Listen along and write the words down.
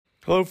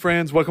Hello,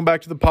 friends. Welcome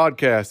back to the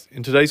podcast.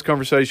 In today's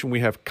conversation,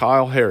 we have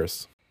Kyle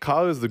Harris.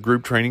 Kyle is the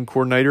group training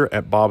coordinator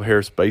at Bob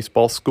Harris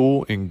Baseball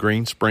School in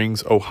Green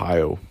Springs,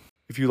 Ohio.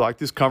 If you like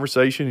this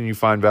conversation and you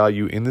find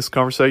value in this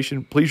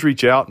conversation, please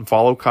reach out and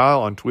follow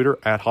Kyle on Twitter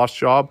at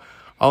HossJob.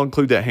 I'll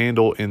include that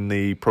handle in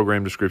the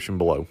program description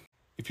below.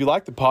 If you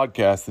like the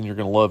podcast, then you're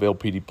going to love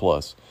LPD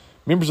Plus.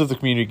 Members of the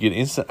community get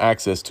instant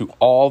access to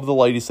all of the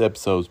latest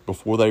episodes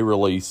before they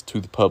release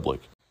to the public.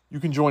 You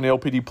can join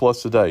LPD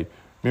Plus today.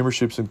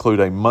 Memberships include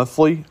a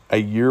monthly, a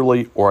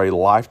yearly, or a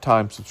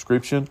lifetime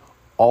subscription.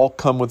 All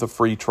come with a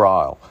free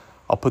trial.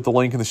 I'll put the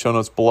link in the show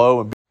notes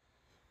below, and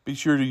be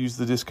sure to use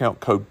the discount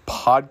code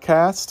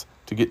PODCAST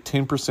to get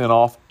 10%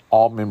 off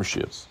all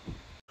memberships.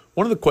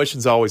 One of the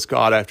questions I always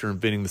got after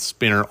inventing the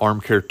spinner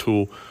arm care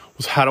tool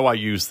was, how do I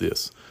use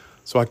this?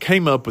 So I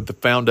came up with the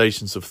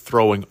Foundations of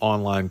Throwing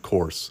online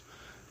course.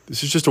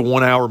 This is just a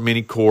 1-hour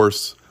mini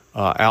course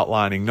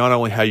outlining not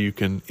only how you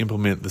can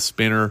implement the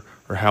spinner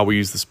or how we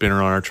use the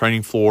spinner on our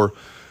training floor,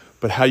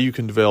 but how you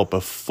can develop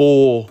a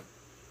full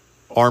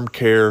arm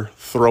care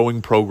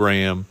throwing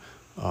program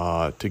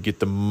to get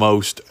the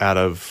most out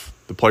of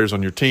the players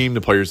on your team, the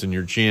players in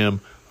your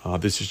gym.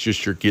 This is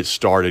just your get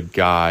started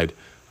guide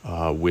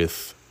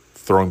with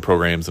throwing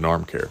programs and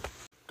arm care.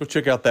 Go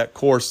check out that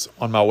course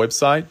on my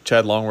website,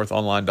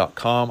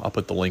 chadlongworthonline.com. I'll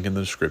put the link in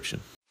the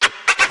description.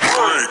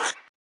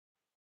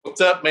 What's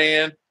up,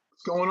 man?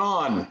 What's going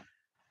on?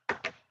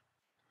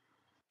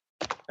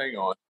 Hang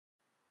on.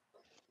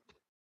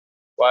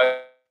 Why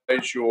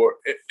is your...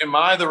 Am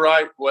I the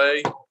right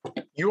way?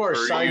 You are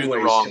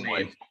sideways the wrong to me.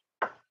 way?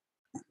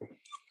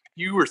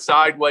 You were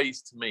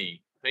sideways to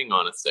me. Hang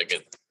on a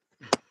second.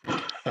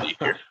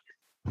 Here.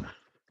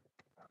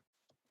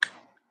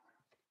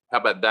 How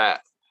about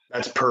that?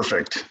 That's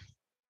perfect.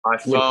 My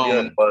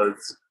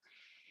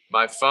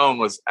phone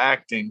was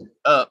acting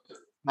up.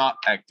 Not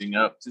acting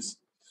up, just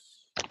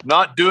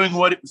not doing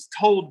what it was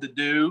told to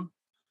do.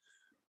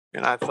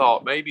 And I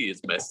thought maybe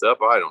it's messed up.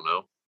 I don't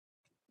know.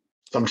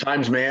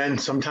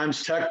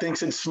 Sometimes tech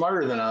thinks it's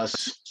smarter than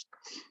us.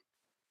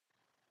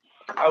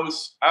 I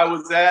was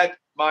at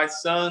my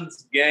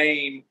son's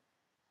game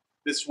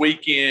this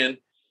weekend,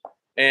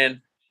 and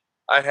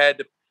I had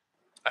to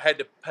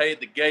pay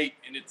at the gate,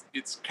 and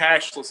it's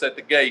cashless at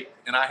the gate,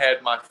 and I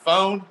had my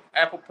phone,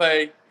 Apple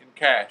Pay, and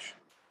cash.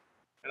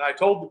 And I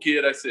told the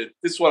kid, I said,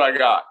 "This is what I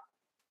got."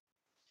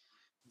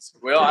 He said,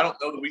 "Well, I don't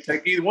know that we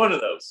take either one of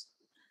those."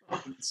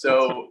 And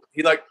so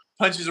he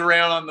punches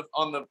around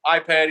on the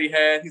iPad he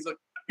had. He's like,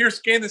 "Here,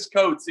 scan this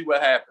code, see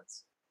what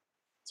happens."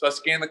 So I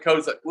scanned the code.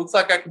 It's like, looks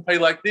like I can pay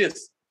like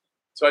this.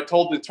 So I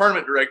told the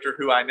tournament director,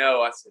 who I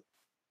know, I said,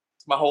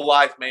 "It's my whole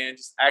life, man,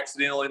 just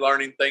accidentally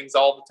learning things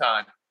all the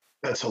time."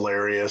 That's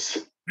hilarious.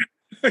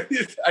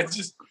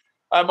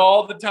 I'm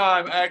all the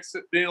time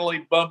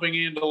accidentally bumping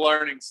into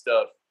learning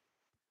stuff.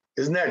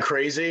 Isn't that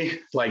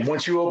crazy? Like,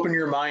 once you open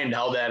your mind,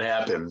 how that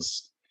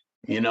happens.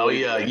 You know,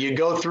 you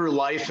go through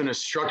life in a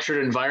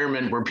structured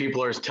environment where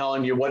people are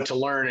telling you what to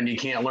learn and you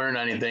can't learn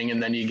anything.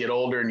 And then you get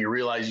older and you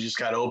realize you just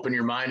got to open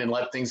your mind and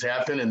let things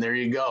happen. And there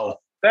you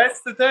go. That's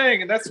the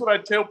thing. And that's what I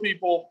tell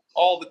people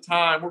all the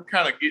time. We're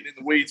kind of getting in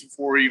the weeds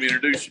before we even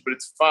introduce you, but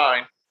it's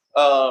fine.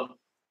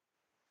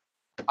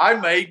 I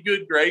made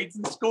good grades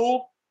in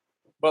school,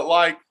 but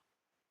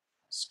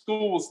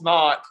school was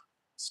not,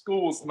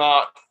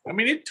 I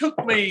mean, it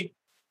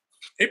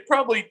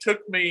probably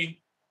took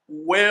me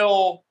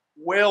well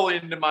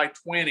into my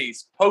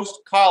 20s,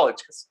 post-college,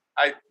 because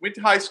I went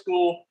to high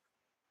school,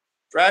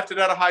 drafted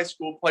out of high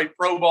school, played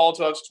pro ball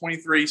until I was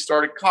 23,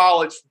 started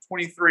college from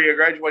 23. I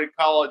graduated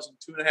college in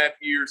 2.5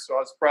 years, so I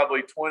was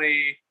probably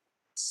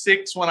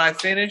 26 when I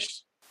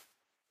finished.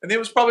 And then it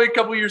was probably a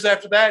couple years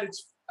after that,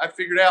 I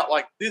figured out,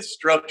 this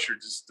structure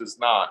just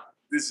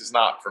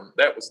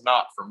that was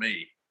not for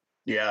me.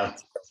 Yeah.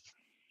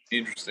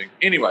 Interesting.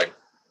 Anyway,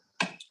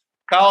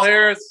 Kyle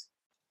Harris,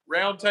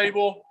 round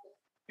table.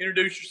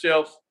 Introduce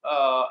yourself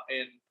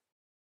and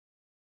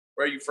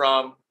where are you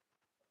from?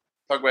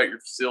 Talk about your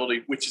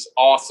facility, which is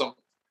awesome.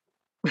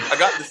 I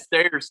got the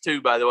stairs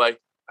too, by the way.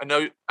 I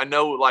know.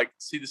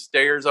 See the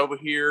stairs over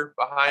here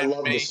behind me? I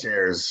love the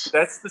stairs.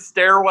 That's the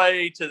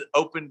stairway to the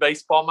open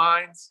baseball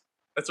mines.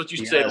 That's what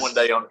you said one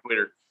day on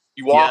Twitter.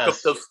 You walk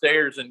up those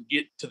stairs and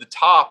get to the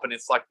top, and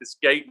it's like this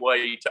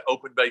gateway to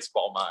open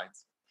baseball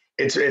mines.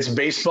 It's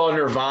baseball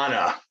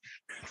nirvana.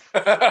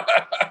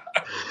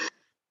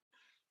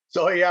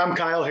 So, yeah, I'm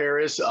Kyle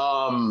Harris.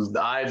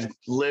 I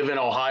live in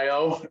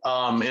Ohio,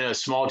 in a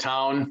small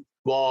town.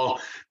 Well,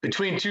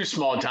 between two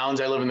small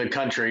towns. I live in the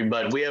country,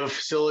 but we have a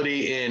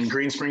facility in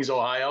Green Springs,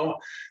 Ohio,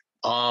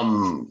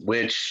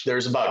 which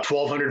there's about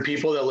 1,200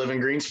 people that live in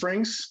Green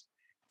Springs.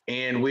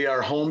 And we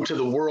are home to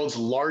the world's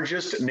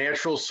largest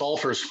natural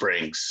sulfur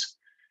springs.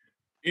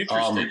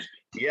 Interesting.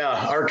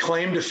 Yeah, our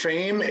claim to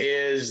fame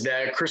is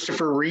that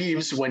Christopher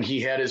Reeves, when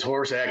he had his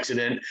horse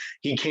accident,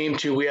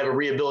 we have a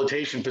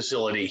rehabilitation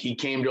facility. He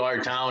came to our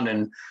town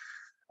and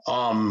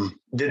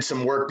did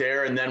some work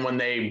there. And then when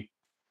they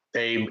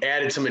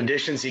added some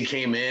additions, he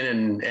came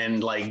in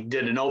and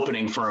did an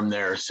opening for him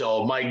there.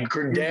 So my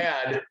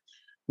dad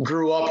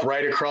grew up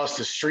right across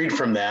the street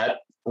from that,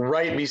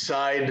 right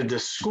beside the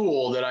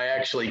school that I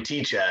actually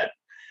teach at.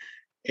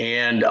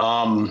 And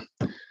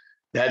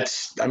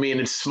it's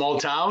a small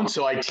town,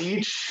 so I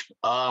teach.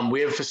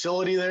 We have a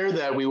facility there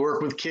that we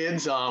work with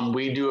kids.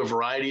 We do a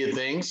variety of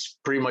things,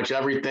 pretty much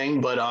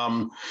everything, but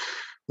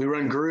we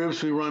run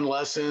groups, we run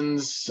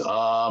lessons.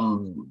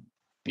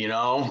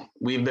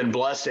 We've been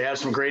blessed to have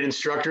some great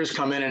instructors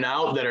come in and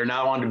out that are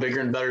now on to bigger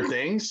and better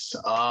things.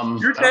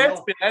 Your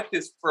dad's been at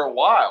this for a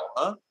while,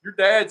 huh? Your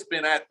dad's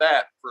been at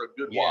that for a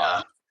good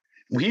while.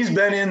 He's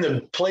been in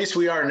the place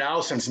we are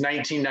now since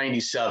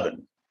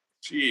 1997.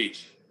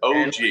 Geez.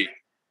 OG.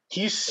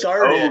 He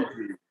started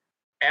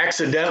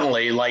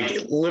accidentally,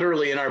 like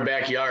literally in our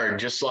backyard,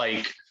 just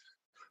like,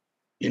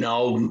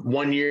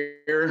 1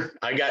 year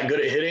I got good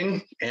at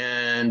hitting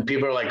and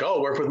people are like,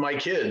 oh, work with my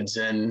kids.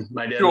 And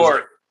my dad was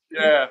like,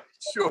 yeah,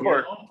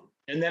 sure.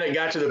 And then it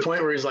got to the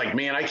point where he's like,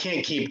 man, I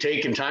can't keep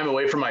taking time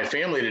away from my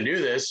family to do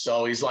this.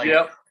 So he's like,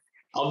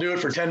 I'll do it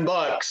for $10.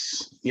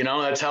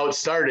 That's how it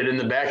started, in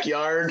the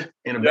backyard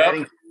in a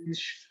batting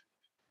cage.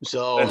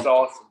 So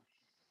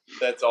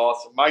That's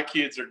awesome. My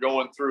kids are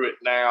going through it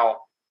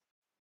now.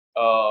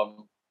 I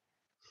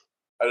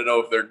don't know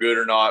if they're good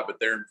or not, but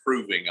they're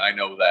improving. I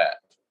know that.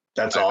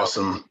 That's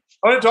awesome.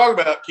 I'm going to talk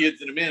about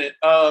kids in a minute.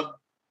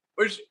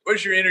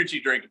 What's your energy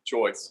drink of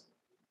choice?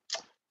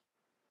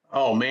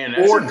 Oh man,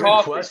 that's a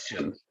good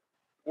question.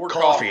 Or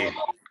coffee.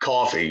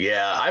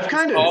 Yeah, I'll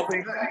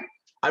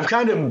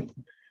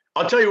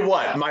tell you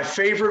what, my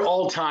favorite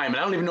all time,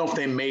 and I don't even know if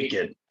they make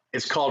it.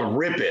 It's called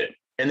Rip It,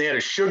 and they had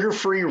a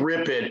sugar-free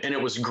Rip It, and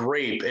it was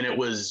grape, and it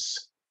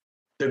was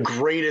the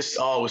greatest.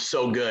 Oh, it was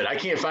so good. I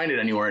can't find it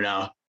anywhere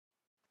now.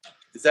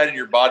 Is that in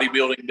your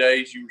bodybuilding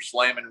days? You were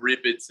slamming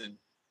Rip Its and.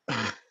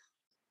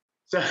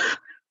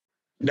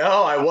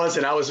 No, I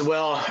wasn't. I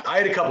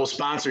had a couple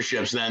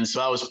sponsorships then, so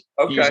I was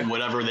using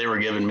whatever they were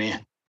giving me.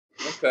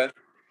 Okay.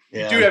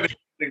 Yeah. You do have an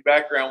interesting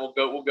background.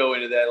 We'll go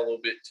into that a little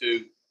bit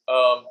too.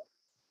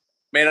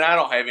 Man, I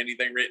don't have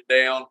anything written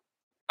down.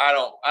 I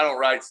don't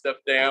write stuff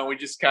down. We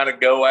just kind of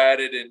go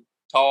at it and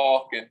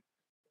talk, and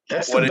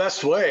that's the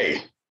best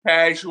way.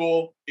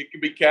 Casual. It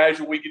can be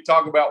casual. We can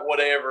talk about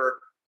whatever.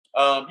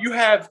 You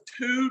have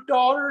 2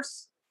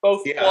 daughters,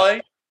 both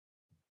play?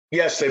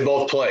 Yes, they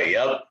both play.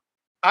 Yep.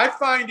 I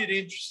find it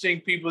interesting,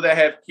 people that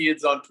have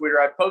kids on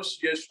Twitter. I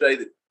posted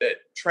yesterday that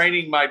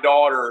training my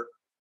daughter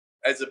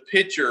as a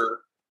pitcher,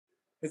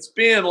 it's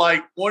been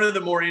like one of the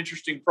more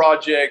interesting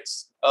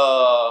projects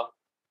of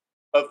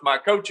my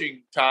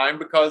coaching time,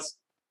 because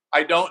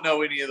I don't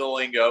know any of the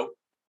lingo.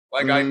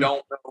 Like I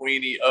don't know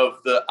any of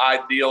the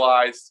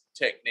idealized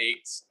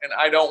techniques, and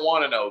I don't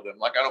want to know them.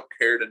 Like I don't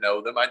care to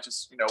know them. I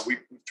just, we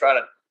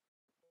try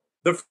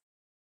to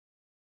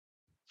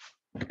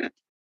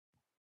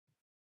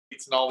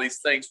and all these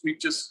things. We've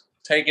just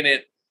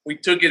we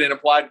took it and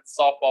applied it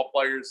to softball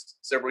players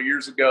several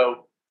years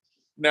ago.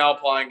 Now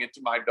applying it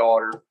to my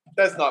daughter.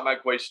 That's not my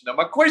question though.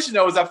 My question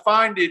though is I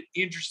find it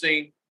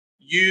interesting.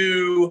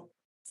 You,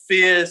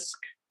 Fisk,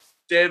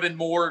 Devin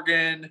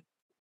Morgan,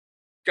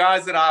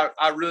 guys that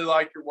I really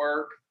like your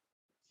work.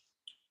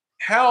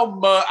 How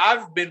much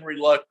I've been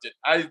reluctant.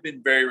 I've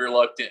been very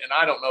reluctant, and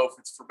I don't know if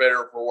it's for better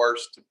or for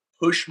worse, to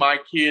push my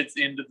kids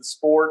into the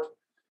sport.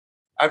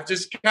 I've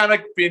just kind of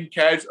been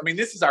casual. I mean,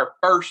 this is our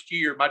first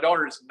year. My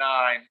daughter is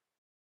 9.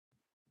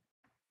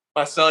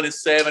 My son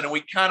is 7. And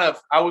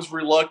I was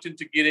reluctant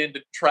to get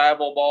into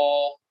travel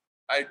ball.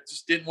 I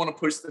just didn't want to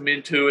push them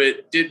into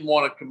it. Didn't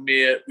want to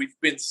commit. We've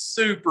been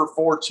super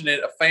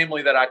fortunate. A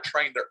family that I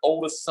trained, their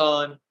oldest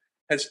son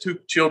has 2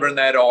 children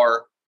that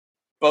are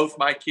both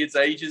my kids'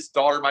 ages.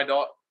 They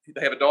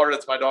have a daughter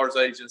that's my daughter's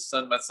age and a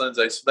son my son's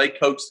age. So they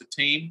coach the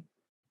team.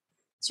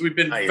 So we've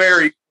been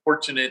very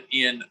fortunate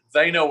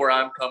they know where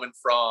I'm coming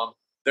from.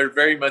 They're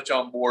very much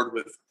on board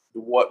with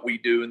what we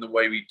do and the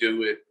way we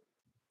do it.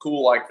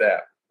 Cool like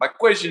that. My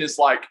question is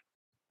like,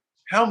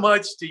 how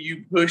much do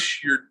you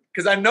push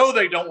because I know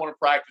they don't want to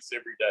practice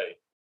every day.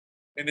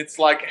 And it's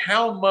like,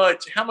 how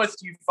much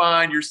do you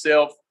find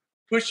yourself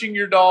pushing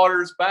your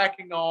daughters,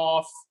 backing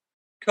off,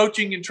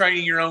 coaching and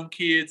training your own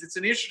kids? It's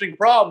an interesting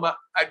problem.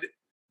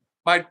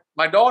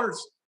 My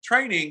daughter's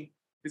training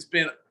has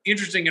been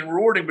interesting and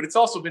rewarding, but it's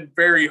also been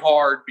very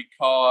hard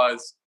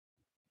because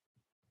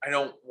I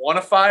don't want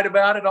to fight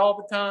about it all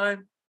the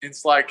time.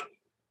 It's like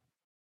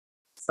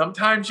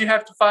sometimes you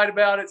have to fight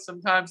about it.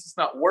 Sometimes it's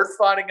not worth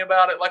fighting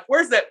about it. Like,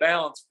 where's that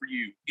balance for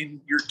you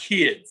in your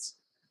kids?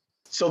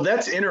 So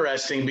that's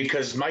interesting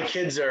because my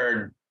kids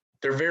they're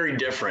very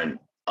different.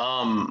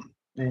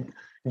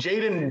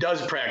 Jaden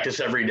does practice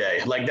every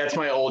day. Like that's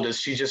my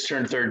oldest. She just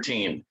turned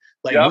 13.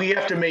 Like we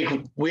have to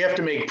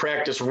make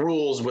practice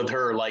rules with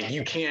her. Like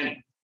you can't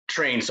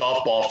train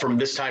softball from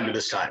this time to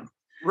this time.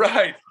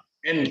 Right.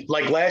 And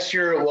like last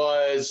year it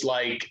was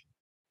like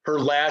her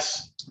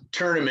last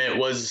tournament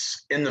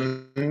was in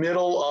the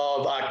middle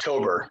of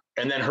October.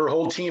 And then her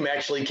whole team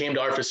actually came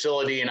to our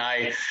facility, and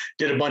I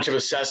did a bunch of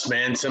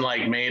assessments and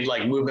like made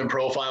like movement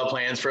profile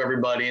plans for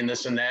everybody and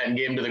this and that, and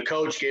gave them to the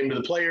coach, gave them to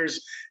the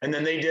players. And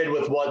then they did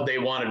with what they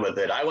wanted with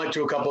it. I went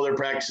to a couple of their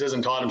practices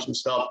and taught them some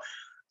stuff.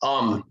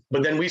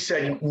 But then we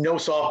said no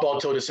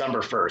softball till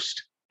December 1st.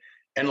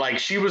 And like,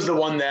 she was the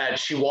one that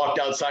she walked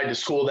outside to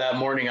school that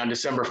morning on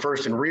December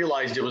 1st and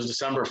realized it was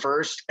December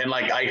 1st. And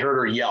like, I heard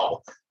her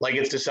yell, like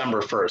it's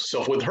December 1st.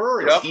 So with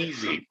her, it's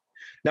easy.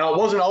 Now, it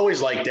wasn't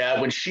always like that.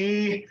 When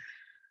she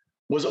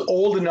was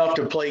old enough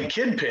to play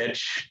kid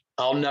pitch,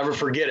 I'll never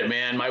forget it,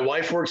 man. My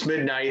wife works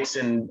midnights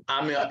and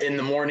I'm in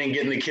the morning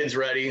getting the kids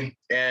ready.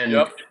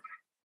 And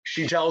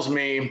she tells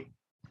me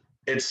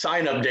it's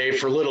sign up day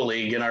for Little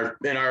League in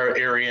our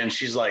area. And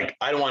she's like,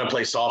 I don't want to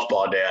play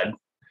softball, Dad.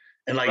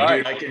 And like,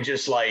 dude, I could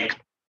just like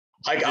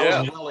I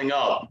was welling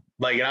up.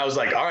 Like, and I was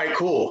like, all right,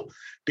 cool.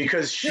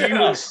 Because she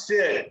would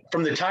sit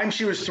from the time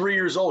she was 3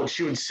 years old,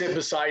 she would sit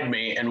beside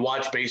me and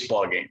watch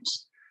baseball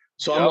games.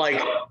 So I'm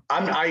like,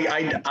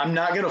 I'm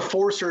not going to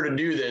force her to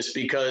do this,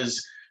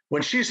 because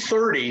when she's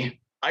 30,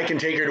 I can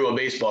take her to a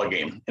baseball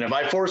game. And if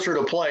I force her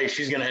to play,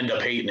 she's going to end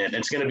up hating it. And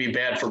it's going to be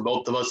bad for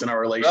both of us in our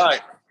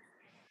relationship.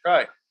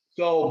 Right.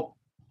 So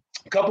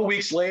a couple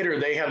weeks later,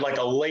 they had like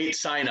a late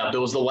sign up. It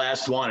was the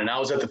last one. And I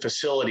was at the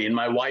facility, and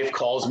my wife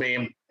calls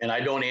me, and I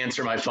don't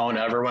answer my phone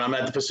ever when I'm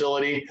at the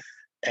facility.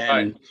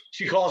 And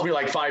she calls me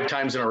like 5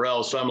 times in a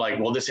row. So I'm like,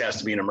 well, this has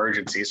to be an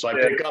emergency. So I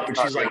pick up, and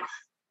she's like,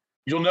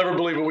 you'll never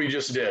believe what we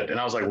just did. And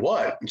I was like,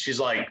 what? And she's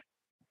like,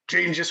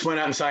 Jaden just went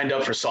out and signed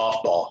up for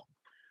softball.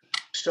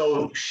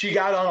 So she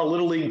got on a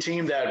Little League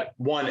team that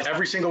won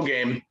every single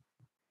game,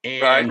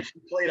 and she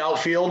played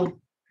outfield,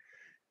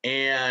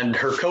 and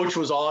her coach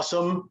was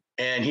awesome.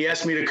 And he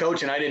asked me to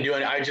coach, and I didn't do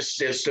it. I just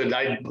stood,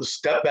 I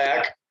stepped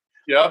back.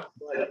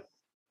 But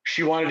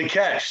she wanted to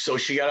catch. So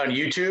she got on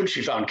YouTube.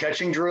 She found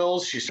catching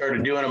drills. She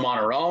started doing them on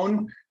her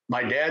own.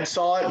 My dad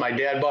saw it. My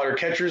dad bought her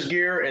catcher's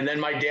gear. And then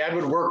my dad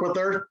would work with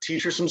her,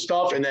 teach her some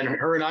stuff. And then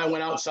her and I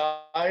went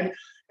outside,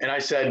 and I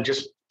said,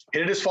 just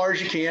hit it as far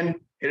as you can,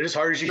 hit it as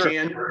hard as you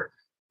can,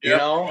 you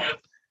know?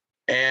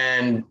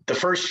 And the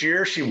first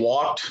year she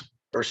walked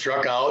or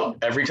struck out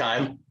every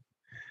time.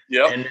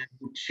 And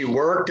she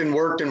worked and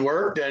worked and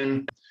worked.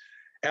 And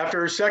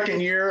after her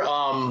second year,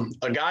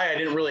 a guy I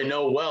didn't really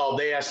know well,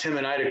 they asked him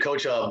and I to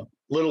coach a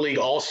Little League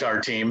All-Star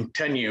team,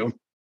 10U.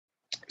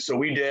 So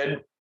we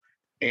did.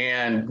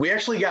 And we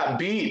actually got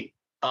beat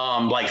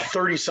like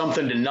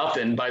 30-something to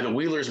nothing by the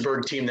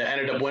Wheelersburg team that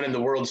ended up winning the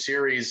World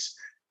Series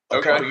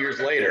a couple years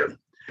later.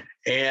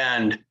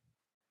 And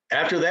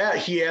after that,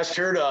 he asked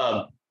her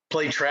to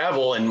play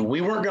travel, and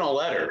we weren't going to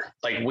let her.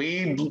 Like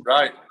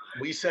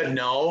we said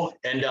no,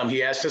 and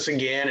he asked us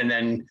again, and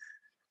then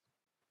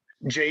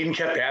Jaden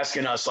kept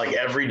asking us like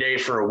every day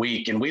for a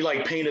week, and we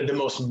like painted the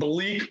most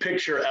bleak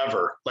picture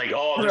ever. Like,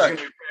 oh, there's going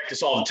to be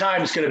practice all the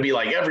time. It's going to be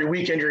like every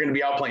weekend you're going to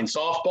be out playing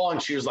softball.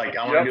 And she was like,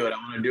 I want to do it. I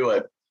want to do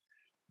it.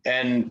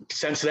 And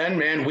since then,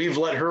 man, we've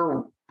let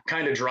her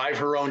kind of drive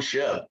her own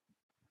ship.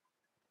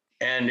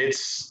 And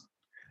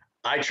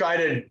I try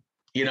to,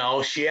 you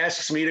know, she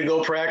asks me to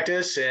go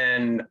practice,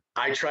 and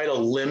I try to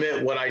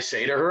limit what I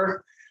say to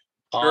her.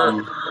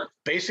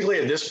 Basically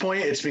at this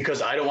point, it's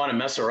because I don't want to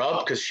mess her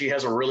up, because she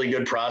has a really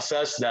good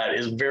process that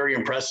is very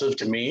impressive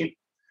to me.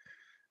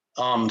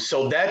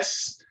 So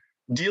that's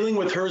dealing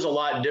with her is a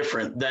lot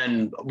different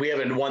than we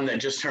have one that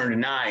just turned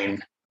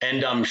 9,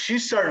 and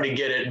she's starting to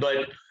get it.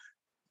 But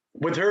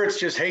with her, it's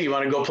just, hey, you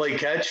want to go play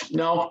catch?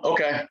 No.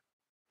 Okay.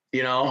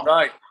 You know?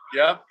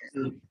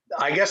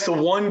 I guess the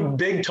one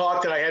big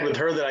talk that I had with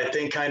her that I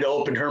think kind of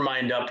opened her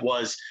mind up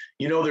was,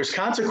 you know, there's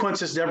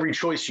consequences to every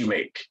choice you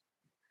make.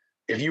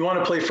 If you want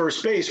to play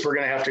first base, we're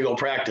going to have to go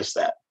practice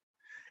that.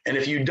 And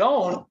if you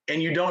don't,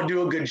 and you don't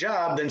do a good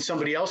job, then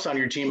somebody else on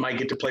your team might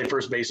get to play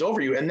first base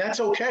over you. And that's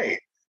okay,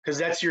 because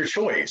that's your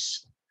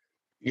choice,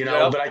 you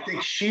know. But I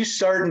think she's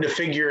starting to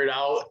figure it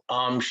out.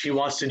 She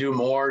wants to do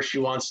more. She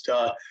wants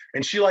to,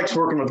 and she likes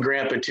working with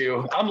Grandpa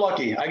too. I'm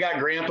lucky. I got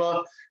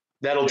Grandpa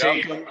that'll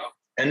take him.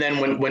 And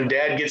then when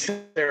Dad gets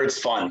there, it's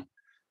fun.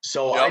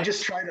 So I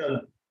just try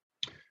to,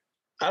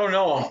 I don't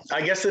know.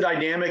 I guess the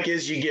dynamic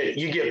is you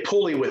get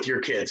pulley with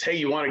your kids. Hey,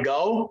 you want to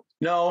go?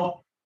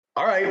 No.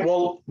 All right.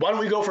 Well, why don't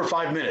we go for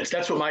 5 minutes?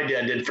 That's what my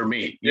dad did for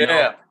me. You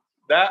know?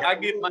 That I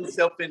get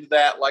myself into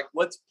that. Like,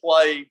 let's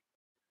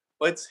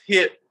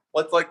hit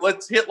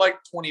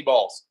like 20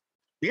 balls.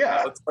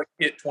 Yeah. Let's like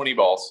hit 20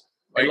 balls.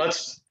 Like,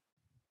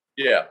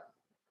 and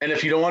And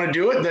if you don't want to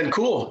do it, then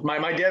cool.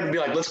 My dad would be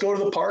like, let's go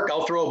to the park.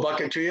 I'll throw a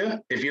bucket to you.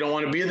 If you don't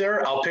want to be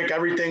there, I'll pick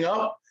everything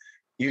up.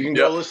 You can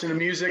go listen to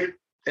music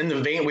in the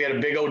van. We had a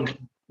big old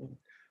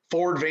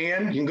Ford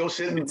van. You can go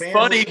sit in the van. It's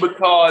funny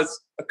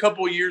because a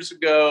couple of years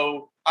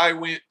ago, I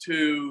went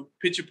to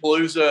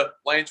Pitchapalooza,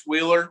 Lance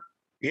Wheeler.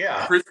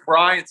 Yeah. Chris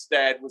Bryant's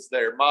dad was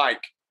there,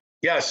 Mike.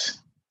 Yes.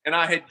 And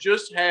I had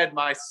just had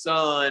my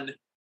son.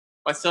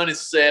 My son is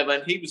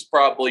 7. He was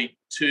probably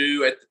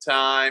 2 at the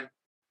time.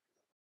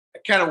 I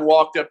kind of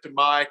walked up to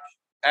Mike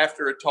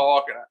after a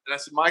talk, and I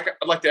said, Mike,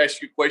 I'd like to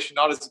ask you a question,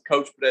 not as a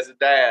coach, but as a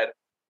dad.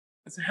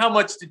 I said, how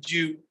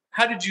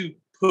did you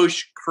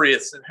push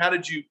Chris, and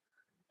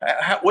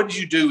what did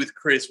you do with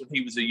Chris when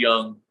he was a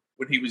young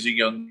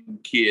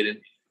kid? And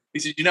he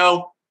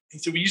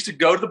said, we used to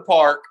go to the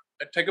park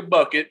and take a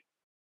bucket.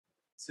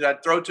 He said,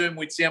 I'd throw to him.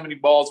 We'd see how many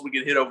balls we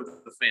could hit over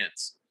the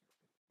fence.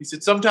 He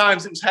said,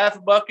 sometimes it was half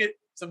a bucket.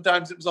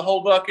 Sometimes it was a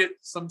whole bucket.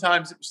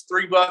 Sometimes it was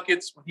 3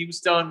 buckets. When he was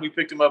done, we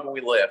picked him up and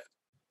we left.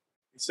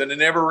 He said, it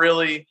never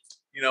really,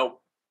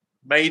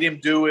 made him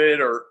do it,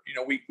 or,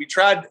 we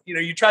tried,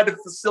 you tried to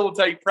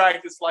facilitate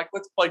practice, like,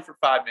 let's play for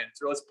 5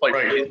 minutes or let's play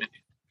for 10 minutes.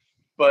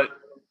 But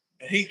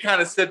he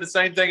kind of said the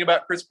same thing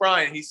about Chris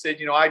Bryant. He said,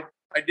 I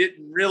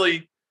didn't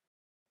really,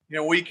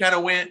 we kind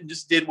of went and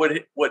just did what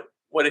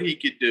he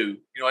could do.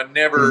 I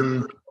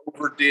never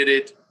overdid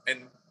it.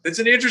 And it's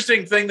an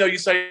interesting thing, though, you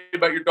say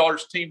about your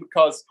daughter's team,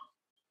 because,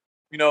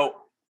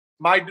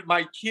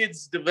 my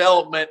kids'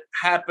 development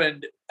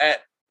happened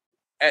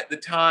at the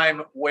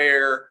time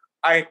where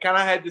I kind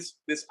of had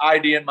this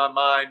idea in my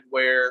mind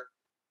where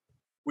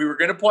we were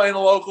going to play in the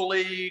local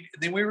league,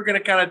 and then we were going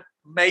to kind of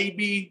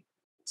maybe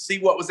see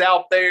what was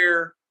out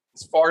there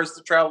as far as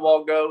the travel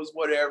ball goes,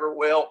 whatever.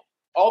 Well,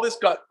 I was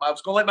going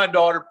to let my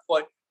daughter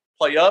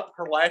play up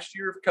her last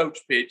year of coach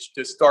pitch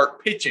to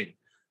start pitching.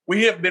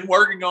 We have been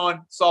working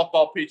on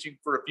softball pitching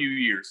for a few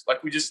years.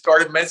 Like, we just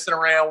started messing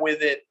around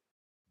with it.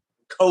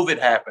 COVID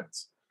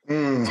happens.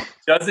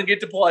 Doesn't get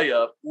to play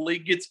up.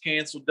 League gets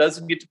canceled.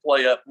 Doesn't get to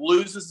play up.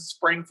 Loses a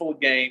spring full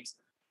of games.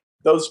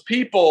 Those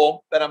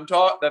people that I'm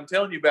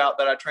telling you about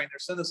that I trained their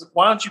son, they said,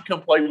 why don't you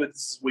come play with us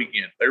this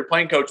weekend? They were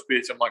playing coach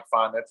pitch. I'm like,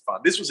 fine, that's fine.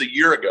 This was a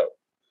year ago.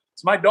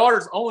 So my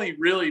daughter's only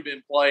really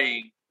been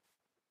playing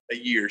a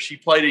year. She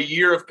played a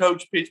year of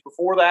coach pitch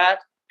before that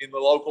in the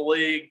local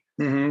league.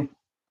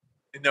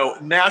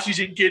 Mm-hmm. Now she's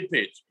in kid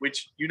pitch,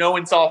 which, in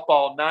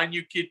softball,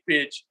 9U kid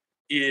pitch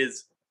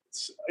is –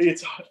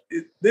 this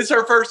is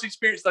her first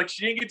experience. Like,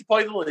 she didn't get to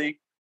play the league.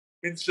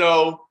 And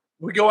so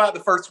we go out the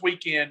first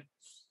weekend,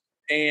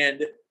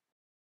 and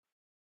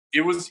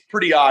it was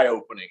pretty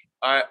eye-opening.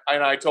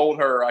 I told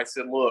her, I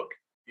said, look,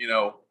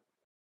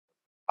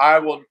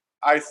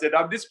 I said,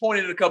 I'm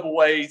disappointed in a couple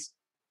ways.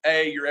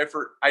 Your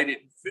effort, I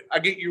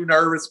get you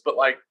nervous, but,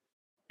 like,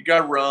 you got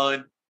to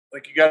run.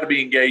 Like, you got to be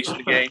engaged in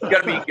the game. You got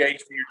to be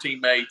engaged with your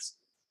teammates.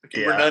 Like,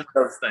 we're none of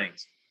those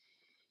things.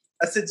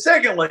 I said,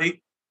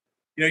 secondly,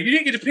 you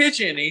didn't get to pitch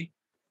any.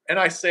 And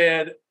I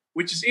said,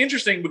 which is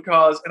interesting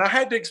because, and I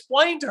had to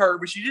explain to her,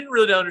 but she didn't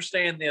really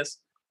understand this,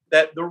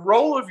 that the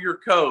role of your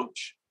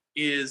coach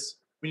is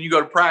when you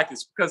go to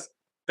practice, because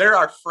they're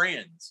our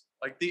friends.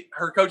 Like,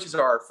 her coaches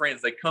are our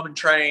friends. They come and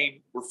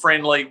train. We're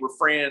friendly. We're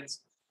friends.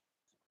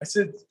 I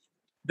said,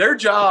 their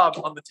job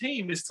on the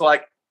team is to,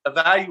 like,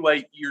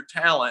 evaluate your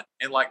talent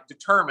and, like,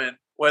 determine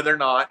whether or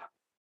not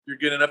you're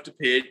good enough to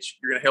pitch.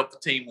 You're going to help the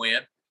team win.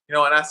 And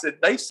I said,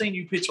 they've seen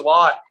you pitch a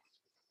lot,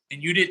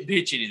 and you didn't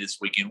pitch any this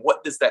weekend.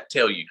 What does that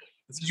tell you?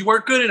 I said, you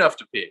weren't good enough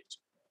to pitch.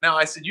 Now,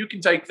 I said, you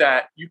can take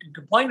that, you can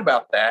complain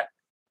about that,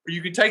 or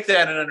you can take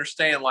that and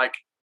understand, like,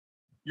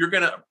 you're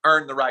going to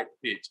earn the right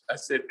to pitch. I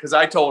said, because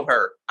I told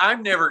her,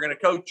 I'm never going to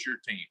coach your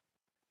team.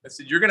 I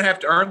said, you're going to have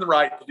to earn the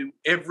right to do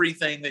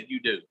everything that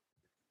you do.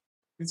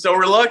 And so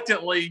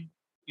reluctantly,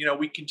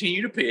 we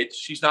continue to pitch.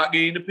 She's not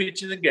getting to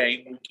pitch in the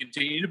game. We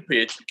continue to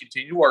pitch. We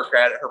continue to work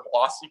at it. Her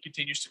velocity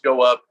continues to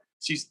go up.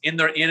 She's in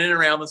and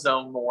around the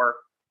zone more.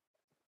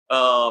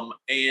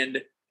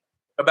 And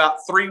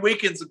about 3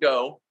 weekends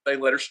ago, they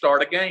let her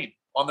start a game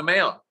on the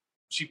mound.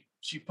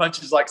 She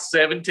punches like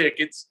 7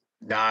 tickets.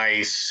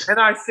 Nice. And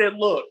I said,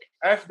 look,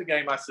 after the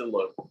game,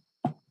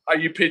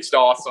 you pitched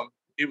awesome.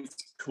 It was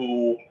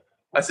cool.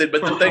 I said,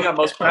 but the thing I'm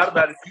most proud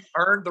about is you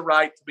earned the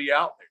right to be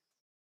out there.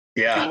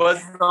 Yeah. It was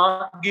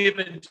not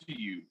given to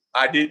you.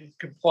 I didn't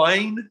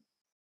complain.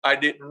 I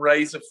didn't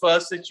raise a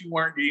fuss that you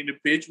weren't getting to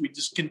pitch. We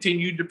just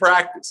continued to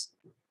practice.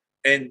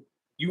 And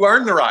you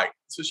earned the right.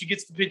 So she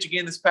gets to pitch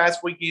again this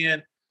past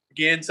weekend.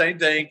 Again, same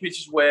thing,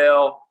 pitches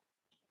well.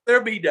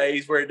 There'll be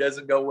days where it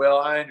doesn't go well.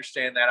 I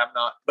understand that. I'm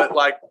not. But,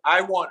 like,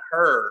 I want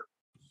her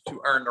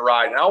to earn the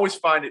right. And I always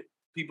find it,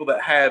 people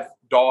that have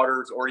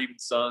daughters or even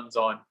sons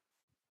on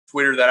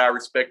Twitter that I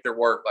respect their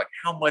work, like,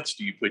 how much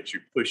do you push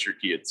your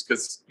kids?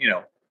 Because,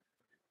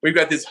 we've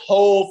got this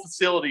whole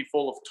facility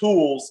full of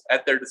tools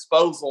at their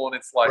disposal. And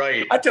it's like,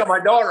 right. I tell my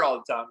daughter all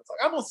the time, it's like,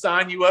 I'm going to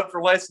sign you up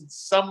for lessons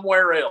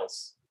somewhere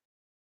else,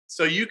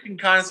 so you can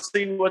kind of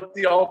see what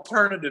the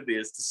alternative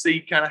is, to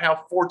see kind of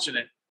how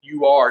fortunate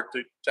you are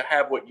to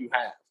have what you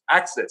have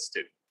access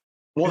to.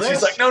 Well,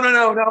 she's like, no, I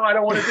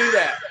don't want to do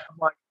that. I'm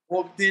like,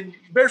 well, then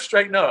you better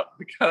straighten up,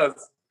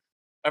 because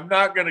I'm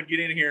not going to get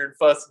in here and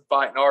fuss and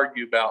fight and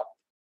argue about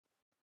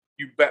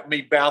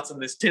me bouncing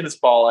this tennis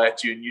ball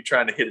at you and you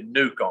trying to hit a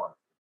nuke on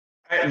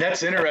it.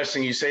 That's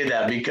interesting you say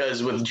that,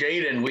 because with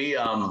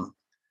Jaden,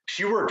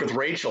 she worked with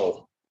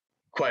Rachel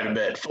quite a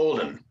bit,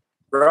 Folden.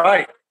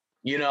 Right.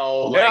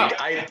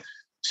 I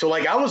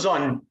was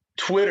on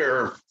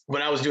Twitter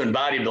when I was doing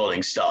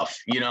bodybuilding stuff,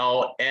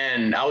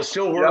 and I was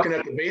still working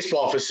at the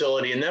baseball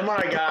facility. And then when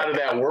I got out of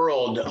that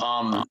world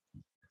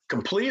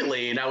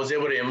completely, and I was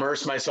able to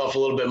immerse myself a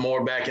little bit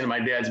more back into my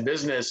dad's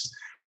business,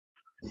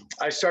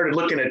 I started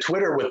looking at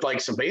Twitter with like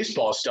some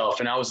baseball stuff.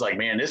 And I was like,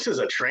 man, this is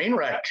a train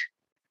wreck.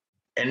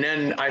 And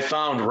then I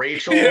found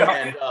Rachel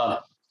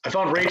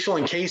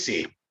and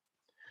Casey.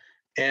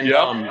 And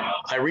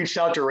I reached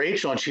out to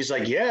Rachel and she's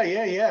like,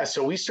 yeah.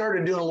 So we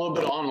started doing a little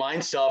bit of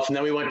online stuff, and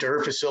then we went to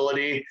her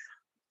facility,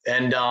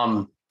 and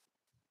and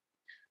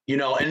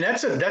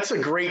that's a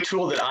great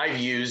tool that I've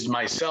used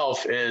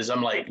myself. Is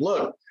I'm like,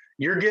 look,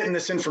 you're getting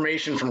this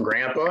information from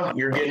Grandpa,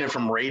 you're getting it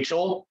from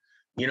Rachel.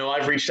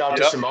 I've reached out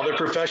to some other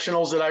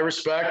professionals that I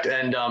respect,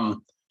 and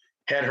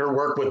had her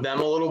work with them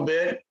a little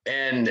bit,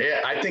 and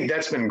I think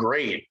that's been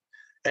great.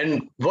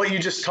 And what you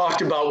just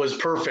talked about was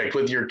perfect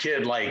with your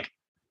kid. Like,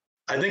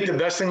 I think the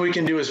best thing we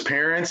can do as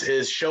parents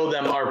is show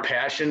them our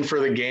passion for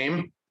the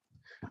game,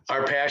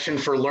 our passion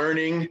for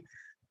learning,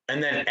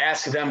 and then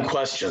ask them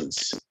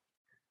questions.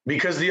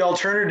 Because the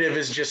alternative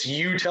is just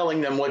you telling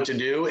them what to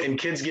do, and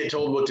kids get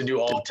told what to do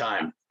all the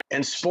time.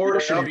 And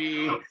sport should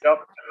be,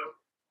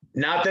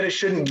 not that it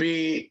shouldn't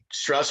be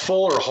stressful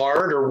or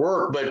hard or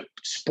work, but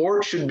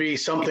sport should be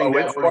something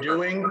that we're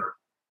doing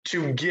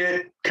to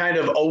get kind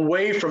of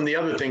away from the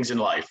other things in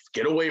life,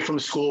 get away from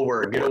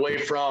schoolwork, get away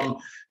from,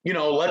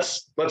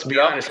 let's be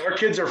honest. Our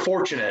kids are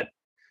fortunate.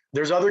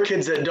 There's other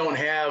kids that don't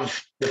have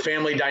the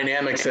family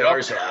dynamics that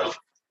ours have.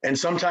 And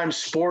sometimes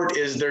sport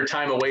is their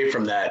time away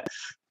from that.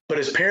 But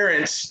as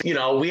parents, we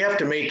have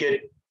to make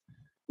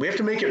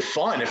it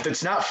fun. If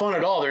it's not fun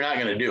at all, they're not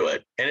going to do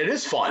it. And it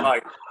is fun.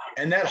 Right.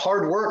 And that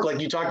hard work, like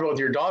you talked about with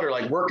your daughter,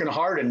 like working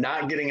hard and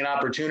not getting an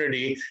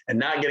opportunity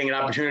and then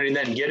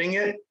getting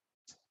it.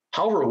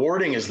 How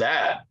rewarding is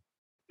that?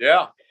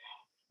 Yeah.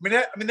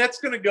 I mean, that's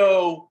going to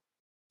go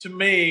to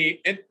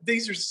me. And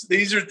these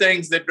are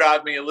things that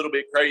drive me a little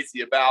bit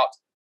crazy about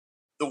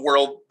the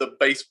world, the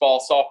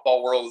baseball,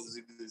 softball world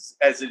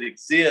as it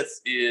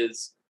exists,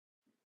 is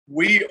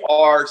we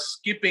are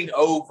skipping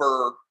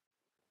over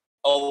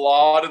a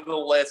lot of the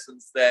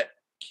lessons that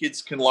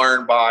kids can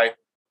learn by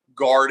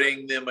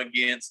guarding them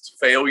against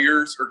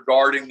failures, or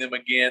guarding them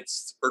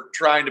against, or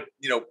trying to,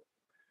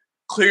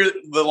 clear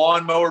the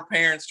lawnmower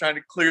parents trying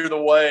to clear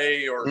the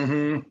way, or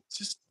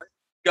just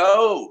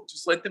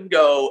let them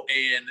go.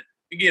 And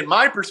again,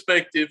 my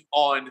perspective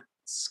on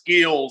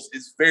skills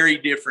is very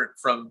different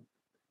from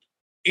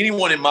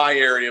anyone in my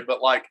area,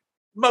 but like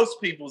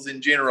most people's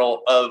in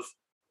general, of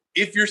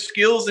if your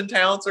skills and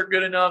talents are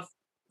good enough,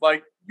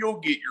 like you'll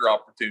get your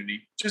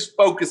opportunity. Just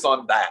focus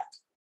on that.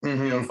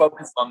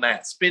 Focus on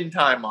that. Spend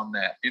time on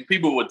that. And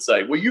people would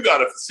say, well, you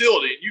got a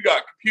facility and you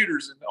got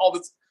computers and all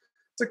this.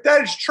 It's like,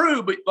 that is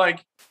true. But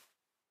like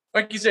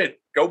you said,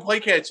 go play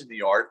catch in the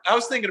yard. I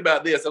was thinking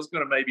about this. I was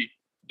going to maybe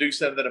do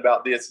something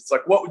about this. It's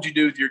like, what would you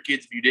do with your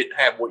kids if you didn't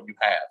have what you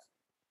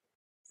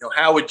have?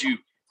 How would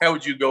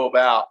you go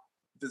about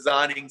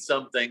designing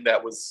something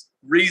that was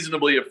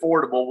reasonably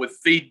affordable with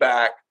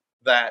feedback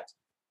that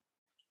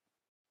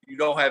you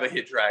don't have a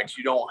hitch racks,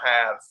 you don't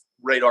have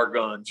radar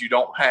guns, you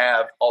don't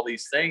have all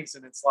these things.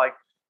 And it's like,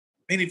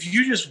 and if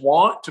you just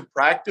want to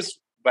practice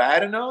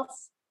bad enough,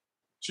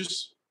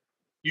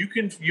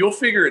 you'll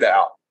figure it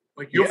out.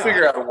 Like you'll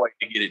figure out a way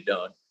to get it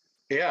done.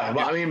 Yeah.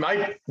 Well, I mean,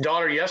 my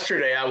daughter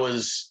yesterday,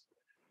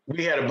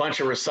 we had a bunch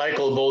of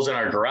recyclables in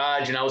our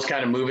garage, and I was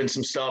kind of moving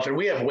some stuff, and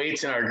we have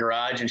weights in our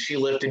garage, and she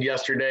lifted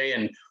yesterday,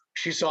 and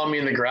she saw me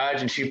in the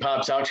garage, and she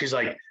pops out. She's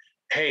like,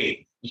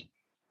 hey,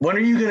 when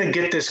are you going to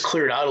get this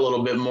cleared out a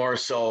little bit more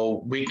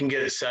so we can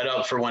get it set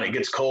up for when it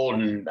gets cold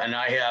and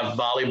I have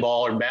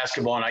volleyball or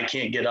basketball and I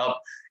can't get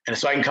up, and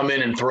so I can come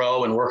in and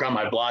throw and work on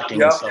my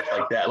blocking and stuff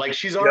like that. Like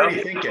she's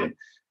already thinking,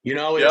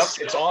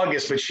 it's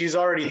August, but she's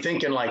already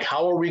thinking like,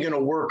 how are we going to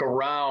work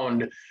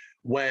around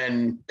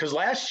because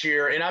last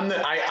year, and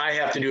I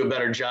have to do a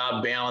better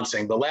job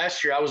balancing, but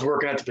last year I was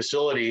working at the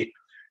facility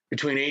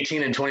between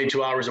 18 and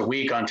 22 hours a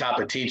week on top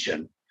of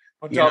teaching.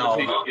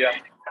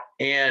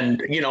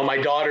 And, my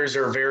daughters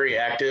are very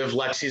active.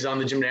 Lexi's on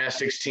the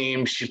gymnastics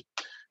team.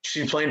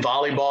 She's playing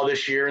volleyball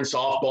this year and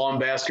softball and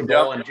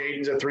basketball. And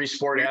Jaden's a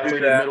 3-sport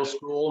athlete in middle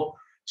school.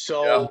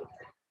 So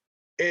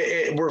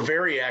we're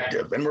very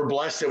active, and we're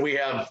blessed that we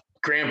have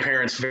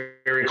grandparents very,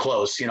 very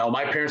close.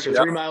 My parents are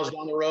 3 miles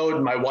down the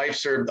road. My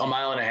wife's are 1.5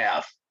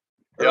 miles.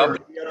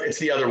 It's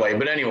the other way.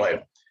 But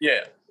anyway.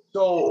 Yeah.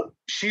 So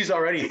she's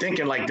already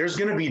thinking like, there's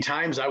going to be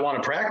times I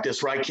want to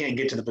practice where I can't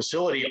get to the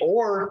facility,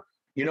 or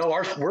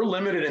we're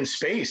limited in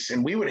space,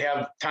 and we would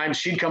have times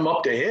she'd come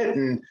up to hit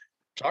and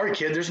sorry,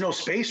 kid, there's no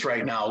space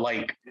right now.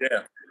 Like,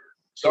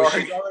 so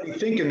she's already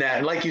thinking that.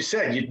 And like you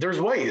said,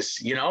 there's ways,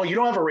 you don't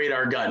have a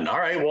radar gun. All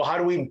right, well, how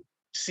do we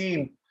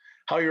see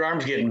how your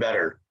arm's getting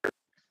better?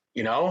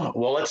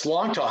 Well, let's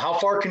long talk. How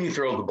far can you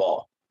throw the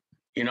ball?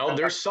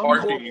 There's some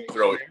cool can you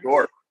throw it.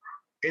 Sure.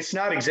 It's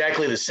not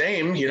exactly the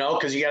same,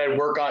 because you got to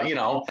work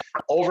on,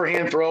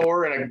 overhand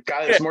thrower and a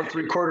guy that's more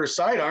 3/4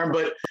 sidearm,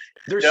 but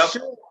there's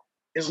still,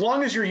 as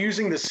long as you're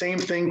using the same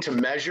thing to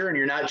measure and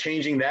you're not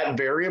changing that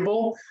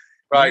variable,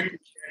 Right. You can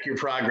check your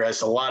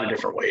progress a lot of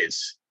different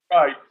ways.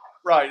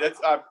 Right. That's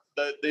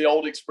the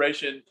old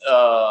expression,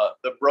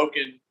 the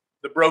broken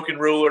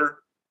ruler.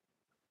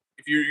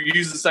 If you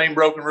use the same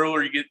broken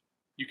ruler, you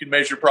can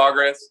measure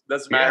progress.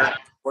 Doesn't matter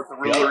what the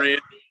ruler is.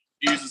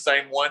 You use the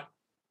same one.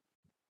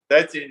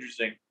 That's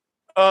interesting.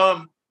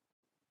 The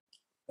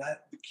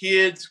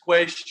kids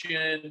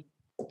question.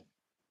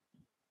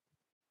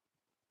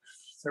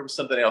 There was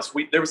something else.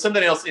 There was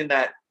something else in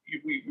that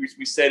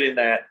we said in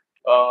that.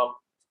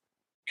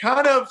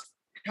 Kind of.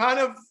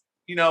 I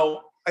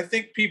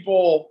think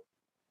people.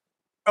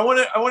 I want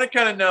to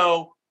kind of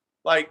know,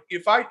 like,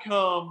 if I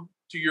come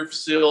to your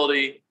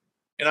facility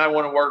and I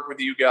want to work with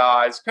you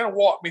guys, kind of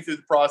walk me through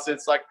the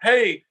process. Like,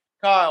 hey,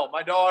 Kyle,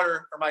 my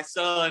daughter or my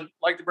son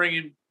like to bring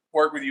in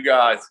work with you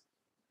guys.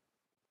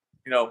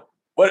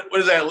 What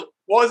does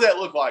that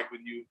look like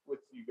with you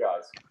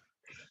guys?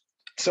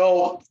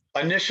 So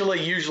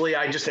usually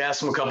I just ask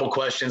them a couple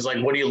questions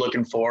like, what are you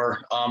looking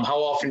for? How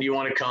often do you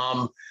want to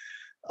come?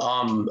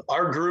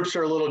 Our groups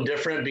are a little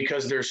different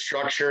because they're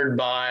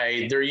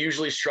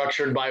usually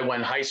structured by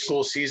when high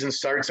school season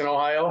starts in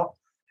Ohio.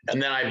 And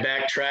then I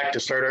backtrack to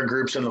start our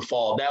groups in the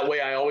fall. That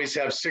way I always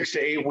have 6 to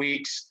 8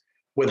 weeks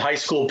with high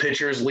school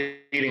pitchers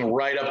leading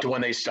right up to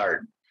when they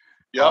start.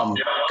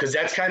 Because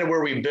that's kind of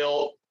where we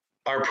built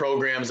our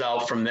programs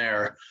out from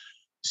there.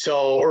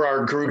 So, or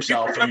our groups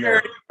out from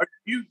there. Do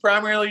you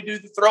primarily do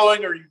the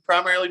throwing, or you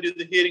primarily do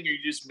the hitting, or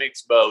you just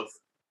mix both?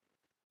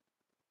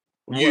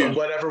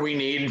 Whatever we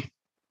need.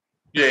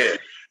 Yeah.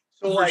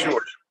 So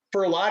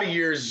for a lot of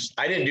years,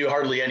 I didn't do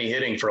hardly any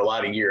hitting for a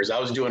lot of years. I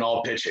was doing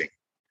all pitching.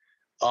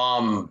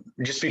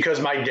 Just because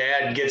my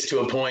dad gets to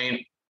a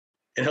point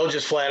and he'll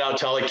just flat out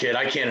tell a kid,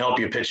 I can't help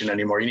you pitching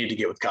anymore. You need to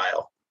get with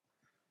Kyle.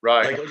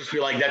 Right. Like, he'll just be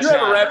like, that's you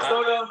have a rep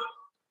photo?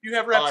 You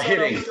have rep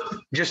hitting,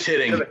 just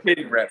hitting. You have a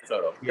hitting rep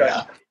photo. Okay.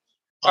 Yeah.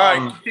 All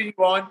right. Continue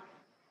on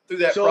through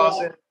that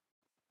process.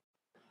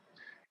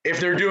 If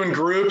they're doing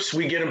groups,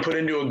 we get them put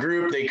into a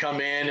group. They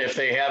come in. If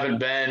they haven't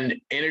been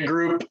in a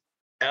group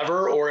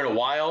ever or in a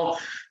while,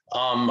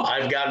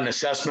 I've got an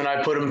assessment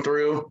I put them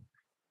through.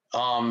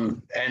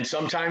 And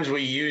sometimes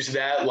we use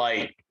that,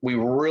 like we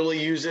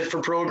really use it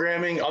for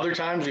programming. Other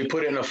times we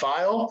put it in a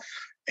file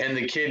and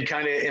the kid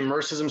kind of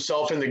immerses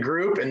himself in the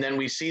group. And then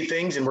we see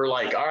things and we're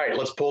like, all right,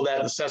 let's pull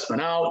that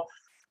assessment out.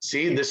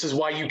 See, this is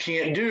why you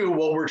can't do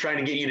what we're trying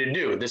to get you to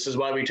do. This is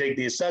why we take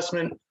the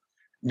assessment.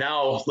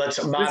 Now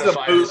let's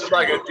modify this.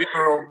 Like a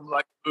general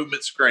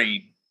movement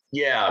screen.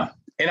 Yeah.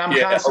 And I'm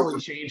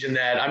constantly changing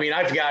that. I mean,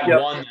 I've got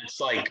one that's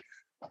like,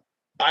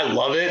 I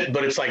love it,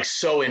 but it's like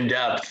so in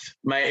depth.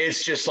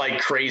 It's just like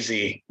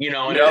crazy,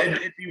 and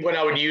it'd be what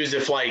I would use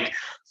if like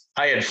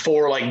I had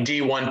 4 like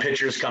D1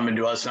 pitchers coming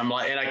to us and I'm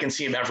like, and I can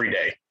see them every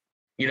day,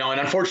 and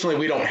unfortunately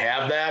we don't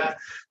have that,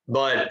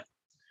 but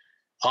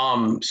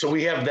so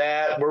we have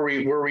that where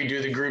we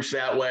do the groups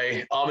that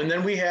way. And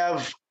then we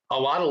have a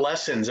lot of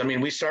lessons. I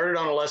mean, we started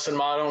on a lesson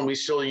model and we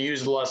still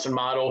use the lesson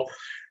model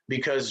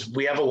because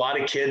we have a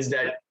lot of kids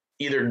that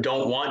either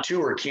don't want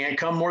to or can't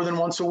come more than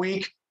once a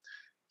week.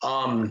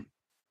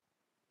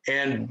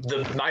 And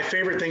my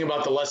favorite thing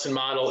about the lesson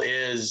model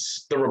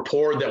is the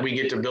rapport that we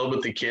get to build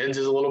with the kids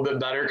is a little bit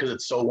better because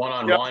it's so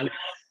one-on-one.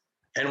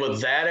 And with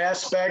that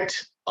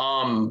aspect,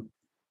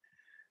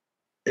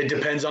 it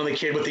depends on the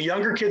kid. With the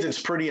younger kids,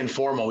 it's pretty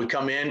informal. We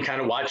come in,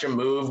 kind of watch them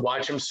move,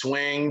 watch them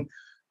swing,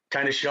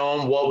 kind of show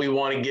them what we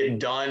want to get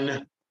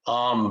done.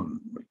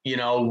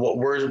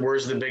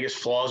 Where's the biggest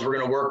flaws we're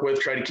going to work with,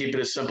 try to keep it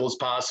as simple as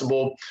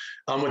possible.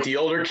 With the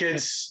older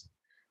kids,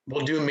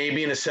 we'll do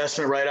maybe an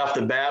assessment right off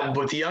the bat,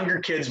 but the younger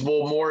kids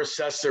will more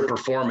assess their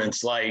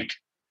performance. Like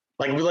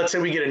let's say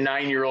we get a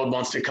 9-year-old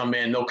wants to come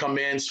in, they'll come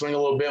in, swing a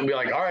little bit and be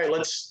like, all right,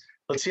 let's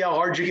see how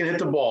hard you can hit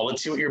the ball.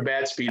 Let's see what your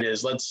bat speed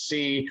is. Let's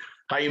see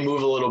how you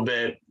move a little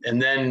bit.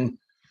 And then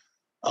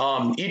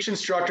each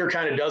instructor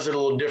kind of does it a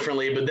little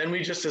differently, but then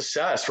we just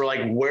assess for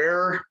like,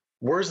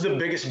 where's the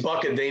biggest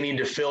bucket they need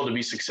to fill to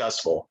be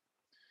successful?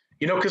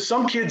 Because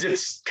some kids,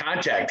 it's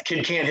contact.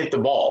 Kid can't hit the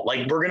ball.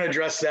 Like, we're going to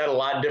address that a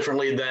lot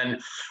differently than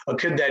a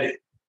kid that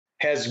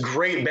has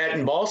great bat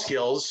and ball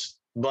skills,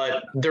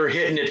 but they're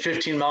hitting it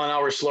 15 mile an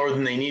hour slower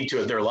than they need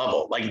to at their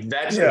level. Like,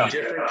 that's a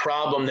different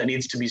problem that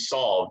needs to be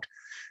solved.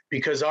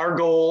 Because our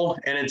goal,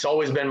 and it's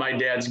always been my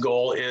dad's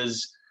goal,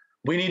 is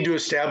we need to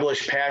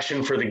establish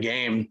passion for the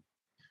game.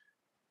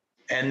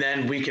 And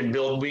then we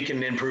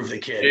can improve the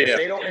kid. Yeah. If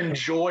they don't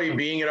enjoy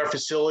being at our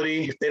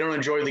facility, if they don't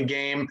enjoy the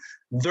game,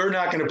 they're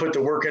not going to put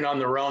the work in on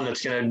their own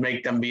that's going to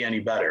make them be any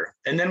better.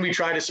 And then we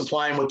try to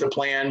supply them with the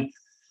plan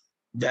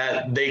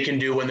that they can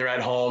do when they're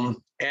at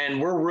home.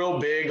 And we're real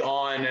big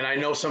on, and I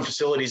know some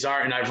facilities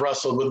aren't, and I've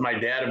wrestled with my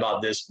dad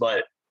about this,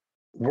 but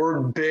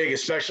we're big,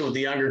 especially with the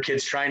younger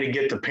kids, trying to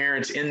get the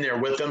parents in there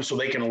with them so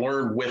they can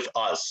learn with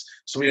us.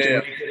 So we can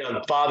make it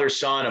a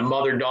father-son, a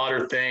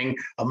mother-daughter thing,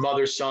 a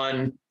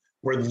mother-son,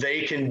 where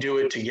they can do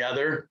it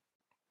together.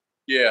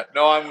 Yeah,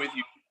 no, I'm with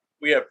you.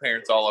 We have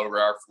parents all over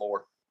our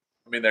floor.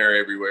 I mean, they're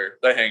everywhere.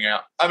 They hang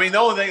out. I mean, the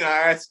only thing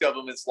I ask of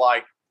them is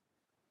like,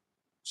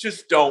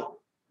 just don't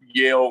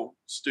yell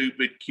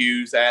stupid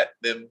cues at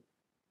them.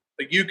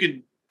 Like you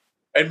can,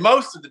 and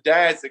most of the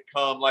dads that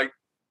come, like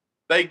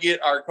they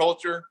get our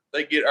culture,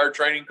 they get our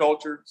training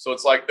culture. So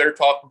it's like they're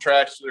talking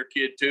trash to their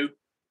kid too.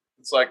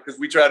 It's like, because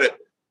we try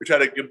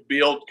to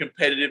build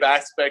competitive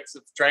aspects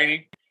of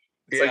training.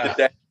 It's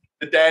like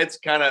the dads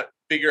kind of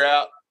figure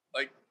out,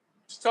 like,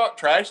 just talk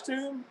trash to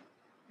them.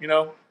 You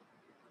know,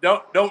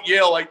 don't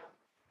yell like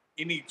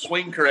any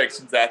swing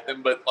corrections at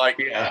them, but like,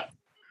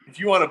 if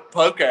you want to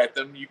poke at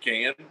them, you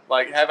can.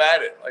 Like, have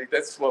at it. Like,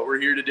 that's what we're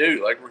here to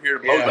do. Like, we're here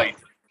to motivate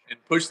them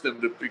and push them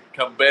to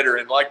become better.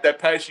 And like that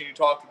passion you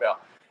talked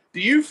about.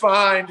 Do you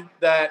find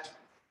that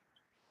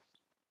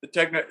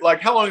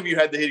like, how long have you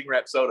had the hitting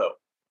Rapsodo?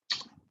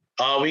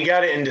 We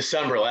got it in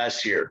December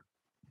last year.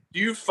 Do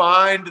you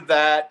find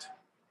that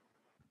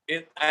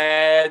it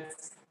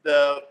adds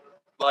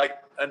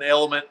an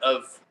element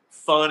of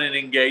fun and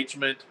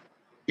engagement?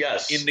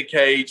 Yes. In the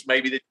cage,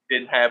 maybe that you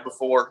didn't have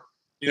before.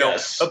 You know,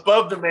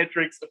 above the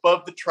metrics,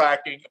 above the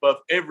tracking, above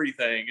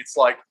everything, it's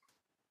like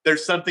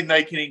there's something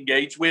they can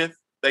engage with,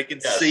 they can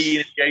see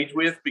and engage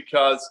with,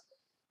 because,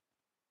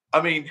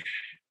 I mean,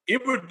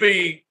 it would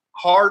be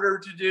harder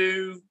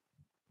to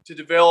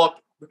develop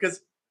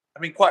because, I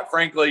mean, quite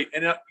frankly,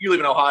 and you live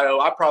in Ohio,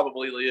 I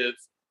probably live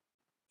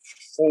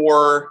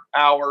 4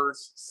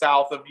 hours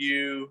south of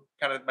you,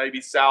 kind of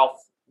maybe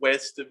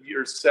southwest of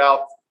you or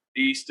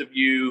southeast of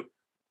you.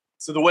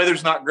 So the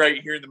weather's not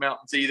great here in the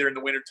mountains either in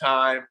the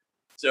wintertime.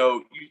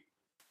 So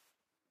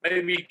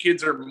maybe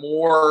kids are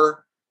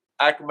more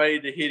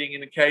acclimated to hitting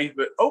in a cage,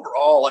 but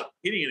overall, like,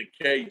 hitting in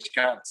a cage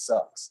kind of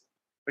sucks.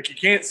 Like, you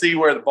can't see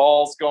where the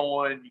ball's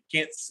going. You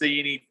can't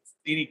see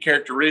any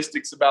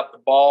characteristics about the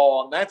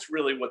ball, and that's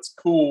really what's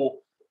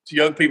cool to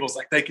young people. Is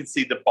like they can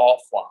see the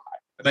ball fly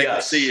and they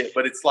can see it,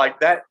 but it's like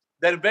that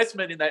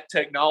investment in that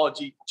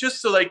technology just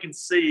so they can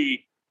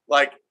see,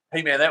 like,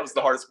 hey man, that was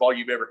the hardest ball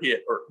you've ever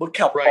hit, or look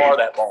how far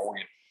that ball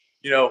went.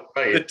 You know,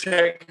 the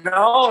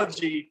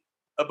technology,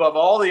 above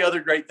all the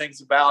other great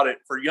things about it,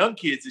 for young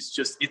kids,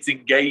 it's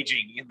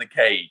engaging in the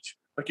cage.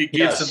 Like, it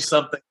gives them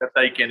something that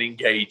they can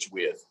engage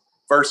with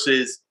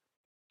versus,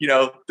 you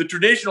know, the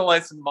traditional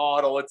lesson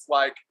model. It's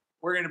like,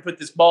 we're going to put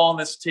this ball on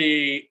this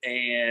tee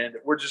and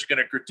we're just going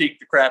to critique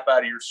the crap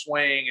out of your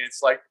swing. And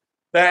it's like,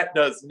 that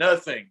does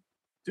nothing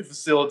to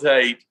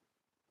facilitate,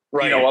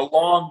 you know, a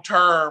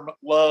long-term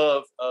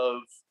love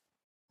of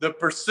the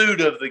pursuit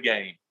of the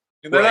game.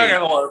 And they're not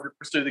going to love to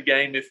pursue the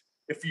game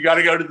if you got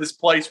to go to this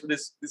place where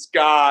this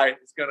guy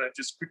is going to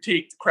just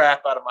critique the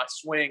crap out of my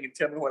swing and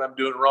tell me what I'm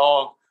doing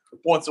wrong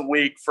once a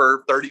week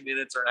for 30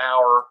 minutes or an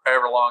hour,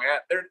 however long.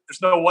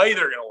 There's no way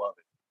they're going to love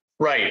it.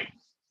 Right.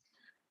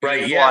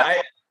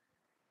 Yeah.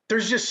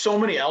 There's just so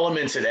many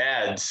elements it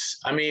adds.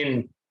 I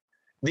mean,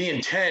 the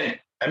intent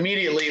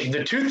immediately,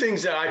 the two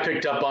things that I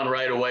picked up on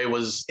right away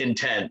was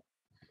intent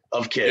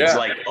of kids.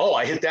 Like, oh,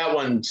 I hit that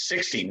one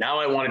 60.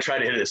 Now I want to try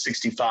to hit it at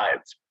 65.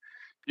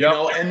 You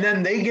know, and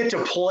then they get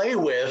to play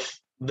with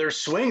their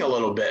swing a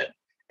little bit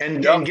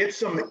and get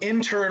some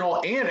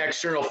internal and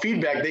external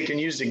feedback they can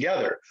use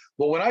together.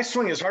 Well, when I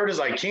swing as hard as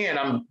I can,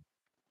 I'm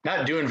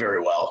not doing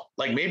very well.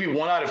 Like, maybe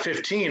 1 out of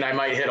 15, I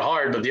might hit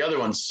hard, but the other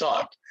ones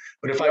suck.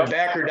 But if I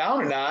back her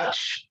down a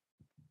notch,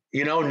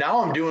 you know,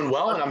 now I'm doing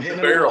well and I'm hitting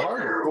it a little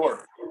harder.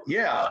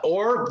 Yeah.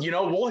 Or, you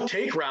know, we'll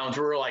take rounds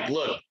where we're like,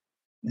 look,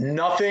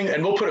 nothing,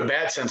 and we'll put a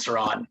bat sensor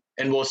on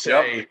and we'll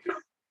say,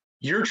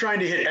 you're trying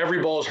to hit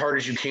every ball as hard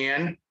as you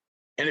can.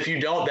 And if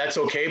you don't, that's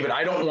okay. But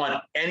I don't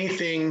want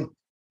anything,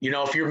 you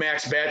know, if your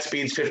max bat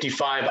speed's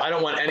 55, I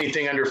don't want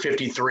anything under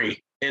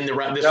 53 in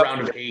this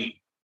round of 8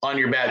 on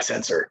your bat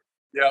sensor.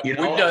 Yeah. You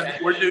know?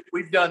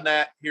 We've done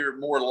that here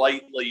more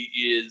lately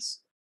is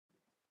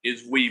have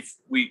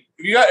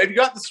you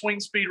got the swing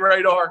speed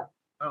radar?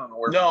 I don't know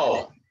where.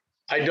 No,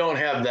 I don't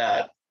have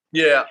that.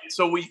 Yeah.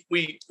 So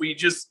we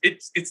just,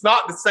 it's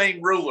not the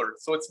same ruler.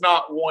 So it's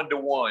not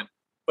 1-to-1,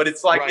 but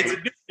it's like, it's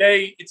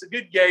a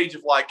good gauge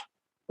of like,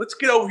 let's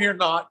get over here,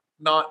 not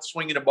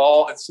swinging a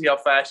ball and see how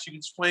fast you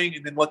can swing.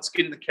 And then let's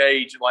get in the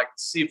cage and like,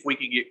 see if we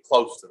can get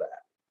close to that.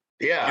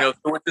 Yeah. You know,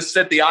 so we just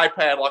set the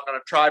iPad like on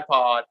a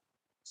tripod,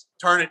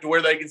 turn it to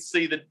where they can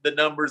see the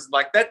numbers.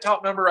 Like, that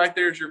top number right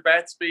there is your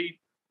bat speed.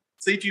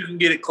 See if you can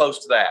get it close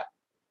to that.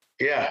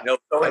 Yeah. You know,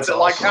 so it's awesome.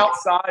 Like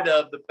outside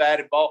of the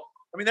batted ball.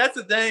 I mean, that's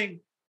the thing.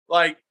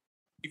 Like,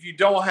 if you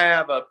don't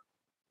have an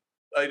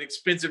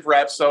expensive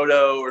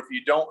Rapsodo, or if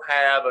you don't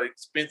have an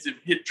expensive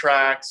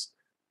HitTrax,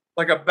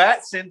 like a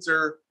bat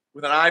sensor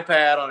with an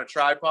iPad on a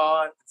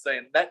tripod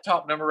saying that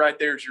top number right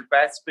there is your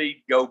bat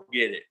speed, go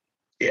get it.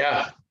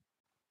 Yeah.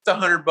 It's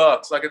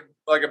 $100.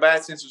 Like a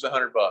bat sensor is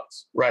 $100.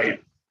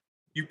 Right.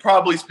 You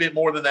probably spent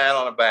more than that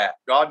on a bat.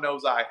 God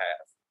knows I have.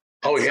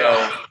 Oh,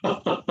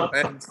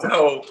 yeah.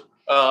 So,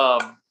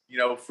 you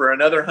know, for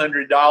another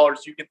 $100,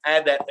 you can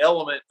add that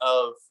element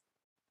of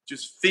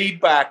just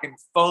feedback and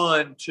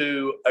fun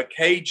to a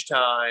cage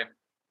time.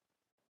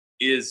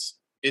 It's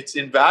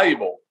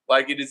invaluable.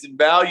 Like, it is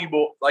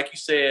invaluable. Like you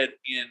said,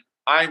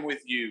 I'm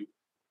with you.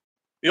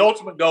 The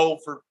ultimate goal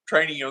for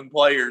training young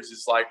players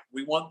is like,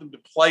 we want them to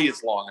play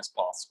as long as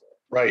possible.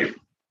 Right.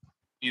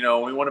 You know,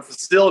 we want to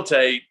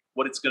facilitate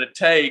what it's going to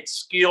take,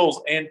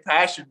 skills and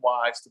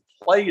passion-wise, to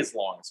play as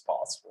long as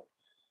possible.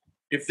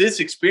 If this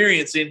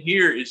experience in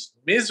here is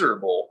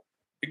miserable,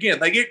 again,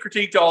 they get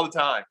critiqued all the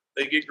time.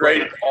 They get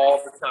graded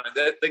all the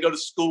time. They go to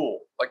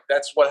school. Like,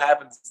 that's what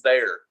happens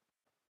there.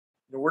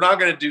 We're not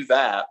going to do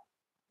that.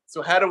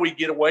 So how do we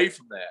get away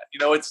from that?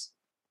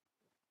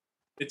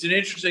 It's an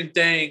interesting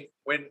thing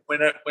when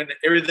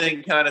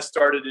everything kind of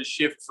started to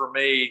shift for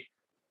me,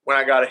 when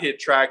I got to hit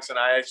tracks and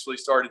I actually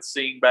started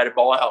seeing batted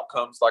ball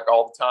outcomes like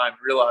all the time,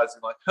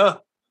 realizing like,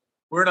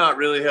 we're not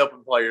really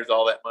helping players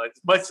all that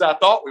much as I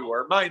thought we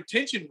were. My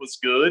intention was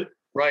good.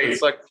 Right.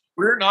 It's like,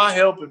 we're not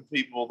helping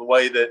people the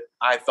way that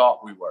I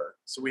thought we were.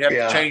 So we have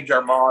to change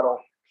our model.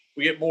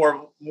 We get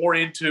more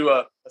into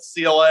a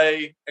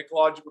CLA,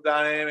 ecological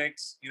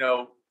dynamics,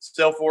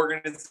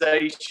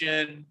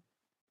 self-organization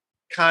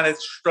kind of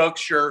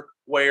structure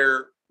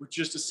where we're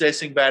just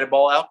assessing batted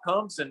ball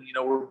outcomes, and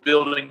we're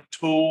building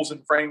tools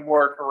and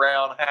framework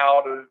around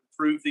how to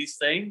improve these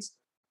things.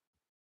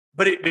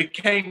 But it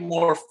became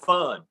more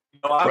fun.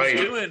 I was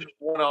doing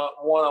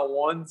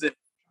one-on-ones, and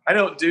I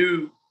don't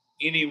do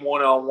any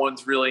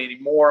one-on-ones really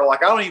anymore.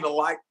 Like, I don't even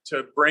like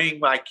to bring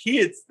my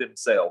kids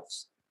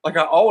themselves. Like,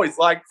 I always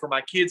like for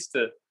my kids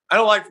I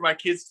don't like for my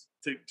kids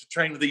to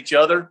train with each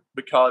other,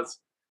 because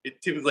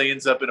it typically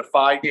ends up in a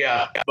fight.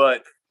 Yeah.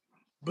 But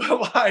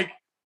like,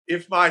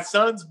 if my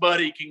son's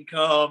buddy can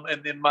come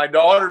and then my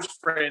daughter's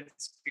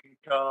friends can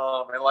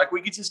come, and like,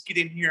 we could just get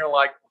in here and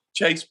like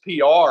chase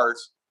PRs,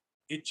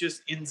 it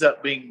just ends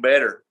up being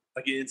better.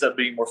 Like, it ends up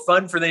being more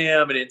fun for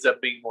them. It ends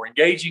up being more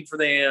engaging for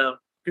them,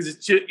 because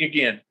it's just,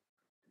 again,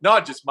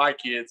 not just my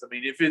kids. I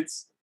mean, if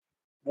it's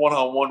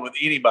one-on-one with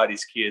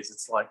anybody's kids,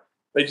 it's like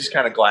they just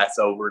kind of glass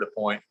over at a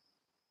point.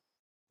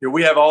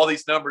 We have all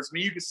these numbers. I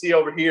mean, you can see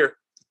over here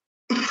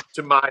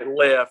to my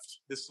left,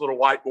 this little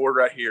whiteboard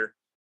right here.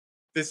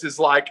 This is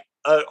like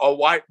a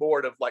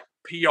whiteboard of like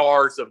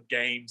PRs of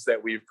games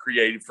that we've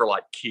created for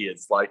like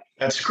kids. Like,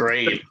 that's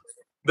great.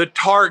 The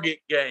target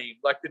game,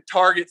 like the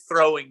target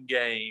throwing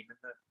game,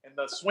 and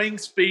the swing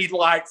speed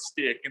light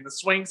stick, and the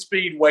swing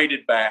speed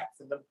weighted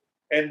bats,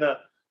 and the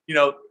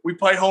we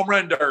play home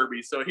run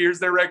derby. So here's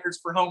their records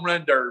for home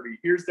run derby.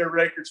 Here's their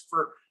records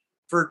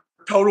for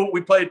total.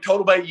 We played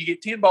total base. You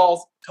get 10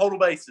 balls, total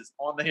bases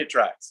on the hit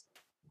tracks.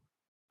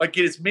 Like,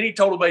 get as many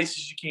total bases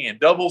as you can,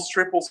 doubles,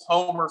 triples,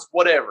 homers,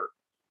 whatever.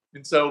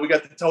 And so we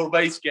got the total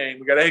base game.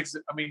 We got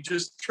exit. I mean,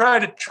 just try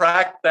to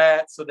track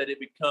that so that it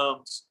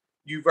becomes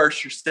you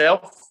versus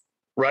yourself.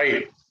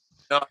 Right.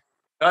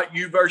 Not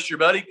you versus your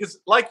buddy. Because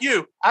like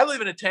you, I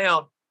live in a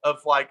town of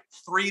like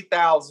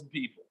 3,000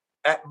 people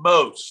at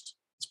most.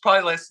 It's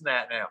probably less than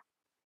that now.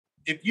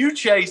 If you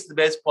chase the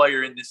best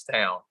player in this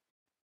town,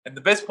 and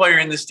the best player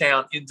in this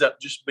town ends up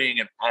just being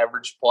an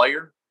average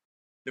player,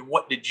 then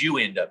what did you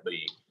end up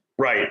being?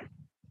 Right.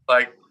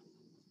 Like,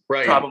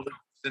 probably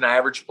an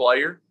average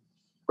player.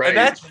 Right. And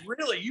that's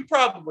really, you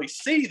probably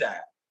see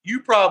that.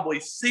 You probably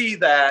see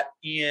that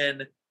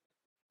in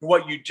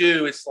what you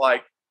do. It's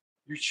like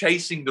you're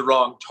chasing the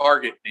wrong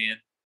target, man.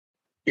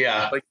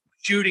 Yeah. Like,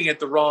 shooting at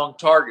the wrong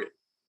target.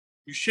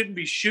 You shouldn't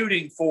be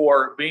shooting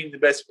for being the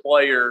best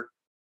player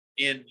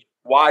in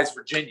Wise,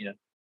 Virginia.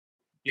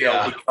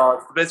 Because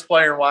the best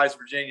player in Wise,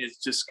 Virginia is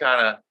just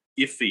kind of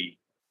iffy.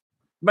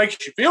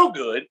 Makes you feel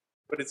good,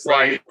 but it's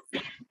like,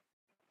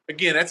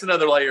 again, that's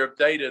another layer of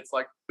data. It's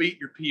like, beat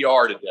your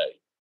PR today.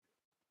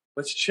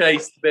 Let's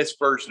chase the best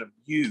version of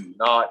you,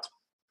 not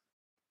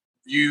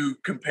you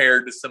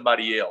compared to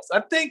somebody else. I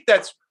think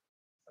that's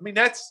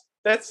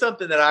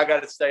something that I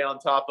got to stay on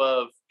top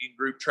of in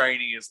group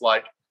training, is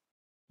like,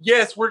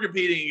 yes, we're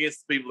competing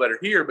against the people that are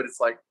here, but it's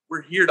like,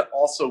 we're here to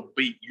also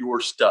beat your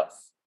stuff.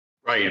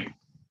 Right.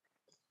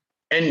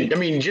 And I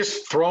mean,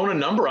 just throwing a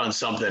number on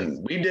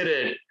something. We did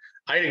it.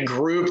 I had a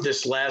group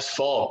this last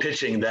fall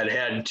pitching that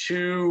had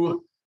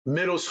 2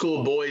 middle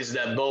school boys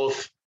that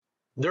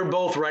they're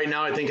both right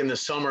now, I think in the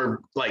summer,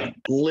 like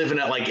living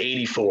at like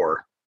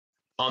 84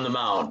 on the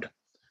mound.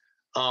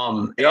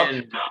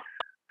 And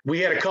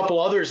we had a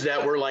couple others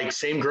that were like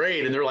same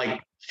grade, and they're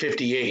like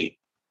 58,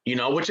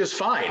 which is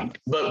fine.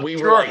 But we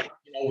were like,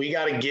 we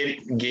got to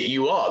get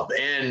you up.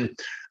 And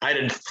I had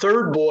a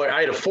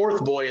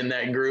 4th boy in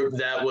that group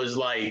that was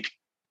like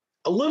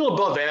a little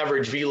above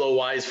average velo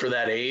wise for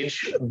that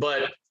age,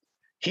 but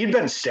he'd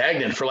been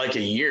stagnant for like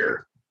a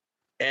year.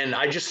 And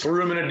I just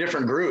threw him in a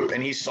different group,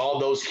 and he saw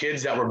those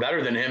kids that were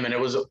better than him. And it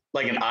was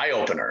like an eye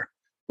opener.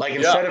 Like,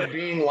 instead of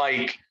being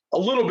like a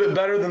little bit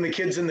better than the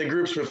kids in the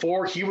groups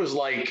before, he was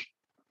like,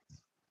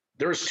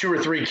 there's 2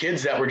 or 3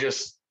 kids that were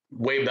just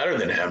way better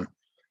than him.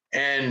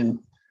 And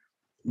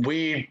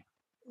we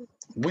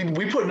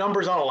put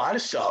numbers on a lot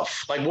of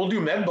stuff. Like, we'll do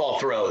med ball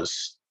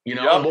throws, and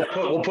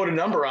we'll put a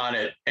number on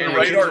it. And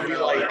the kids will be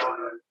like,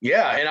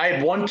 and I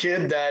had one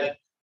kid that,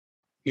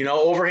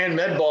 overhand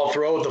med ball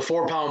throw with the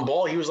 4-pound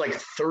ball. He was like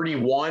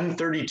 31,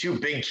 32,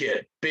 big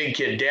kid.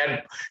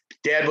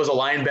 Dad was a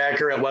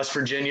linebacker at West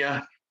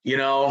Virginia,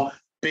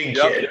 big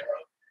kid.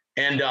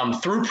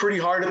 And threw pretty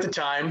hard at the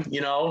time,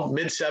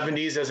 mid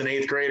 70s as an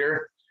 8th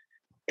grader.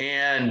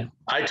 And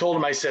I told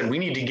him, I said, we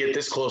need to get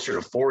this closer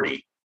to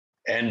 40.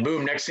 And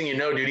boom, next thing you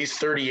know, dude, he's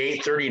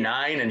 38,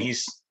 39, and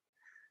he's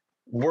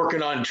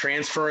working on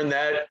transferring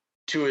that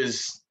to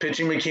his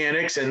pitching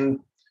mechanics. And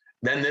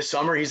then this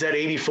summer, he's at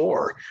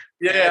 84.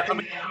 Yeah, I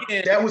mean,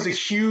 that was a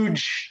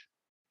huge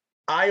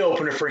eye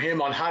opener for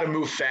him on how to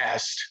move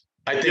fast.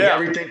 I think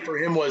everything for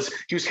him was,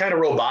 he was kind of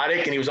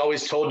robotic and he was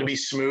always told to be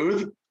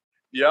smooth.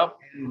 Yep.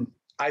 And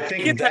I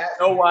think kids have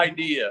no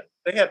idea.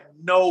 They have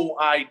no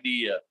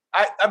idea.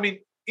 I mean,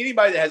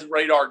 anybody that has a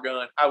radar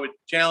gun, I would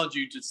challenge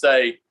you to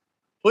say,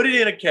 put it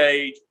in a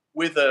cage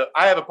with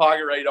I have a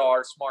pocket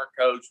radar smart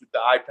coach with the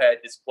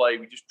iPad display.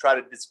 We just try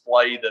to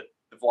display the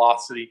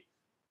velocity.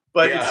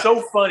 But it's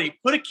so funny.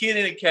 Put a kid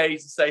in a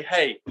cage and say,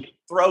 hey,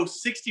 throw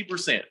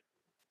 60%.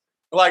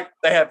 Like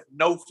they have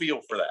no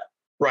feel for that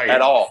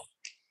at all.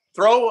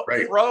 Throw it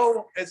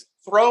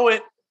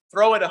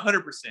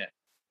 100%.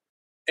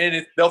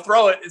 And they'll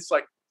throw it. It's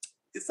like,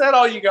 is that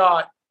all you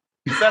got?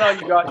 Is that all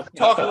you got?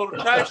 Talk a little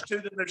trash to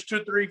them. There's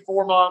 2, 3,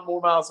 4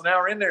 more miles an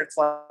hour in there. It's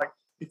like,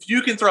 if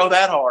you can throw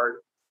that hard,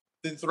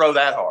 then throw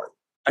that hard.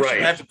 I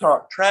shouldn't have to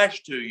talk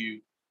trash to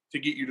you to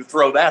get you to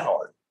throw that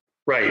hard.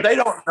 Right. But they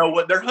don't know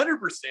what their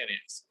 100%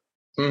 is.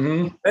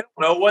 Mm-hmm. They don't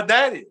know what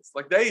that is.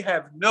 Like they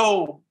have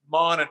no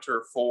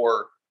monitor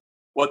for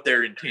what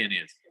their intent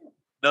is.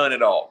 None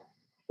at all.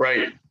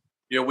 Right.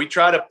 You know, we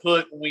try to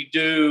put, when we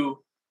do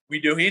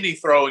any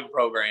throwing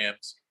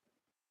programs,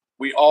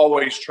 we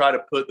always try to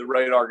put the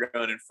radar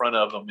gun in front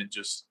of them and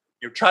just,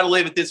 you know, try to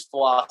live at this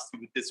velocity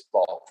with this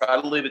ball. Try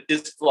to live at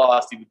this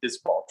velocity with this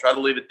ball. Try to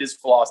live at this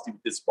velocity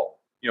with this ball.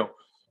 You know,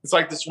 it's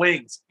like the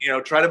swings. You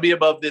know, try to be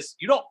above this.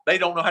 They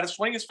don't know how to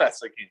swing as fast as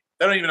they can.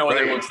 They don't even know what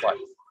that looks like.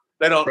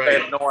 They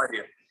have no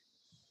idea.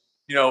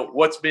 You know,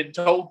 what's been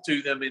told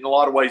to them in a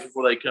lot of ways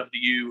before they come to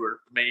you or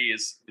me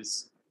is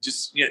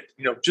just, you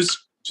know, just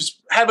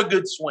have a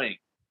good swing.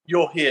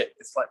 You'll hit.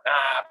 It's like,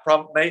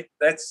 probably, mate,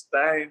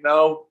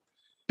 no.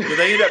 So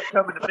they end up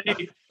coming to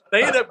me.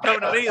 As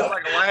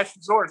like a last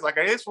resort. It's like,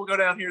 I guess we'll go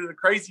down here to the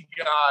crazy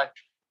guy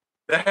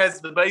that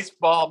has the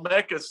baseball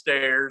mecca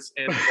stairs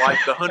and like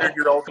the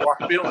 100-year-old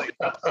block building.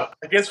 I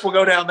guess we'll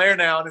go down there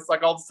now. And it's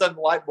like all of a sudden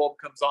the light bulb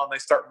comes on. They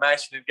start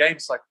mashing in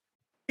games. It's like,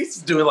 he's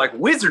doing like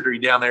wizardry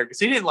down there because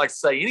he didn't like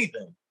say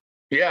anything.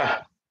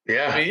 Yeah.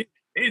 Yeah. I mean,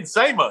 he didn't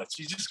say much.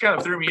 He just kind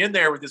of threw me in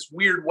there with this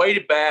weird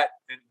weighted bat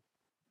and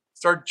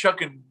started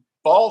chucking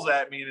balls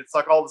at me. And it's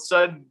like all of a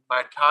sudden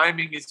my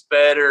timing is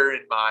better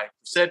and my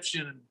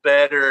perception is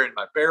better and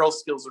my barrel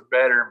skills are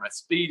better and my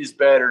speed is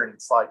better. And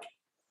it's like,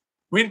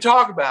 we didn't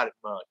talk about it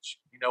much.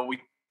 You know,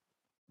 we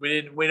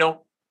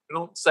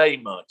don't say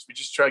much. We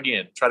just try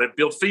to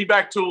build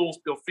feedback tools,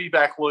 build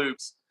feedback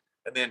loops,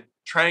 and then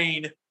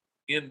train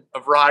in a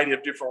variety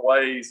of different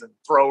ways and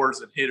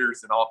throwers and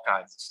hitters and all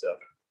kinds of stuff.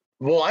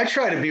 Well, I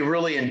try to be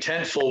really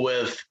intentful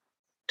with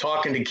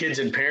talking to kids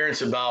and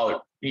parents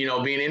about, you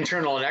know, being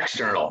internal and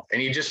external.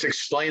 And you just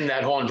explain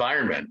that whole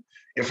environment.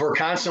 If we're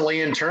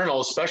constantly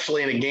internal,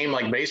 especially in a game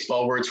like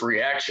baseball where it's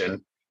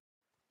reaction,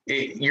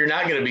 you're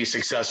not going to be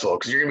successful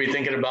because you're going to be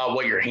thinking about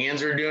what your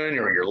hands are doing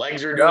or your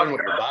legs are doing,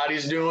 what your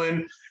body's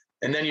doing.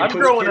 And then I'm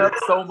growing up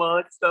so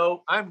much,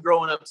 though. I'm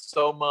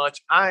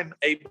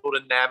able to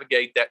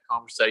navigate that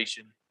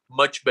conversation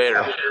much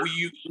better.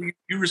 You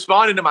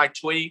responded to my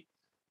tweet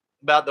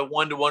about the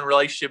one-to-one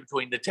relationship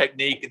between the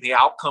technique and the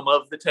outcome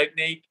of the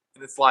technique.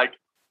 And it's like,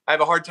 I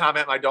have a hard time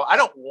at my daughter. I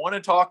don't want to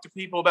talk to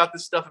people about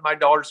this stuff at my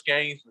daughter's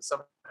games, but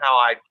somehow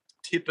I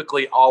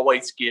typically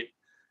always get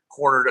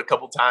cornered a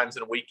couple times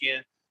in a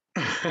weekend.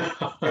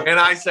 And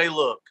I say,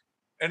 look,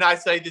 and I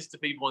say this to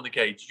people in the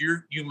cage,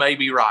 you may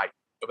be right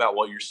about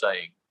what you're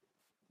saying,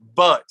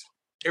 but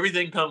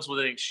everything comes with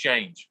an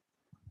exchange.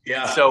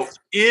 Yeah. And so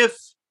if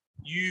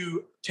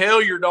you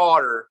tell your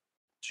daughter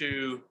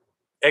to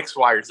X,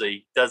 Y, or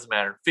Z, doesn't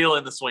matter, fill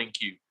in the swing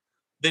cue,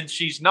 then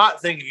she's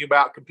not thinking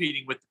about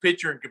competing with the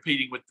pitcher and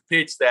competing with the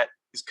pitch that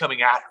is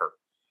coming at her,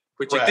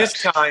 which at this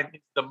time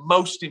is the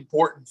most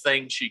important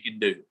thing she can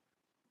do.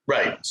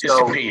 Right.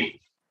 So compete.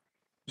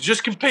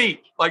 Just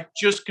compete.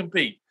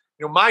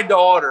 You know, my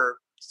daughter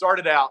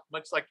started out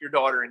much like your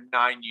daughter in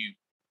 9U.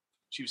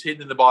 She was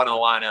hitting in the bottom of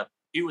the lineup.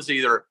 It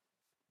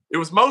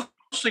was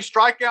mostly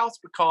strikeouts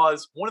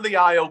because one of the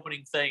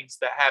eye-opening things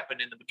that happened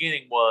in the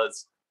beginning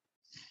was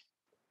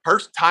her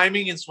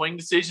timing and swing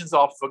decisions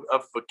of a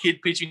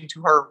kid pitching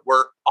to her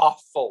were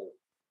awful,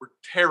 were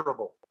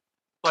terrible.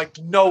 Like,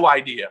 no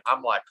idea.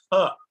 I'm like,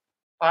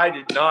 I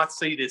did not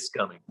see this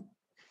coming.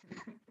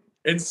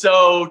 And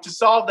so to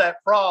solve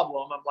that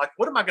problem, I'm like,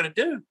 what am I going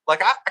to do?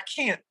 Like, I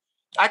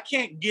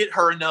can't get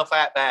her enough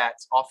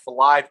at-bats off the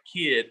live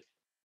kid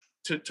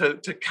to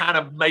kind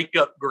of make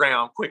up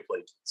ground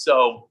quickly.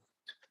 So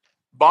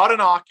bought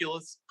an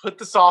Oculus, put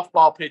the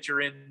softball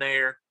pitcher in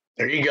there.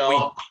 There you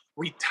go.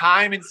 We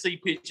time and see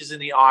pitches in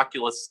the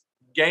Oculus,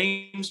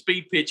 game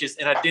speed pitches,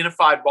 and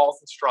identified balls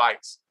and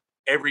strikes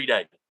every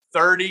day.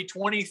 30,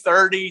 20,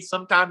 30,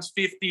 sometimes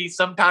 50,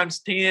 sometimes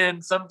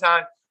 10,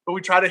 but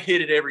we try to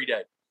hit it every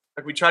day.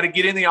 Like we try to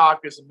get in the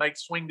Oculus and make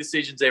swing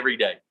decisions every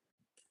day.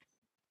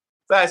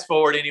 fast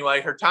forward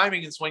anyway, her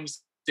timing and swing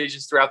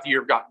decisions throughout the year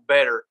have gotten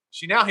better.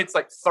 She now hits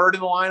like third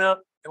in the lineup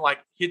and like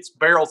hits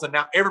barrels, and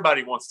now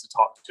everybody wants to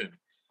talk to me.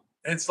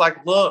 And it's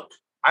like, look,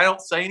 I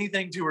don't say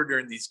anything to her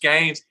during these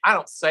games. I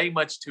don't say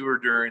much to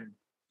her in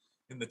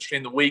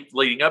the week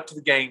leading up to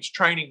the games.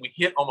 Training, we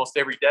hit almost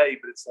every day,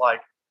 but it's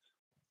like,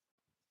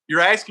 you're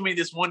asking me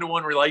this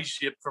one-to-one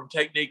relationship from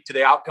technique to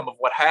the outcome of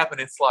what happened.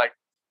 It's like,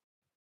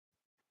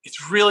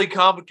 it's really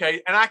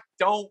complicated. And I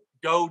don't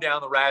go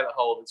down the rabbit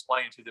hole of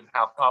explaining to them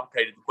how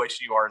complicated the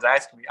question you are is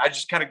asking me. I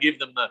just kind of give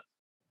them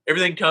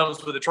everything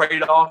comes with a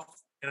trade-off,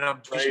 and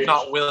I'm just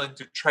not willing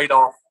to trade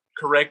off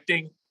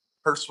correcting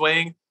her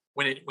swing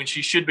when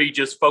she should be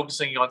just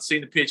focusing on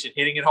seeing the pitch and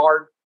hitting it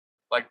hard.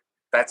 Like,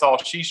 that's all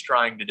she's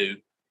trying to do.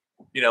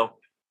 You know,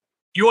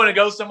 you want to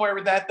go somewhere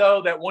with that,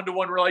 though, that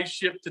one-to-one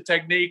relationship to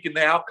technique and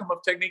the outcome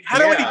of technique. How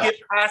do we get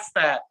past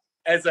that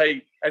as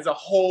a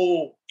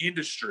whole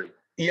industry?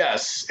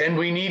 Yes, and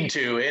we need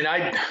to. And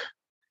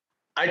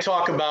I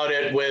talk about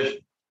it with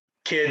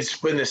kids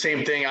in the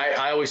same thing.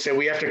 I always say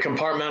we have to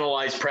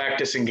compartmentalize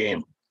practice and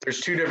game. There's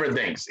two different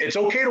things. It's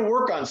okay to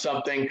work on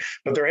something,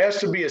 but there has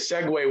to be a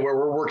segue where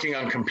we're working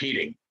on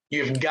competing.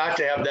 You've got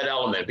to have that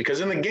element,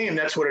 because in the game,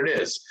 that's what it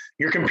is.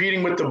 You're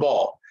competing with the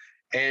ball,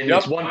 and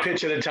it's one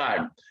pitch at a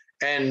time.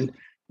 And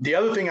the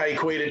other thing I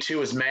equate it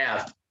to is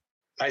math.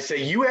 I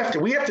say you have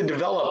to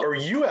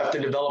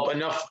develop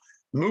enough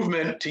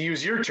movement, to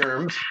use your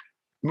terms,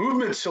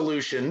 movement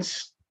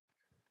solutions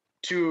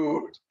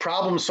to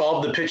problem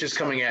solve the pitches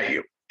coming at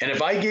you. And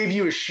if I gave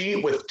you a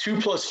sheet with 2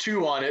 +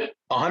 2 on it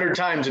 100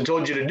 times and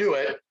told you to do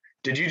it,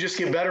 did you just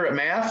get better at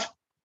math?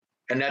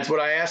 And that's what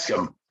I ask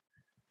them.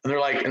 And they're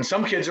like, and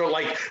some kids are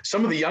like,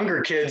 some of the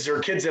younger kids or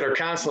kids that are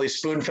constantly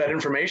spoon-fed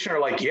information are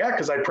like, yeah,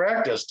 because I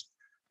practiced.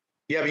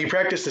 Yeah, but you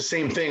practice the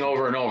same thing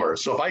over and over.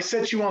 So if I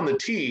set you on the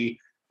tee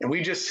and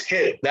we just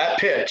hit that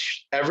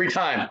pitch every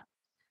time,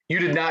 you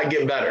did not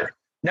get better.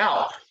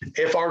 Now,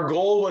 if our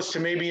goal was to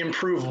maybe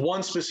improve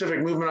one specific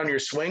movement on your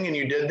swing and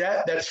you did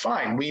that, that's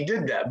fine. We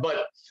did that.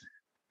 But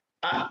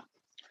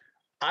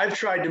I've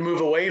tried to move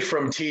away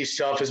from tee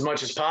stuff as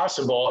much as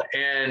possible.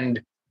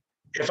 And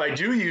if I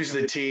do use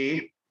the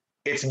tee,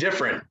 it's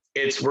different.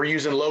 We're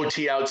using low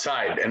tee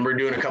outside and we're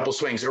doing a couple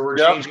swings, or we're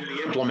changing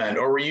the implement,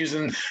 or we're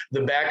using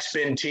the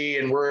backspin tee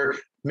and we're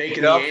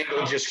making the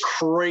angle just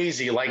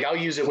crazy. Like, I'll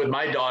use it with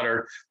my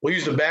daughter. We'll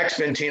use the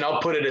backspin tee and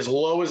I'll put it as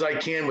low as I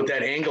can with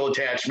that angle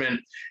attachment.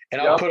 And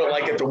I'll put it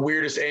like at the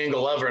weirdest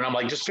angle ever. And I'm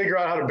like, just figure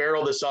out how to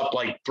barrel this up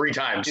like 3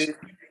 times. And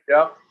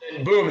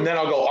boom. And then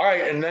I'll go, all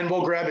right. And then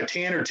we'll grab a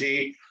Tanner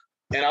tee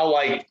and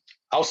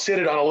I'll sit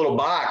it on a little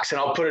box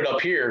and I'll put it up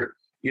here,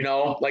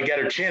 like at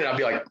her chin. And I'll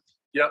be like,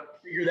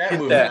 figure that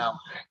movement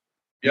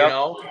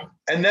out,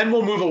 and then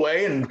we'll move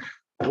away and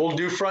we'll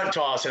do front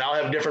toss, and I'll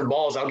have different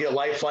balls. I'll get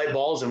light flight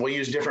balls and we'll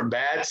use different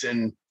bats.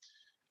 And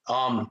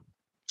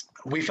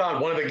we found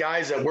one of the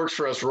guys that works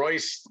for us,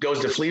 Royce, goes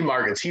to flea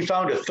markets. He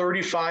found a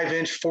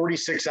 35-inch,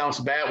 46-ounce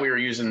bat we were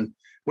using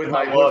with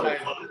my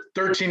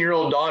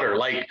 13-year-old daughter.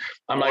 Like,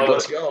 I'm like,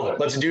 let's go.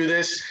 Let's do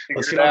this.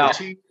 Let's get on the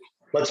tee.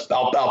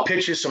 I'll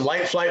pitch you some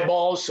light flight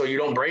balls so you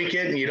don't break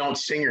it and you don't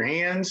sting your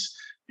hands,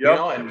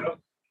 and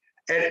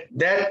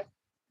that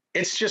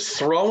it's just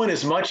throwing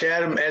as much at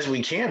them as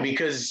we can,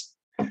 because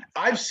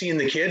I've seen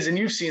the kids, and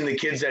you've seen the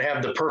kids that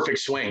have the perfect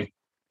swing,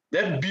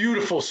 that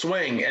beautiful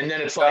swing. And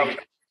then it's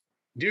like,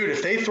 dude,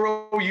 if they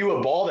throw you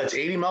a ball that's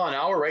 80 mile an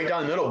hour right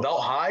down the middle,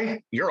 belt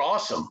high, you're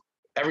awesome.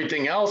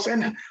 Everything else.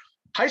 And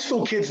high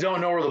school kids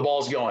don't know where the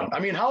ball's going. I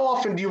mean, how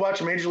often do you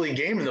watch a major league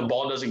game and the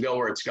ball doesn't go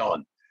where it's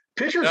going?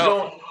 Pitchers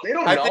don't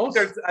know.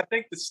 I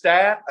think the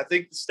stat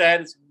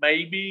is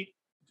maybe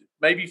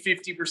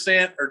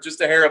 50% or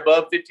just a hair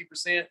above 50%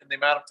 in the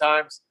amount of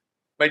times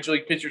major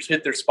league pitchers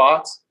hit their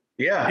spots.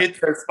 Yeah. Hit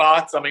their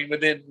spots, I mean,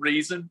 within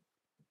reason.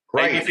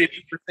 Right. Maybe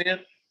 50%.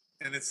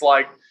 And it's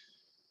like,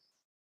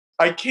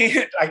 I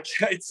can't,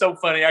 it's so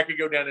funny. I could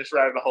go down this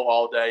rabbit hole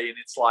all day. And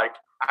it's like,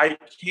 I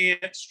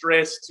can't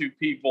stress to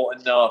people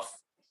enough.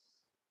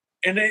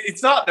 And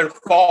it's not their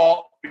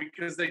fault,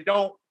 because they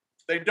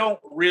don't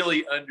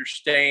really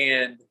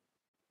understand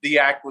the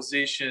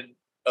acquisition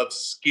of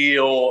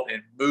skill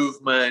and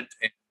movement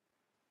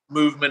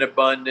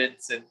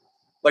abundance. And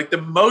like,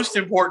 the most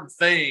important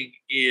thing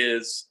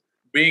is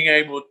being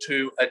able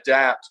to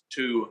adapt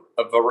to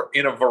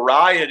in a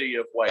variety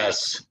of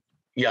ways.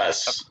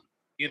 Yes.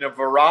 In a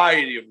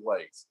variety of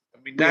ways.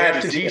 I mean, we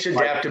have to teach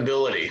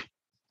adaptability.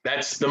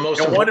 That's the most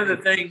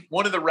important.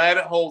 One of the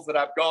rabbit holes that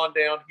I've gone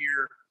down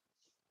here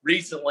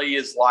recently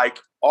is like,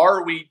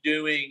 are we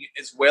doing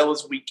as well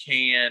as we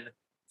can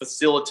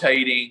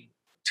facilitating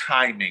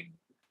timing?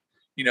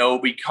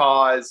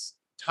 Because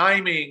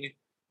timing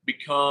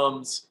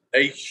becomes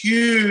a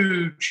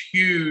huge,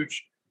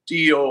 huge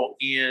deal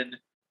in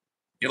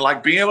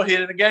like being able to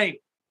hit in a game.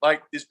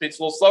 Like, this pitch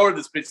a little slower,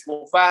 this pitch a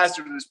little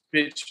faster, this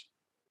pitch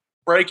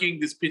breaking,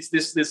 this pitch,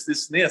 this, and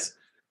this.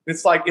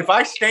 It's like, if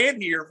I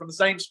stand here from the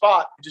same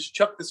spot and just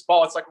chuck this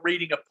ball, it's like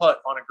reading a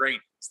putt on a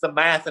green. It's the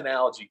math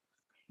analogy.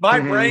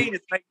 My brain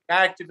is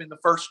active in the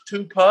first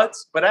 2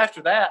 putts, but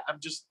after that, I'm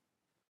just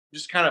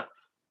kind of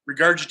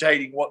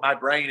regurgitating what my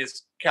brain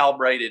is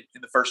calibrated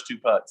in the first 2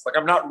 putts. Like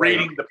I'm not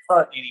reading the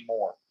putt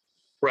anymore.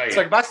 Right. It's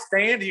like if I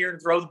stand here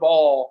and throw the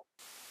ball,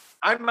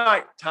 I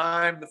might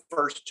time the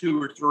first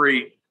 2 or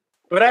 3.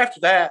 But after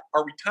that,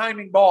 are we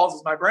timing balls?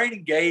 Is my brain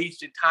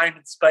engaged in time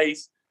and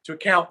space to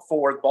account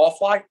for the ball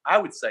flight? I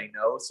would say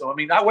no. So, I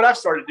mean, what I've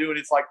started doing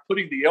is like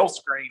putting the L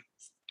screen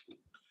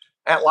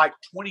at like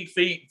 20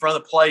 feet in front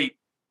of the plate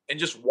and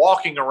just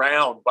walking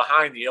around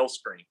behind the L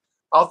screen.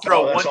 I'll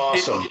throw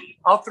awesome.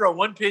 I'll throw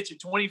one pitch at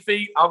 20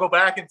 feet. I'll go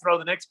back and throw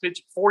the next pitch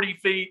at 40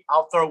 feet.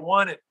 I'll throw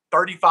one at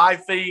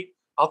 35 feet.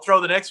 I'll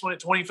throw the next one at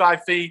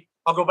 25 feet.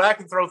 I'll go back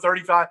and throw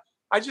 35.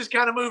 I just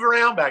kind of move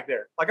around back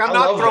there. Like I'm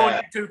not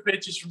throwing 2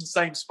 pitches from the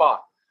same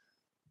spot.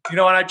 And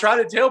I try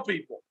to tell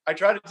people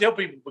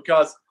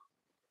because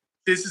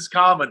this is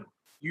common.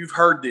 You've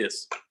heard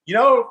this.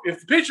 If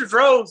the pitcher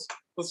throws,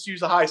 let's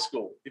use a high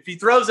school. If he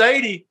throws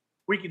 80,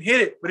 we can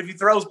hit it. But if he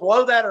throws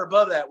below that or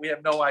above that, we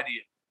have no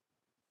idea.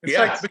 It's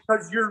like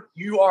because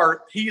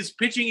he is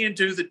pitching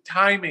into the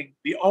timing.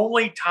 The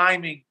only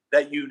timing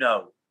that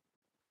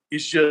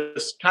is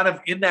just kind of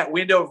in that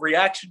window of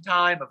reaction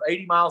time of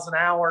 80 miles an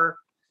hour,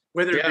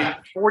 whether it be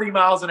 40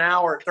 miles an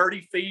hour at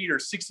 30 feet or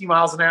 60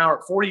 miles an hour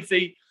at 40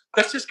 feet.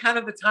 That's just kind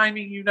of the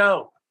timing.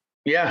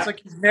 Yeah. It's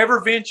like you've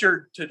never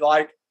ventured to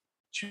like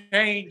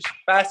change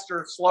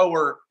faster,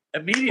 slower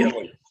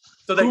immediately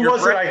so that your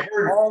brain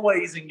is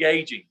always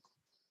engaging.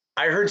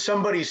 I heard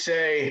somebody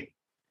say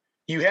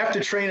you have to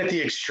train at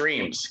the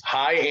extremes,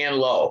 high and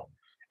low.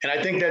 And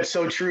I think that's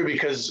so true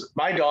because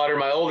my daughter,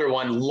 my older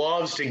one,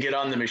 loves to get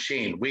on the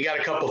machine. We got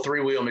a couple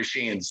 3-wheel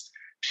machines.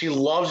 She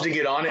loves to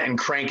get on it and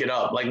crank it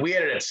up. Like we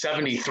had it at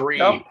 73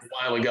 a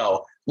while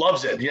ago.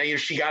 Loves it.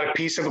 She got a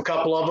piece of a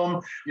couple of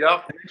them.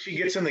 Yep. And then she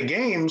gets in the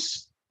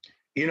games,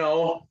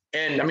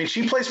 and I mean,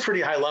 she plays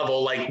pretty high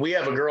level. Like we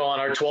have a girl on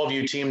our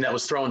 12U team that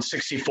was throwing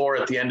 64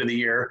 at the end of the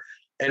year.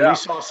 And we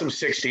saw some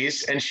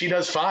 60s and she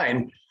does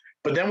fine.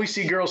 But then we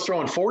see girls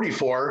throwing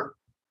 44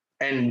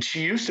 and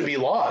she used to be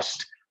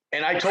lost.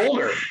 And I told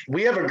her,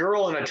 we have a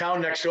girl in a town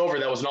next over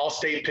that was an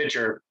all-state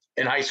pitcher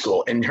in high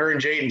school. And her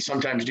and Jaden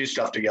sometimes do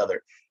stuff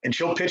together. And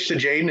she'll pitch to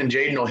Jaden and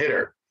Jaden will hit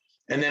her.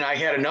 And then I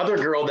had another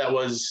girl that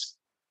was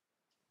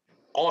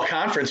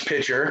all-conference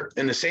pitcher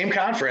in the same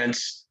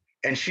conference.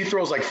 And she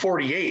throws like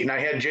 48. And I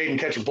had Jaden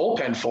catch a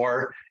bullpen for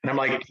her. And I'm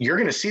like, you're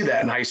going to see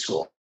that in high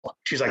school.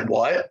 She's like,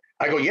 what?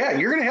 I go, yeah,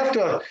 you're going to have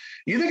to,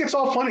 you think it's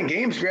all fun and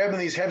games grabbing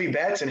these heavy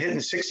bats and hitting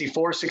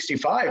 64,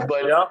 65,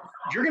 but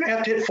you're going to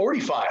have to hit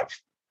 45.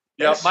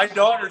 Yeah, my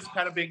daughter's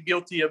kind of been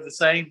guilty of the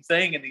same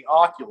thing in the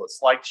Oculus.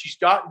 Like she's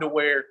gotten to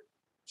where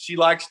she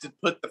likes to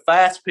put the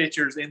fast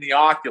pitchers in the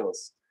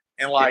Oculus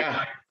and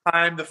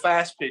time the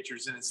fast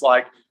pitchers. And it's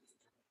like,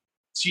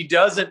 she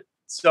doesn't.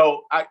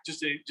 So I just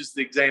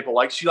the example,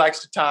 like she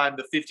likes to time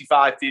the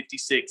 55,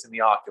 56 in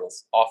the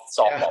Oculus off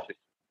the softball pitch.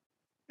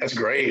 That's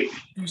great.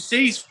 She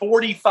sees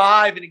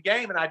 45 in a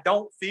game, and I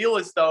don't feel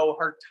as though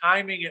her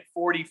timing at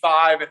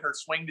 45 and her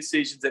swing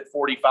decisions at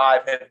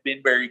 45 have been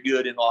very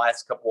good in the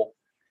last couple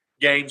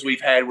games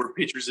we've had where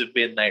pitchers have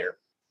been there.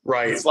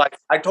 Right. It's like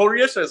I told her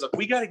yesterday, I was like,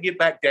 we got to get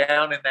back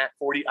down in that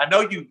 40. I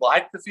know you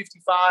like the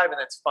 55, and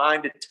that's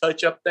fine to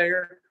touch up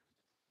there.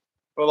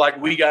 But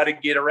like we got to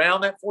get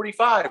around that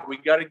 45. We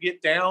got to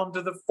get down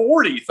to the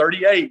 40,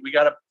 38.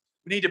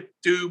 We need to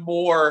do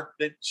more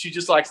than she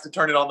just likes to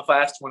turn it on the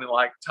fast one and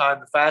like time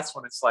the fast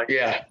one. It's like,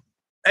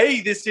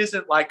 A, this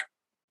isn't like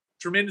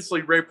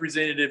tremendously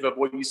representative of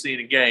what you see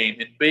in a game.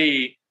 And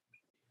B,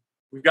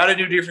 we've got to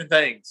do different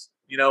things,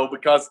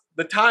 because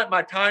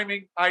my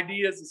timing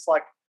ideas, it's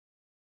like,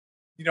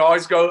 I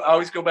always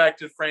go back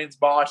to Franz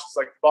Bosch. It's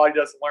like the body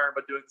doesn't learn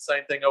by doing the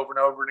same thing over and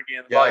over and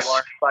again. The body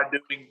learns by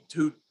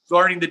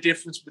learning the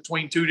difference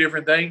between two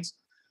different things.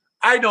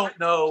 I don't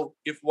know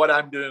if what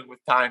I'm doing with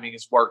timing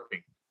is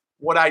working.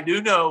 What I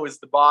do know is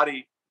the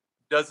body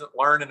doesn't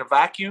learn in a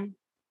vacuum.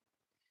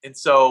 And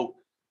so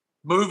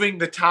moving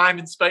the time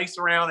and space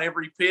around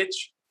every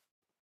pitch,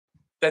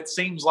 that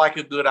seems like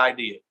a good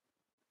idea.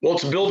 Well,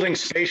 it's building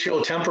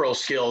spatio-temporal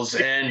skills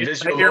and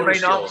visual motor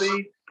skills.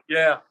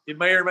 Yeah, it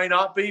may or may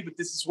not be, but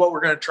this is what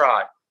we're going to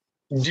try.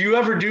 Do you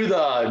ever do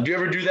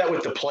that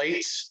with the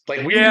plates?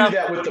 Like we do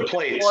that with the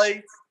plates.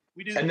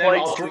 We do the and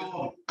plates. then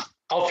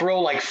I'll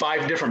throw like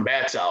 5 different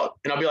bats out.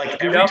 And I'll be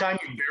like, every time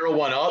you barrel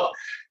one up,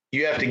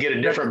 you have to get a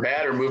different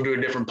bat or move to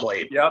a different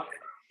plate. Yep.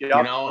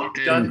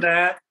 Done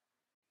that.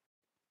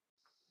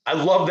 I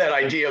love that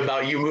idea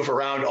about you move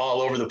around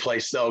all over the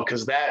place though,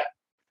 because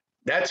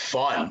that's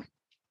fun.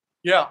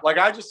 Yeah, like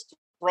I just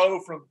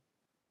throw from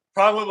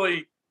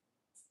probably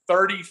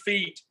 30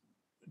 feet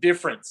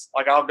difference.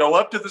 Like I'll go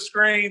up to the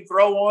screen,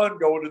 throw one,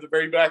 go to the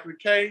very back of the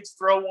cage,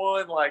 throw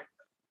one. Like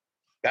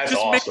that's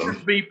just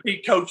awesome. Make your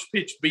BP coach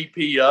pitch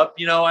BP up.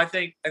 I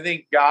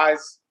think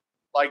guys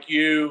like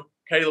you,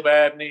 Caleb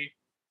Abney,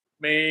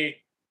 me.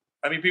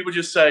 I mean, people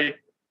just say,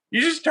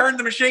 you just turn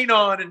the machine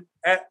on and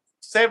at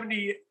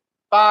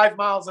 75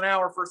 miles an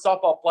hour for a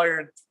softball player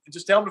and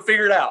just tell them to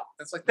figure it out.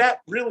 It's like,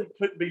 that really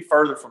couldn't be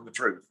further from the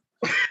truth.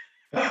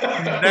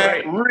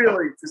 That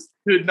really just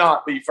could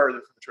not be further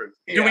from the truth.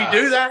 Do we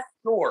do that?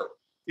 Sure.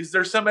 Is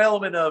there some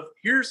element of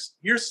here's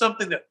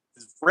something that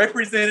is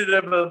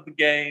representative of the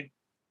game?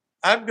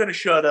 I'm going to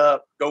shut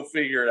up. Go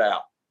figure it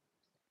out.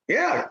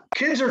 Yeah,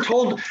 kids are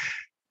told.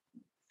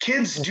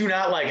 Kids do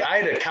not like. I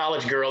had a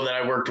college girl that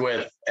I worked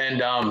with,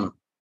 and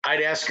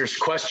I'd ask her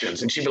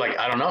questions, and she'd be like,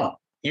 "I don't know.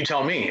 You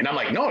tell me." And I'm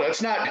like, "No,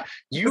 that's not.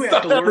 You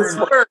have to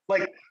learn.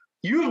 Like,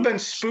 you have been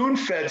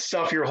spoon-fed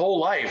stuff your whole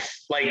life.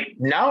 Like,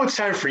 now it's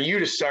time for you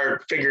to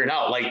start figuring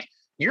out. Like,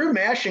 you're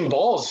mashing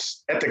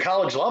balls at the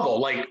college level.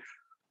 Like,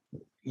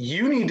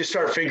 you need to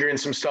start figuring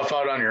some stuff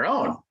out on your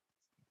own."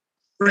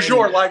 For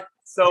sure. Like,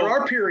 so there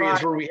are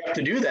periods where we have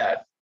to do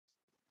that.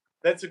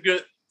 That's a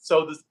good.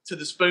 So to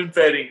the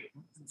spoon-feeding,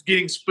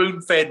 getting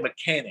spoon-fed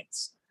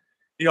mechanics.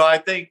 I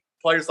think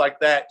players like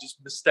that just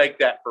mistake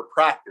that for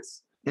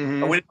practice.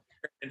 Mm-hmm. I went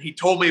and he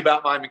told me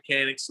about my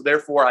mechanics, so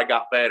therefore I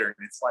got better. And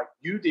it's like,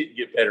 you didn't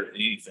get better than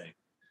anything.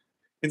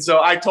 And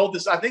so I told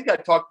this, I think I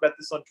talked about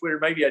this on Twitter.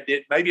 Maybe I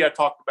did. Maybe I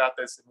talked about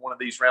this in one of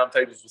these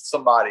roundtables with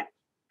somebody.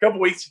 A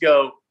couple weeks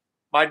ago,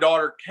 my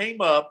daughter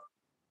came up.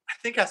 I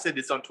think I said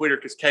this on Twitter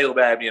because Caleb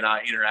Abney and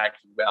I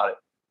interacted about it.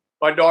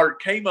 My daughter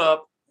came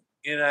up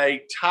in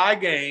a tie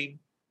game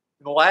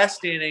in the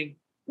last inning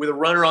with a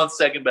runner on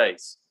second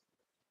base.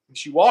 And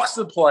she walks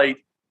to the plate,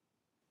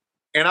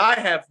 and I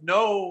have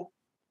no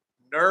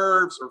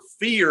nerves or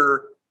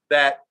fear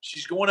that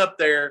she's going up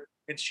there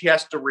and she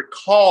has to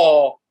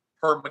recall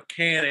her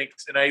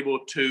mechanics and able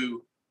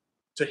to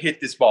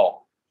hit this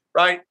ball,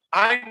 right?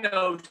 I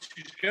know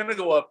she's going to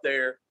go up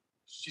there.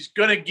 She's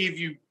going to give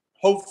you,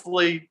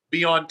 hopefully,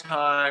 be on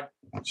time.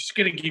 She's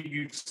going to give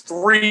you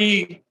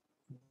 3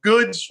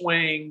 good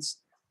swings.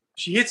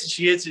 She hits it,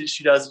 she hits it,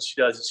 she does it,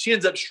 she does it. She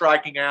ends up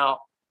striking out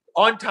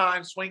on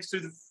time, swings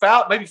through the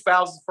foul, maybe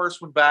fouls the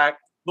first one back.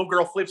 Little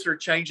girl flips her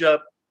changeup,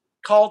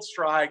 called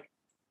strike,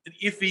 an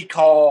iffy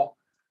call,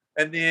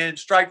 and then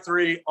strike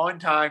 3 on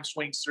time,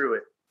 swings through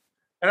it.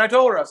 And I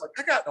told her, I was like,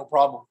 I got no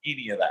problem with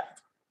any of that.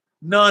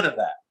 None of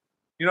that.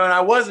 And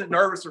I wasn't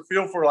nervous or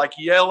feel for like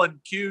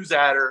yelling cues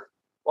at her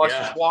while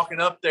she's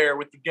walking up there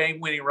with the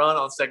game-winning run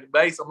on second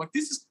base. I'm like,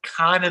 this is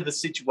kind of the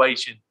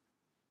situation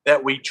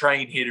that we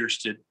train hitters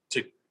to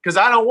because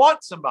I don't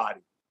want somebody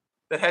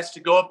that has to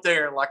go up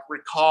there and like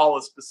recall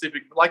a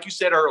specific, like you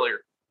said earlier,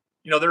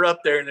 they're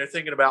up there and they're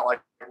thinking about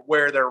like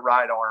where their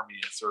right arm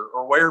is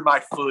or where my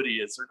foot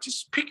is, or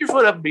just pick your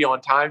foot up and be on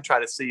time, try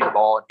to see the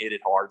ball and hit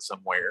it hard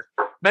somewhere.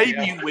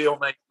 Maybe you will,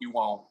 maybe you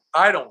won't.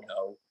 I don't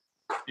know,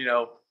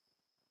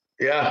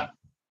 Yeah.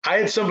 I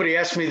had somebody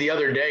ask me the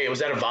other day, it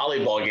was at a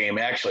volleyball game,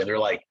 actually. They're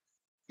like,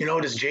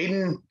 does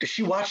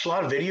she watch a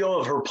lot of video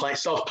of her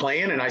self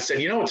playing? And I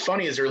said, what's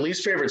funny is her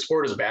least favorite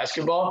sport is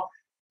basketball.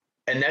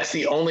 And that's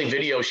the only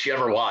video she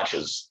ever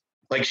watches.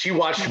 Like, she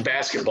watched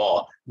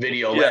basketball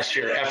video last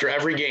year after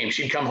every game.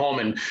 She'd come home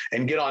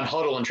and get on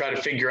Huddle and try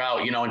to figure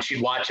out, and she'd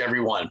watch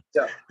everyone.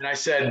 Yeah. And I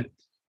said,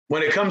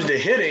 when it comes to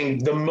hitting,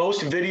 the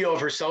most video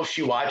of herself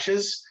she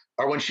watches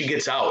are when she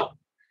gets out.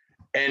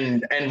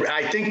 And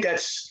I think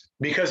that's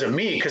because of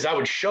me, because I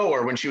would show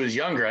her when she was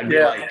younger. I'd be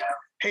like,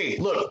 hey,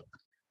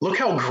 look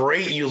how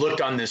great you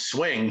looked on this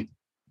swing,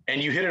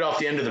 and you hit it off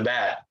the end of the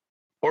bat.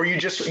 Or you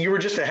were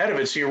just ahead of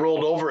it, so you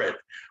rolled over it.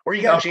 Or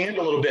you got jammed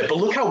a little bit, but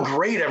look how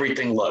great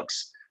everything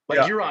looks.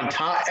 Like you're on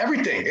top,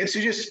 everything. It's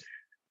just,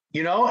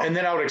 and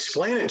then I would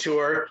explain it to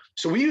her.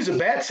 So we use a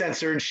bat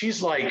sensor, and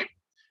she's like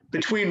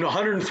between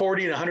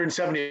 140 and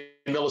 170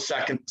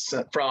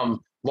 milliseconds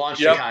from launch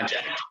to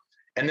contact.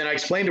 And then I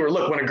explained to her,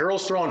 look, when a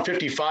girl's throwing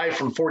 55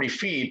 from 40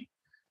 feet,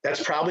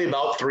 that's probably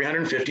about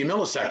 350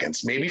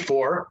 milliseconds, maybe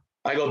 4.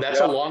 I go,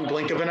 that's a long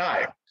blink of an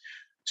eye.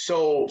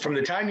 So from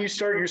the time you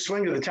start your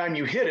swing to the time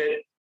you hit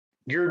it,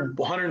 you're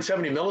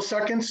 170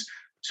 milliseconds.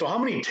 So how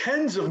many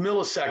tens of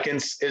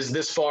milliseconds is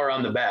this far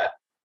on the bat?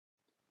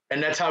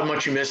 And that's how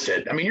much you missed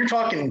it. I mean, you're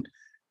talking,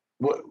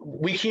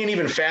 we can't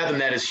even fathom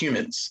that as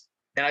humans.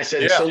 And I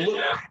said, so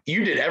look,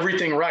 you did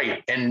everything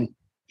right. And,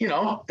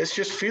 let's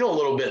just feel a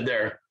little bit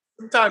there.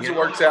 Sometimes it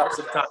works out,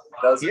 sometimes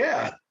it doesn't.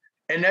 Yeah.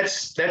 And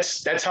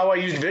that's how I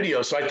used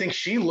video. So I think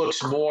she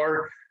looks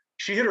more,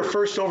 she hit her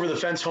first over the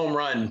fence home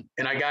run,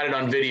 and I got it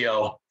on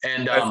video.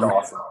 And that's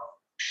awesome.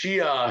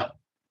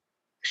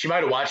 She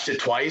might have watched it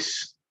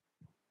twice.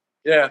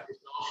 Yeah.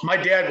 My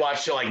dad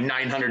watched it like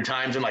 900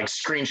 times and like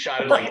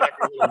screenshotted like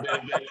every little bit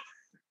of it,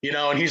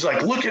 and he's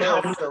like, look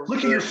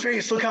at your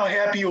face, look how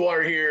happy you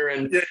are here,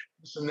 and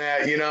this and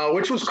that,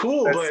 which was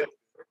cool. But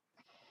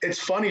it's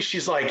funny.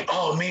 She's like,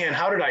 oh man,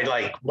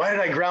 why did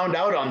I ground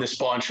out on this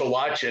ball? And she'll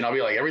watch it, and I'll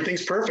be like,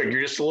 everything's perfect.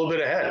 You're just a little bit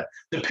ahead.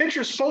 The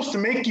pitcher's supposed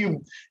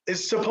to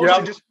is supposed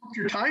to just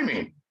your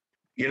timing,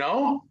 Yep.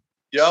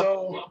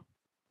 So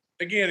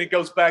again, it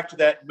goes back to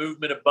that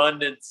movement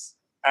abundance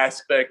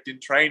aspect in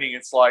training.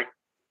 It's like,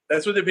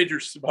 that's what the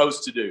pitcher's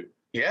supposed to do.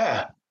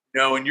 Yeah.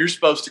 And you're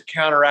supposed to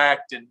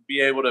counteract and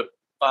be able to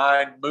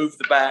move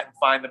the bat and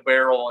find the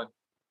barrel. And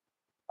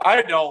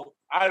I don't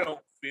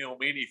film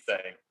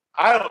anything.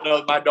 I don't know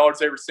if my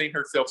daughter's ever seen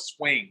herself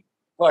swing.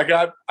 Like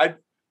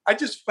I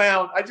just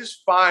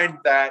find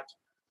that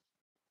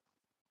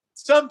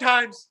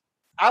sometimes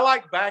I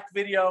like back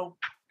video,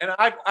 and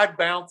I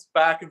bounce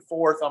back and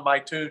forth on my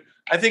tune.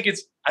 I think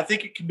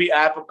it can be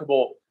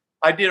applicable.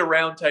 I did a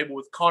roundtable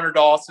with Connor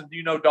Dawson. Do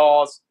you know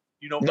Dawes?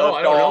 You know No, Buff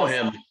I don't know Dawes?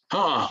 him.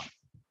 Huh.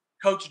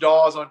 Coach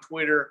Dawes on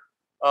Twitter.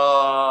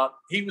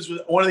 He was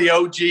with one of the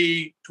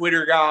OG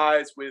Twitter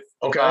guys with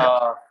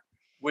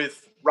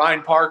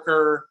Ryan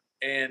Parker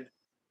and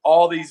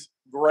all these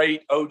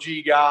great OG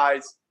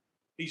guys.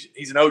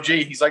 He's an OG.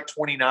 He's like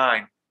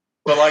 29,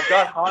 but like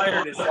got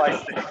hired as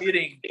like the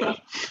hitting.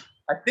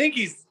 I think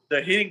he's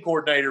the hitting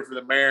coordinator for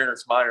the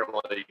Mariners minor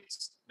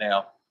leagues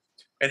now.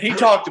 And he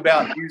talked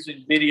about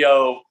using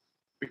video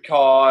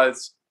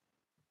because,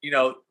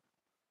 a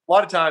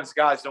lot of times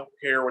guys don't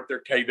care what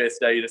their KBS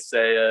data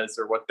says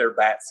or what their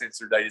bat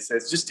sensor data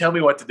says. Just tell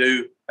me what to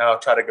do, and I'll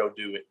try to go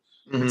do it.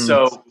 Mm-hmm. And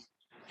so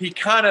he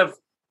kind of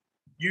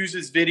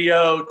uses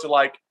video to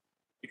like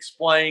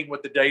explain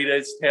what the data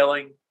is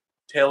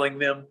telling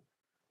them,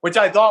 which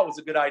I thought was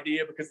a good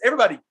idea because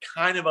everybody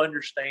kind of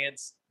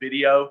understands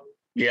video.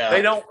 Yeah.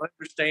 They don't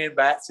understand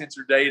bat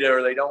sensor data,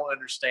 or they don't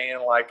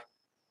understand like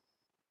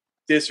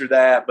this or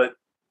that, but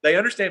they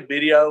understand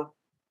video.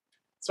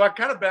 So I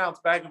kind of bounce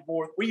back and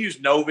forth. We use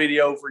no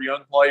video for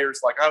young players.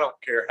 Like, I don't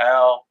care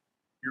how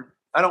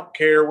I don't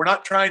care. We're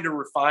not trying to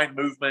refine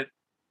movement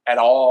at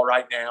all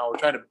right now. We're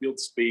trying to build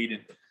speed.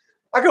 And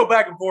I go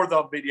back and forth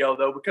on video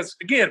though, because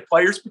again,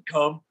 players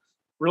become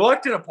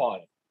reluctant upon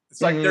it.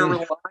 It's like they're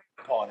relying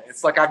upon it.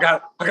 It's like, I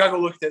got to go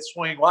look at that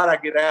swing. Why'd I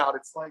get out?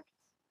 It's like,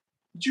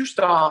 would you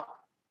stop?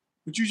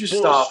 Would you just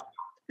stop?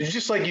 It's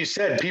just like you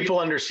said, people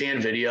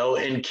understand video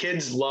and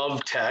kids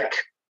love tech.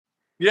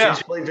 Yeah.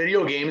 Kids play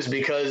video games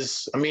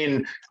because,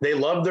 they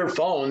love their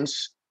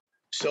phones.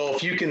 So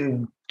if you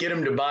can get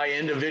them to buy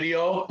into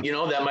video,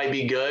 that might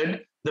be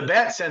good. The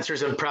bat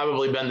sensors have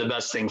probably been the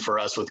best thing for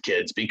us with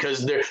kids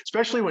because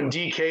especially when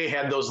DK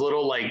had those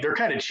little, they're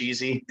kind of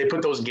cheesy. They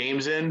put those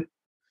games in.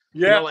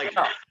 Yeah.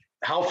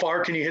 How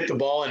far can you hit the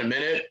ball in a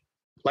minute?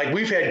 Like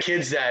we've had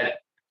kids that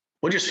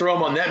we'll just throw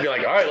them on that and be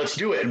like, all right, let's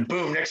do it. And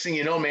boom, next thing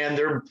you know, man,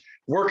 they're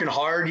working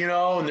hard,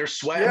 and they're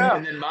sweating,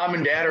 and then mom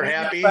and dad are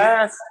happy.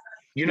 Fast.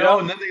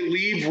 And then they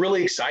leave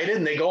really excited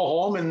and they go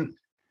home and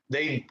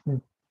they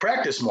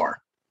practice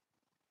more.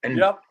 And,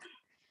 That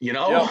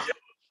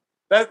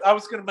I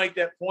was going to make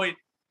that point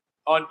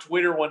on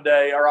Twitter one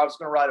day, or I was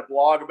going to write a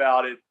blog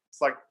about it. It's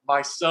like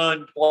my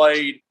son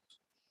played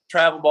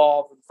travel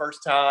ball for the first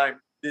time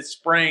this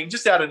spring,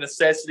 just out of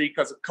necessity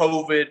because of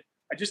COVID.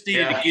 I just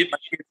needed to get my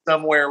kids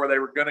somewhere where they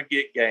were going to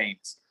get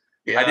games.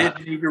 Yeah. I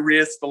didn't need to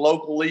risk the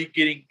local league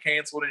getting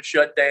canceled and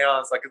shut down.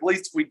 It's like, at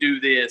least if we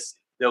do this,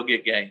 they'll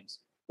get games.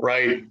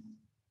 Right.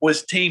 Well,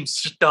 his team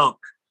stunk.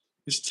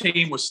 His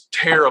team was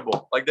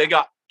terrible. Like, they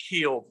got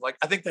killed. Like,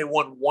 I think they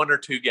won 1 or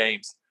 2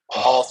 games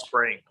all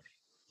spring.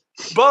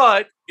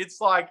 But it's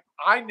like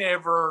I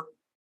never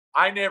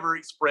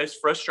expressed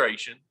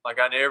frustration. Like,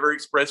 I never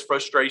expressed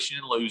frustration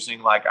in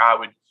losing. Like, I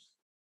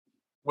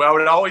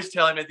would always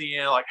tell him at the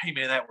end, like, hey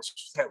man, that was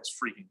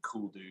freaking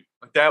cool, dude.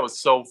 Like, that was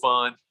so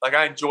fun. Like,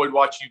 I enjoyed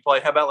watching you play.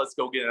 How about let's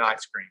go get an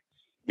ice cream?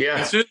 Yeah.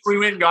 As soon as we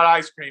went and got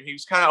ice cream, he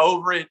was kind of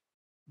over it.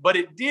 But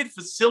it did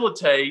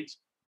facilitate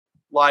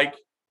like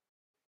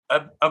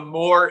a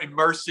more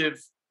immersive,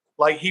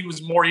 like he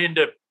was more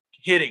into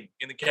hitting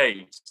in the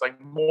cage. It's like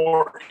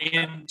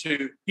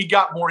he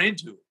got more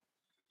into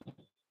it.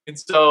 And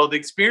so the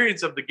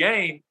experience of the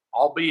game,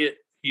 albeit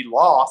he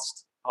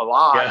lost a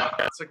lot,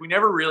 it's like we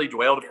never really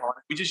dwelled upon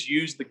it. We just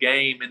used the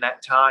game in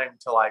that time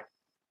to like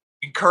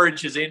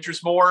encourage his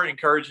interest more,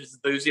 encourage his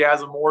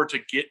enthusiasm more, to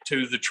get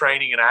to the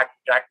training and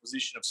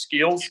acquisition of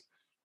skills.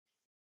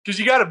 Because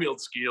you got to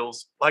build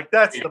skills. Like,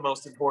 that's the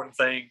most important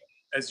thing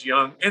as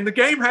young. And the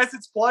game has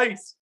its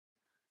place.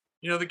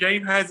 The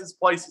game has its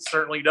place. It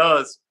certainly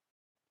does.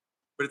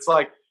 But it's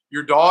like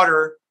your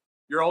daughter,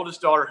 your oldest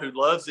daughter who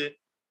loves it,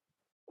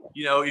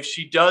 if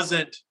she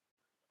doesn't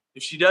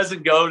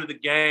go to the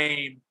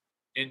game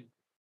and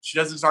she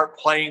doesn't start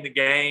playing the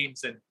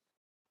games, and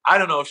I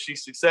don't know if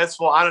she's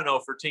successful. I don't know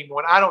if her team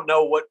won. I don't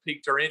know what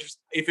piqued her interest.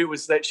 If it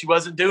was that she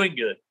wasn't doing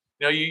good.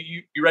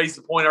 You raised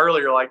the point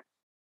earlier, like,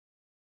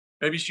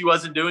 maybe she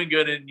wasn't doing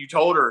good, and you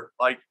told her,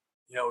 like,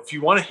 if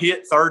you want to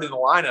hit third in the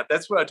lineup,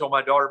 that's what I told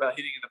my daughter about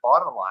hitting in the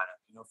bottom of the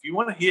lineup. If you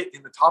want to hit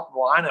in the top of the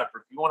lineup, or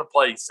if you want to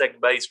play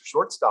second base or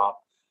shortstop,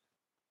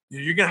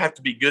 you're going to have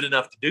to be good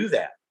enough to do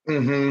that.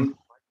 Mm-hmm.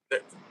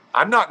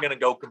 I'm not going to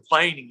go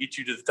complain and get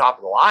you to the top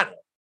of the lineup.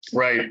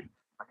 Right.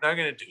 I'm not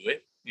going to do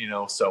it,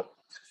 so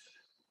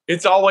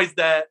it's always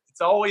that. It's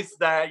always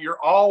that.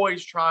 You're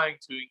always trying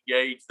to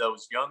engage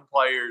those young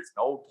players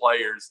and old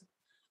players.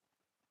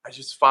 I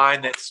just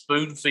find that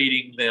spoon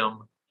feeding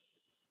them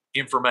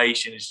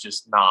information is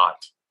just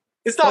not.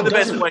 It's not the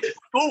best way to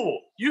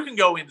school. You can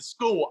go into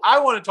school. I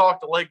want to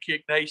talk to Leg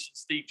Kick Nation,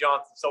 Steve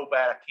Johnson, so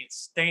bad I can't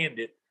stand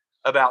it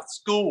about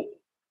school.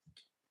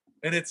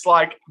 And it's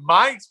like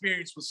my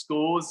experience with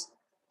school is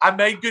I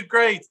made good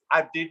grades.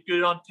 I did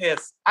good on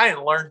tests. I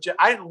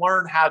didn't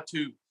learn how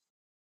to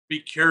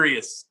be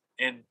curious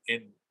and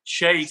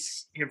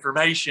chase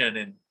information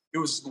and it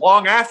was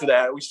long after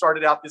that we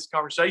started out this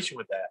conversation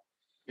with that.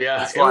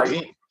 Yeah. It's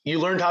like, you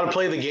learned how to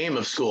play the game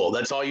of school.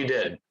 That's all you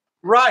did.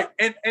 right.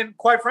 And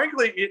quite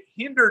frankly, it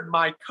hindered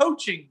my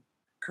coaching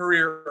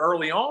career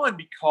early on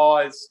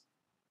because,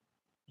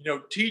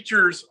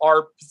 teachers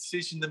are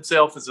positioning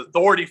themselves as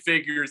authority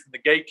figures and the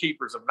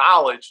gatekeepers of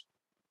knowledge.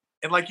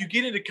 And like you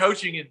get into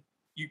coaching and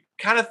you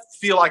kind of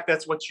feel like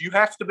that's what you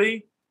have to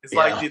be. It's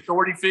like the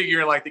authority figure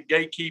and like the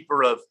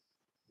gatekeeper of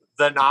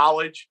the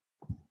knowledge.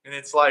 And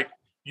it's like,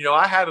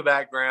 I have a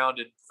background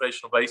in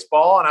professional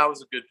baseball and I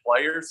was a good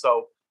player.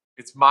 So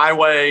it's my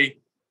way.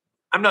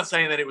 I'm not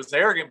saying that it was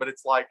arrogant, but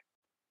it's like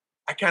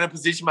I kind of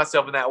position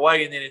myself in that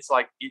way. And then it's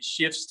like it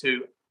shifts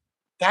to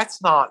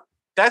that's not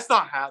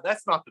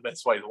the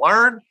best way to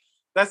learn.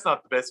 That's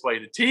not the best way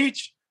to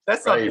teach.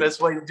 That's not the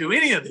best way to do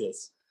any of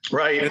this.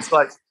 Right. And it's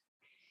like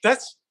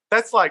that's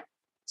like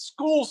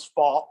school's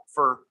fault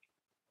for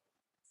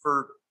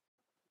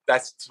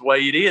that's the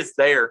way it is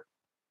there.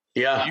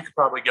 Yeah. You could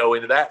probably go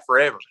into that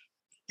forever.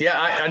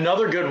 Yeah,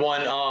 another good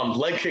one,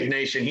 Leg Kick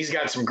Nation. He's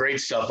got some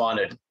great stuff on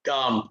it.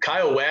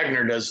 Kyle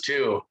Wagner does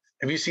too.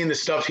 Have you seen the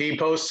stuff he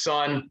posts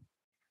on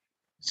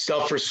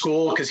stuff for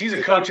school? Because he's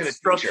a coach and a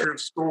teacher.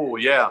 School,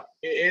 yeah.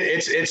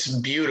 It's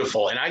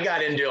beautiful. And I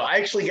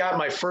actually got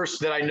my first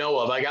that I know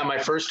of. I got my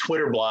first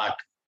Twitter block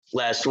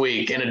last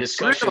week in a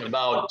discussion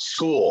about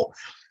school.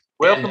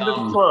 Welcome to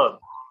the club.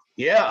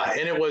 Yeah,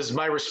 and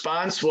my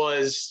response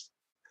was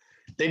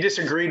they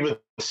disagreed with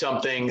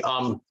something.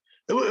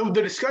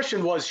 The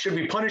discussion was, should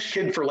we punish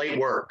kid for late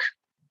work?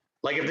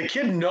 Like if the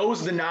kid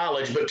knows the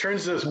knowledge but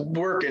turns to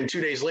work in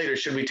 2 days later,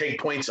 should we take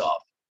points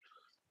off?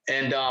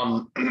 And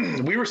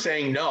we were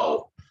saying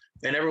no.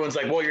 And everyone's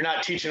like, well, you're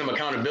not teaching them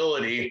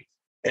accountability.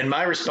 And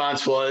my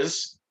response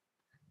was,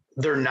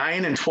 they're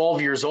 9 and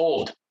 12 years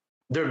old.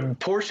 The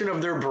portion of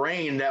their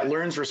brain that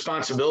learns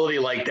responsibility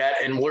like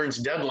that and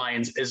learns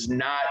deadlines is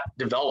not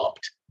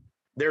developed.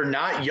 They're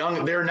not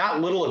young. They're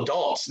not little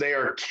adults. They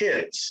are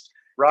kids.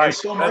 Right. And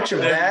so much of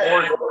that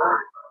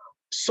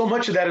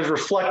is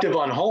reflective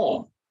on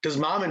home. Does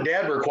mom and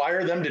dad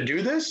require them to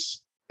do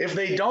this? If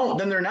they don't,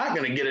 then they're not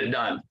going to get it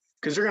done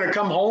because they're going to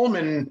come home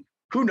and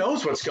who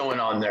knows what's going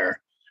on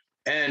there.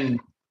 And,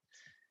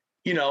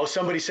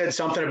 somebody said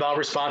something about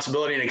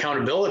responsibility and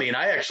accountability, and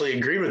I actually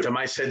agreed with them.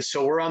 I said,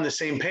 so we're on the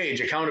same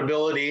page.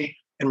 Accountability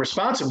and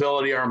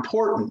responsibility are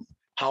important.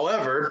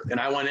 However, and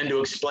I went into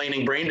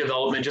explaining brain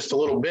development just a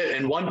little bit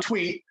in one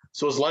tweet.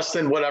 So it was less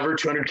than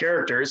 200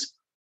 characters.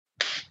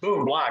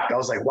 Boom, blocked. I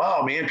was like,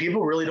 wow, man,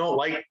 people really don't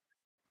like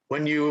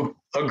when you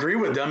agree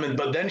with them,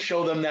 but then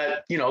show them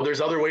that,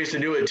 there's other ways to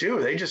do it too.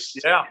 They just,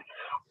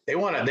 they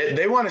want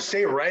to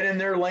stay right in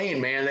their lane,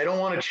 man. They don't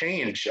want to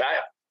change.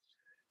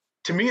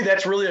 To me,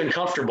 that's really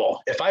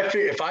uncomfortable. If I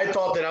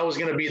thought that I was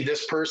going to be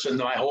this person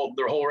the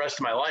whole rest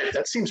of my life,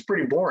 that seems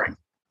pretty boring.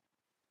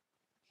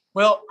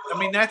 Well, I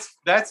mean, that's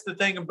the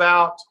thing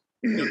about,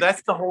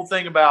 that's the whole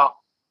thing about,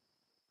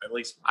 at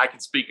least I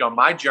can speak on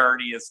my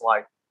journey, is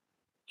like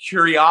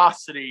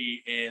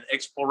curiosity and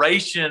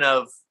exploration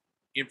of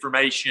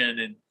information.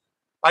 And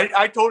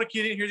I told a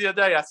kid in here the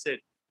other day, I said,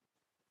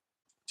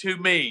 to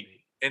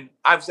me, and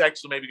I was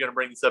actually maybe going to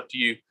bring this up to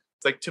you.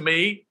 It's like, to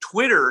me,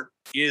 Twitter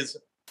is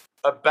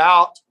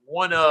about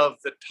one of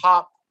the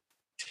top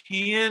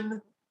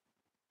 10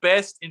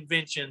 best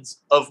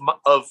inventions of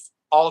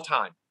all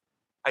time.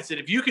 I said,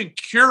 if you can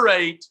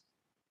curate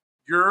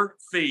your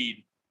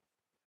feed,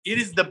 it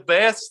is the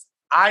best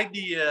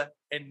idea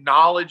and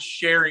knowledge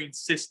sharing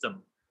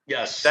system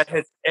that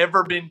has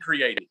ever been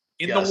created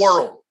in the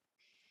world.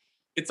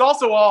 It's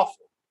also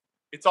awful.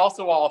 It's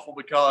also awful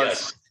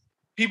because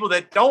people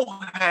that don't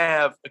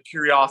have a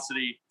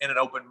curiosity and an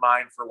open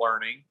mind for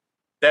learning,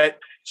 that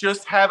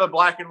just have a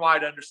black and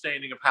white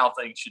understanding of how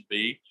things should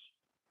be,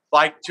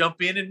 like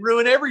jump in and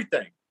ruin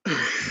everything.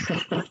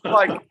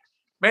 Like,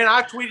 man,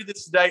 I tweeted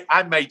this today.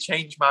 I may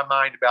change my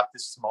mind about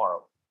this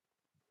tomorrow.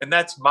 And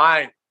that's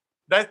one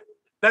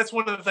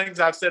of the things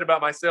I've said about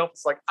myself.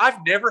 It's like,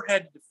 I've never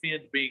had to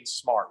defend being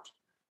smart.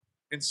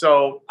 And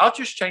so I'll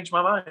just change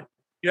my mind.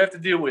 You have to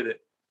deal with it.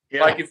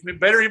 Yeah. Like if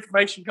better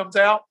information comes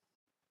out,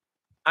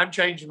 I'm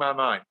changing my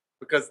mind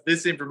because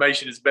this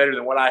information is better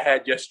than what I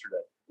had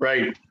yesterday.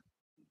 Right.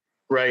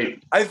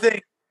 I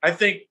think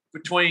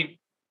between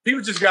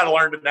people just got to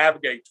learn to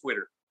navigate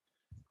Twitter.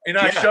 And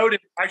I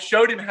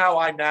showed him how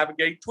I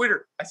navigate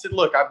Twitter. I said,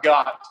 look, I've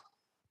got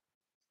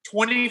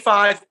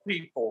 25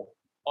 people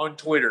on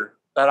Twitter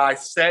that I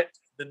set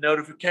the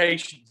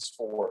notifications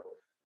for.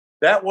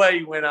 That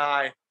way, when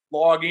I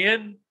log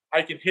in,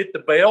 I can hit the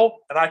bell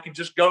and I can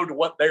just go to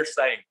what they're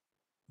saying.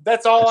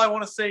 That's all I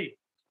want to see.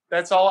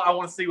 That's all I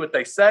want to see, what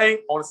they say.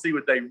 I want to see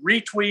what they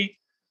retweet.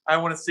 I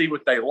want to see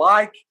what they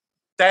like.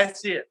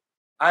 That's it.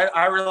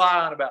 I rely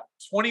on about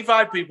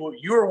 25 people.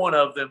 You are one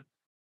of them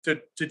to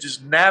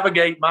just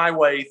navigate my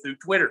way through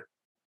Twitter.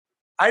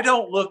 I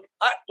don't look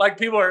like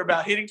people are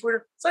about hitting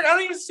Twitter. It's like, I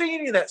don't even see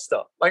any of that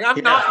stuff. Like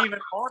I'm not even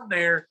on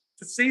there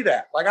to see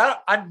that. Like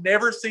I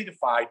never see the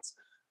fights.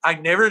 I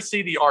never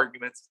see the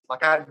arguments.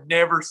 Like I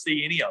never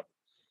see any of them.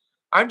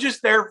 I'm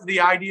just there for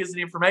the ideas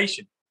and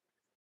information.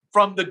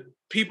 from the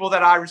people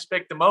that I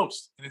respect the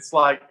most. And it's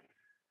like,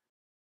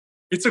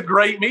 it's a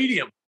great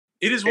medium.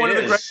 It is one of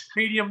the greatest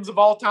mediums of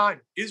all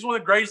time. It is one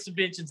of the greatest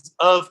inventions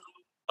of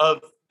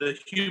the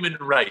human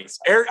race.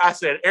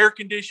 Air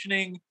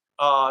conditioning,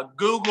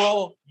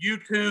 Google,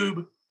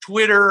 YouTube,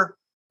 Twitter,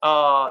 the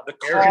car.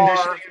 Air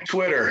conditioning,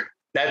 Twitter.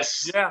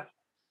 That's yeah.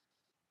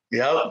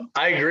 Yep,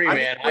 I agree,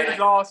 man. Twitter's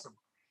awesome.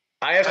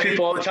 I ask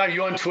people all the time,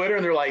 "You on Twitter?"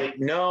 And they're like,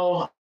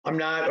 "No, I'm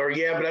not," or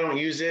 "Yeah, but I don't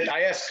use it."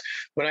 I ask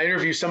when I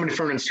interview somebody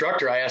from an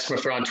instructor, I ask them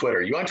if they're on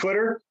Twitter. "You on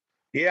Twitter?"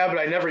 "Yeah, but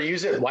I never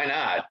use it." "Why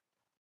not?"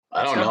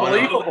 "I don't know."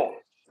 Unbelievable.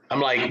 I'm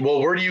like,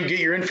 "Well, where do you get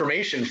your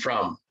information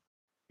from?"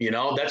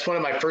 That's one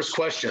of my first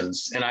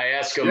questions. And I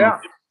ask them,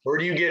 "Where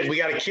do you get?" We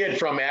got a kid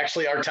from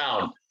actually our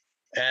town,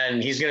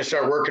 and he's going to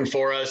start working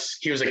for us.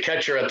 He was a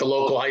catcher at the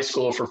local high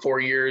school for 4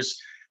 years,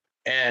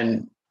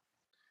 and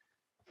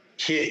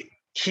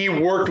he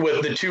worked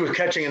with the two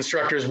catching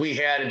instructors we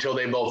had until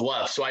they both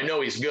left. So I know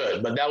he's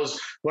good. But that was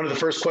one of the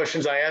first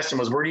questions I asked him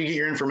was, "Where do you get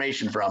your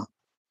information from?"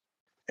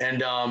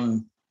 And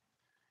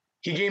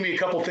he gave me a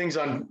couple things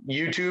on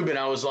YouTube, and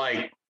I was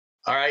like,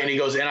 "All right." And he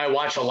goes, "And I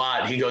watch a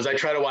lot." He goes, "I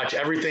try to watch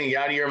everything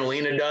Yadier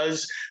Molina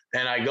does,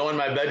 and I go in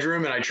my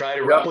bedroom and I try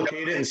to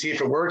replicate it and see if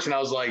it works." And I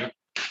was like,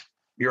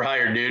 "You're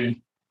hired,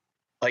 dude.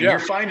 Like you're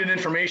finding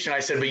information." I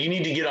said, "But you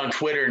need to get on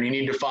Twitter and you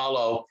need to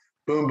follow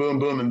boom, boom,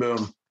 boom, and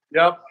boom."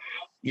 Yep.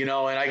 And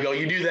I go,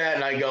 "You do that."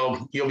 And I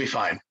go, "You'll be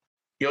fine.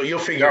 You'll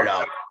figure it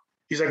out."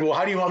 He's like, "Well,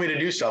 how do you want me to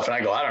do stuff?" And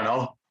I go, "I don't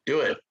know. Do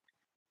it.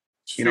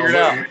 Figure it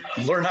out.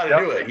 Learn how to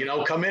do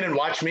it. Come in and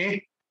watch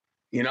me,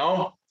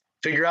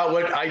 figure out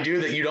what I do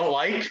that you don't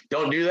like.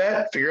 Don't do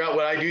that. Figure out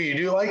what I do you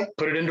do like,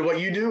 put it into what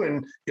you do,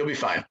 and you'll be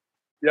fine."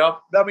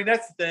 Yep. I mean,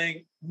 that's the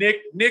thing.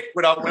 Nick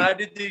when I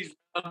did these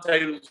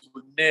roundtables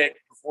with Nick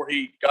before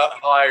he got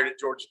hired at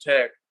Georgia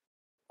Tech,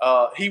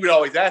 he would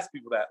always ask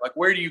people that, like,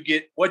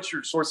 what's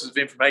your sources of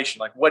information?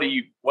 Like, what do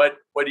you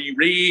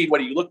read? What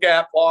do you look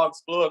at? Blogs,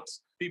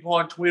 books, people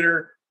on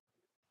Twitter.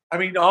 I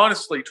mean,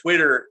 honestly,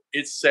 Twitter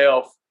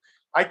itself,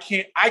 I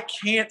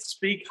can't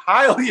speak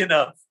highly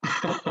enough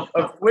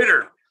of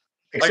Twitter.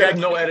 Except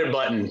no edit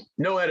button.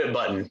 No edit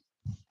button.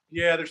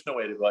 Yeah, there's no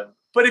edit button.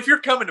 But if you're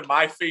coming to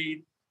my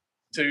feed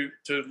to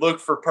look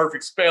for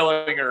perfect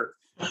spelling or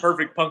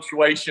perfect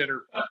punctuation,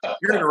 or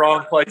you're in the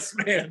wrong place,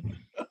 man.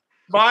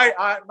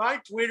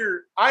 My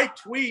Twitter, I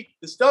tweet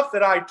the stuff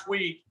that I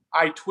tweet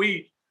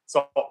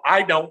so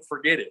I don't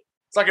forget it.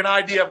 It's like an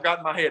idea I've got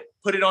in my head.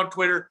 Put it on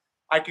Twitter,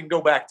 I can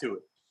go back to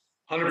it.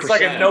 100%. It's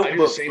like a notebook. I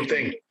do the same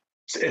thing.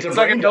 It's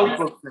like a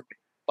notebook for me.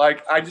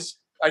 Like I just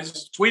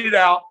tweet it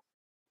out.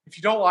 If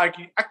you don't like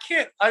it, I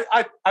can't.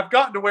 I've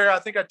gotten to where I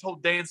think I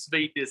told Dan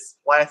Sweet this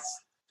last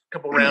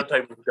couple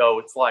roundtables ago.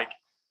 It's like,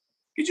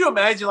 could you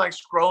imagine like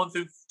scrolling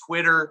through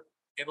Twitter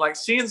and like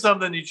seeing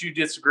something that you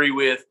disagree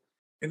with,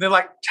 and then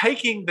like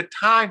taking the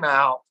time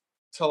out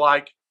to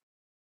like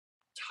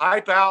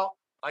type out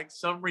like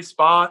some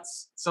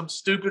response, some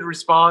stupid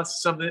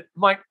response, something.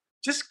 I'm like,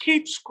 just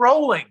keep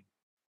scrolling.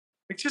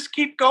 Like, just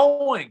keep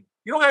going.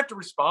 You don't have to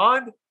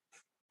respond.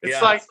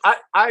 It's like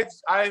I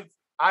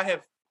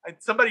have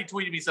somebody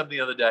tweeted me something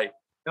the other day,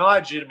 and I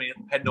legitimately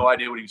had no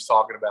idea what he was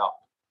talking about.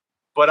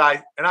 But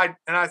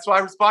so I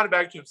responded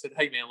back to him and said,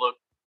 "Hey man, look,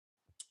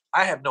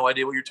 I have no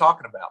idea what you're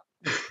talking about.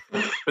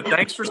 But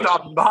thanks for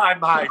stopping by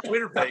my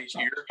Twitter page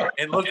here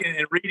and looking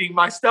and reading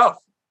my stuff.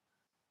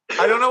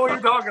 I don't know what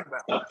you're talking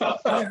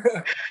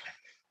about."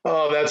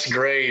 Oh, that's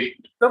great.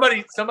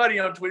 Somebody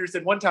on Twitter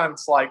said one time,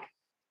 it's like,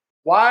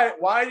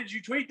 why did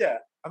you tweet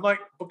that? I'm like,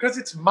 because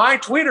it's my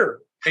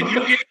Twitter and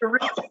you get to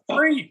read it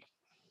free.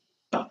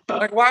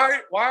 Like, why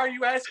are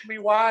you asking me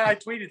why I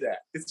tweeted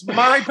that? It's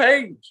my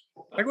page.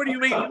 Like, what do you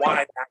mean,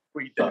 why did I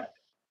tweet that?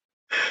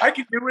 I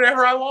can do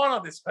whatever I want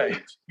on this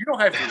page. You don't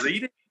have to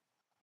read it.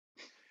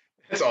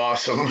 That's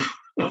awesome.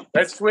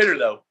 That's Twitter,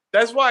 though.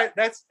 That's why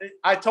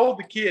I told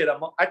the kid,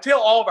 I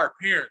tell all of our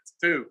parents,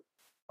 too.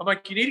 I'm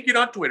like, you need to get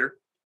on Twitter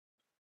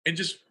and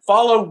just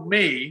follow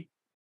me,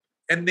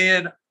 and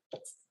then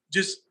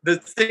just the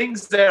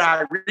things that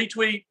I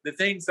retweet, the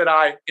things that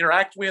I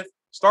interact with,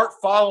 start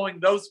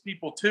following those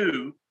people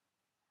too.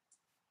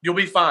 You'll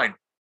be fine.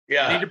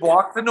 Yeah. You need to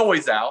block the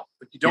noise out,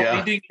 but you don't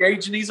need to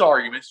engage in these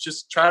arguments.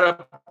 Just try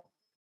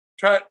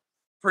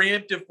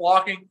preemptive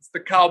blocking. It's the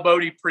Kyle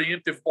Bodie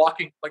preemptive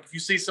blocking. Like if you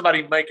see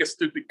somebody make a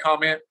stupid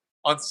comment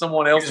on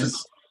someone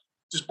else's,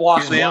 just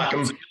block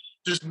them.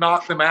 Just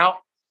knock them out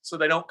so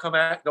they don't come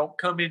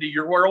into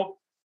your world.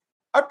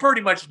 I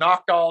pretty much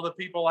knocked all the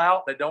people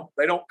out. They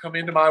don't come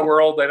into my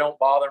world. They don't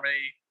bother me.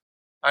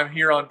 I'm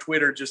here on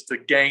Twitter just to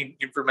gain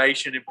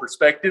information and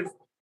perspective.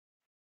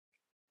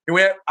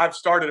 And I've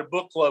started a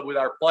book club with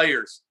our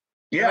players.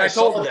 Yeah, I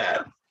saw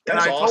that.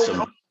 That's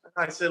awesome.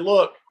 I said,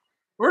 look,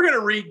 we're going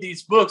to read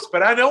these books,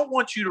 but I don't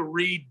want you to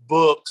read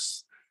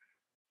books.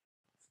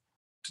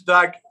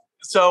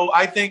 So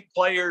I think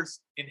players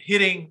in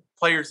hitting,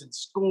 players in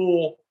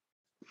school,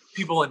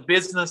 people in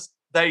business,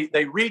 they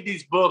read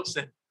these books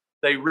and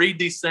they read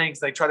these things.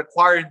 They try to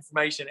acquire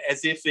information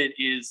as if it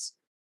is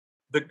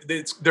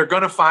they're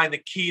going to find the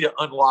key to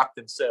unlock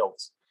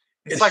themselves.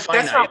 It's like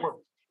finite.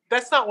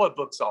 that's not what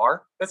books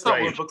are. That's not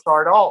Right. what books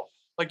are at all.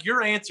 Like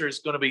your answer is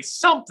going to be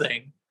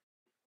something.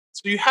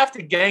 So you have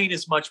to gain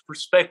as much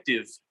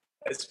perspective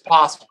as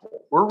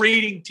possible. We're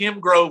reading Tim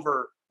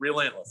Grover,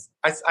 Relentless.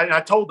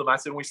 I told them, I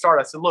said, when we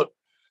started, I said, look,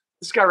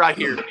 this guy right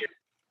here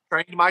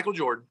trained Michael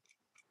Jordan.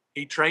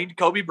 He trained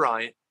Kobe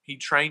Bryant. He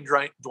trained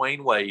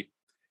Dwayne Wade.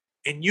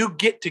 And you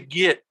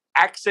get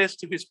access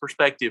to his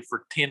perspective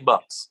for $10.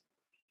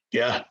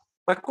 Yeah.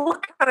 Like,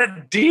 what kind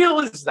of deal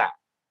is that?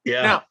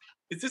 Yeah. Now,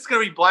 is this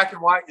going to be black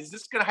and white? Is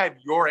this going to have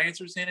your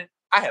answers in it?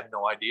 I have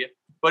no idea.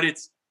 But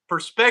it's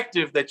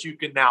perspective that you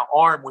can now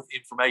arm with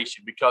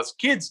information, because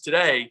kids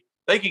today,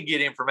 they can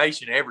get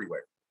information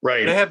everywhere.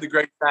 Right. They have the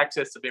greatest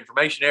access of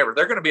information ever.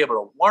 They're going to be able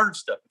to learn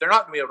stuff, but they're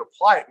not going to be able to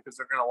apply it because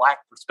they're going to lack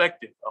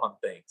perspective on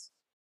things.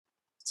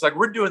 It's like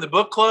we're doing the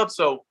book club.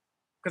 So,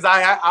 because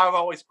I've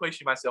always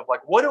questioned myself,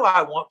 like, what do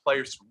I want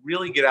players to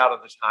really get out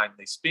of the time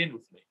they spend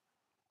with me?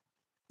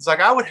 It's like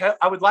I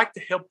would like to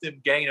help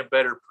them gain a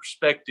better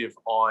perspective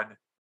on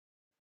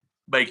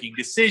making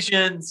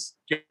decisions,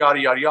 yada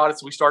yada yada.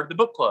 So we started the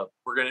book club.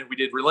 We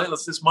did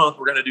Relentless this month.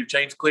 We're gonna do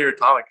James Clear,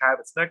 Atomic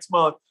Habits next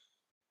month.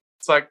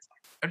 It's like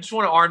I just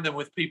want to arm them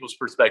with people's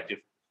perspective.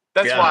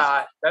 That's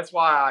why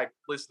I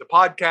listen to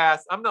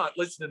podcasts. I'm not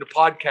listening to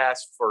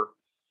podcasts for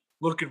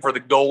looking for the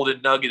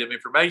golden nugget of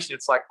information.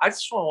 It's like I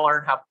just want to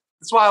learn how.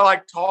 That's why I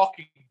like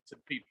talking to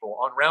people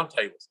on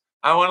roundtables.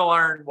 I want to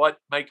learn what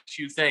makes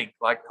you think.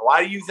 Like,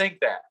 why do you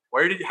think that?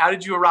 How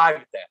did you arrive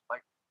at that?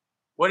 Like,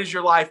 what is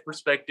your life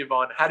perspective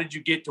on how did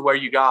you get to where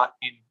you got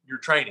in your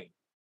training?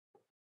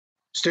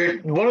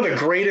 Stu, one of the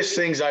greatest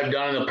things I've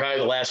done in probably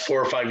the last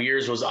 4 or 5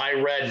 years was I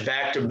read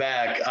back to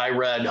back. I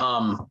read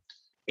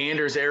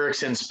Anders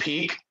Ericsson's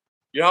Peak.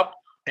 Yep.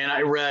 And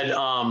I read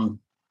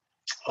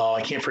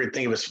I can't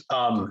think of his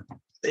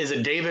is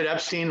it David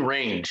Epstein,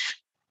 Range?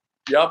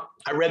 Yep.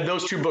 I read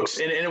those 2 books,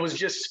 and it was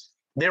just,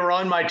 they were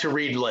on my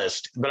to-read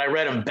list, but I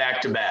read them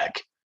back to back.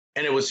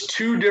 And it was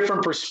 2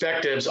 different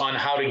perspectives on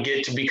how to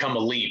get to become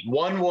elite.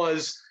 One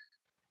was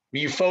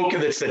you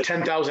focus, it's the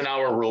 10,000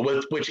 hour rule,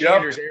 which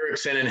Anders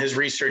Ericsson and his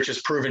research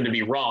has proven to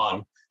be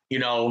wrong. You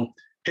know,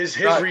 his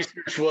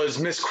research was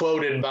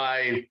misquoted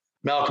by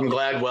Malcolm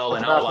Gladwell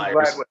and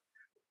Outliers.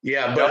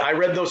 Yeah, but I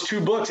read those 2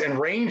 books, and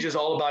Range is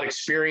all about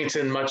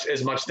experiencing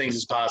as much things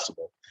as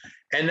possible.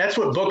 And that's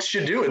what books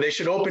should do. They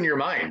should open your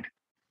mind.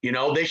 You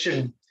know, they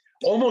should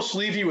almost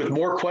leave you with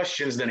more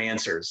questions than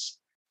answers,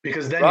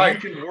 because then you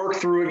can work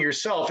through it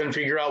yourself and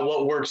figure out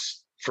what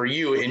works for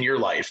you in your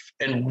life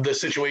and the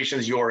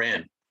situations you're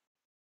in.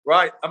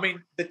 Right. I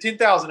mean, the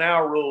 10,000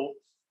 hour rule.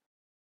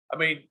 I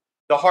mean,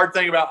 the hard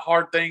thing about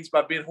hard things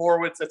by Ben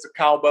Horowitz, that's a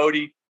Kyle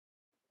Bodie.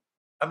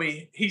 I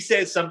mean, he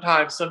says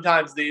sometimes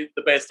the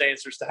best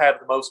answer is to have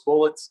the most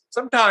bullets.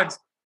 Sometimes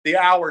the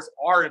hours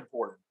are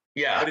important.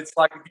 Yeah. But it's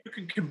like if you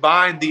can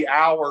combine the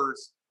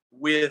hours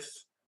with,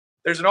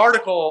 there's an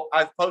article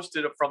I've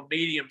posted from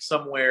Medium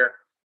somewhere.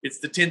 It's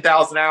the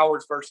 10,000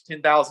 hours versus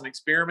 10,000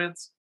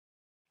 experiments.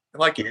 And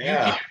like you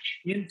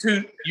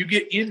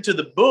get into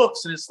the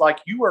books, and it's like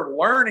you are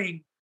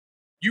learning,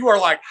 you are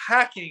like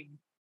hacking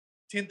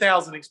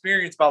 10,000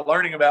 experience by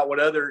learning about what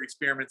other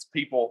experiments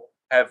people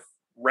have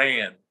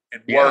ran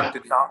and worked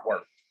and not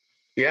worked.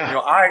 Yeah. You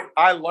know,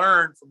 I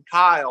learned from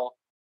Kyle,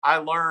 I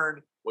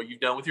learned what you've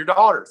done with your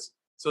daughters.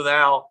 So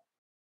now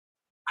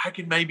I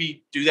can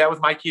maybe do that with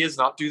my kids,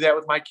 not do that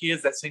with my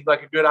kids. That seems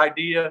like a good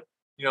idea.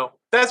 You know,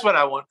 that's what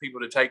I want people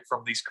to take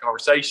from these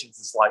conversations.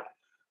 It's like,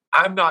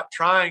 I'm not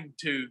trying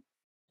to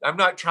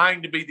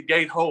be the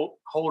gate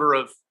holder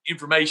of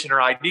information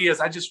or ideas.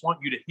 I just want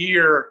you to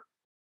hear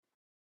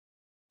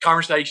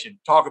conversation,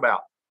 talk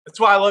about. That's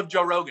why I love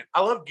Joe Rogan.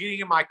 I love getting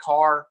in my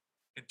car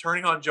and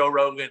turning on Joe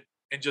Rogan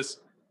and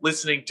just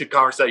listening to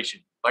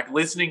conversation, like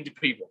listening to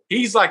people.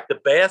 He's like the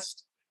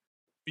best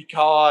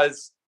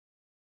because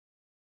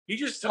he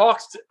just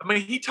talks to,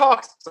 he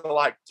talks to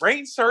like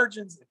brain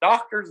surgeons and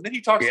doctors, and then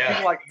he talks to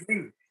people like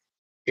me.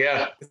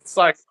 Yeah. It's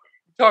like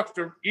he talks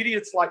to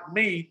idiots like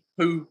me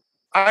who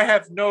I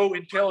have no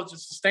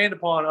intelligence to stand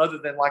upon other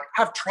than like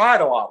I've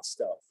tried a lot of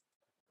stuff.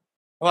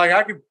 Like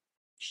I could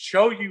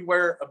show you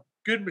where a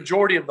good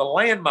majority of the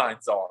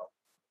landmines are.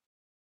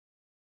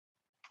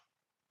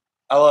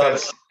 I love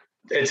it.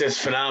 It's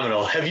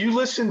phenomenal. Have you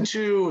listened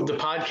to the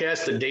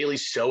podcast, The Daily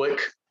Stoic?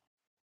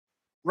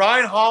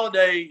 Ryan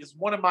Holiday is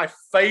one of my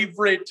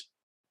favorite.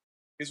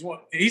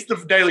 He's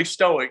the Daily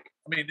Stoic.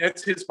 I mean,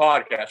 that's his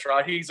podcast,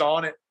 right? He's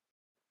on it.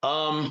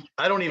 I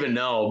don't even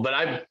know,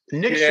 but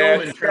Nick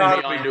Schulman turned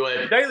me on to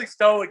it. Daily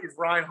Stoic is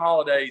Ryan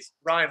Holiday's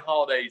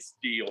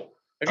deal.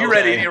 Have you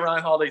read any of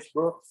Ryan Holiday's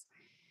books?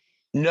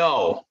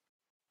 No.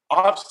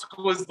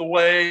 Obstacle is the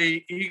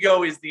way.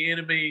 Ego is the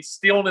enemy.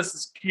 Stillness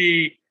is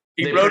key.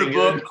 He wrote a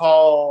book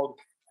called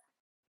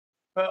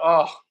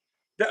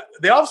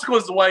The Obstacle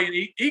is the Way,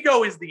 and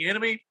Ego is the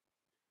Enemy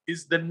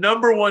is the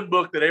number one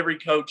book that every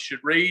coach should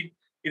read.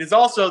 It is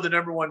also the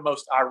number one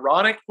most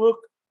ironic book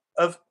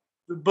of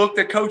the book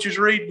that coaches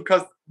read,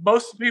 because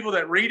most of the people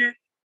that read it,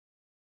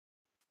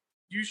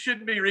 you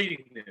shouldn't be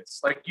reading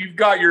this. Like, you've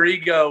got your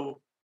ego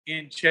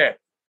in check.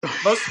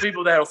 Most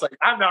people that'll say,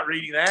 I'm not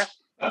reading that.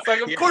 It's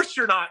like, of course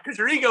you're not, because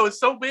your ego is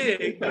so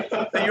big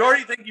that you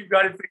already think you've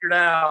got it figured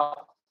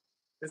out.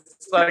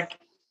 It's like,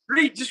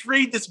 just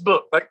read this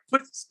book. Like,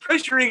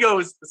 push your ego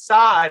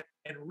aside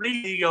and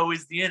read Ego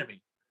is the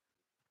Enemy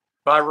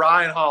by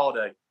Ryan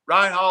Holiday.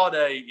 Ryan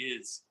Holiday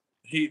is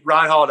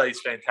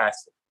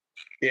fantastic.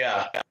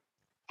 Yeah.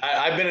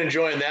 I've been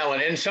enjoying that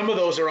one. And some of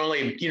those are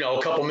only,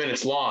 a couple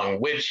minutes long,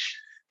 which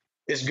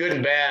is good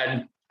and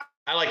bad.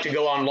 I like to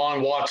go on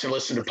long walks and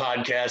listen to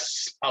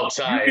podcasts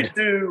outside.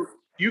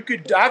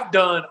 I've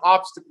done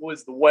Obstacle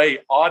is the Way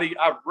audio.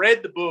 I've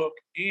read the book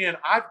and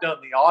I've done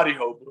the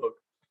audio book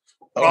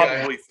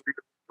probably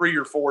three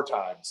or four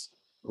times.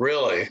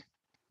 Really?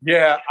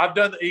 Yeah. I've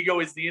done the Ego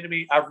is the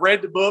Enemy. I've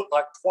read the book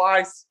like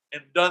twice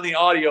and done the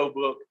audio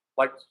book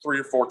like 3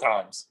 or 4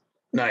 times.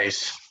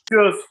 Nice.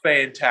 Just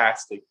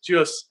fantastic.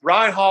 Just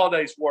Ryan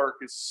Holiday's work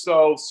is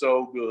so,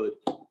 so good.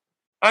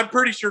 I'm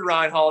pretty sure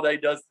Ryan Holiday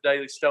does the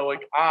Daily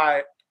Stoic.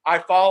 I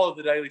follow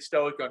the Daily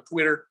Stoic on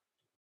Twitter.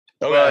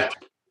 Okay.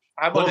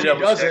 Well, if he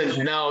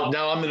doesn't, now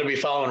I'm going to be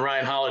following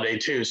Ryan Holiday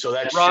too. So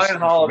that's Ryan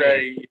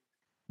Holiday.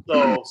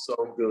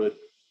 So good.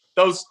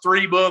 Those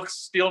 3 books,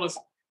 Stillness.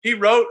 He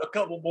wrote a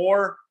couple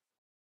more,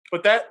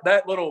 but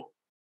that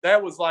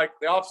was like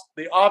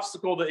the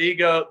obstacle, the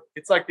ego.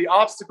 It's like the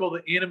obstacle,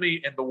 the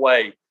enemy, and the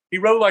way. He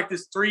wrote like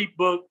this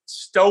 3-book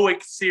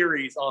Stoic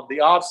series on the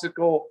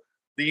obstacle,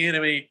 the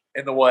enemy,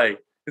 and the way.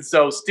 And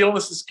so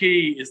Stillness is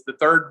Key is the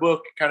 3rd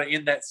book kind of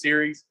in that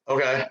series.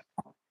 Okay.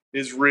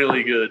 Is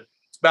really good.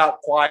 It's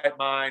about quiet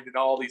mind and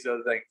all these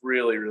other things.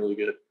 Really, really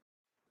good.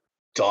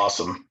 It's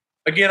awesome.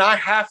 Again, I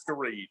have to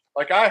read.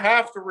 Like I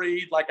have to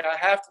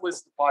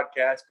listen to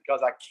podcasts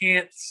because I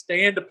can't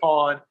stand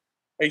upon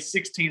a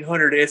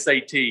 1600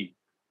 SAT.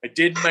 I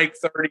didn't make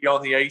 30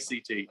 on the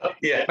ACT.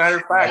 Yeah. Matter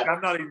of fact,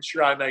 I'm not even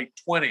sure I made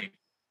 20.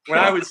 When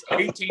I was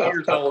 18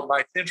 years old,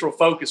 my central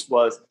focus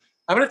was,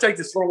 I'm going to take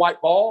this little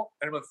white ball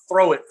and I'm going to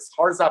throw it as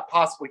hard as I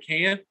possibly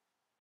can.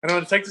 And I'm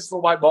going to take this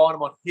little white ball and I'm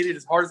going to hit it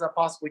as hard as I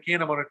possibly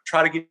can. I'm going to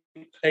try to get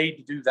paid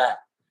to do that.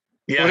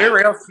 Yeah.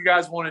 Whatever else you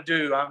guys want to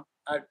do, I'm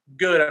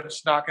good. I'm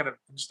just not going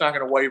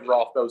to waver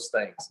off those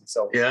things. And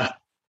so, yeah.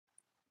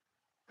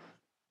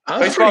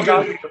 That's pretty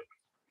good.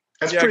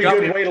 That's a pretty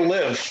good way to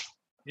live.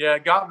 Yeah,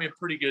 it got me a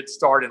pretty good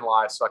start in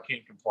life, so I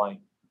can't complain.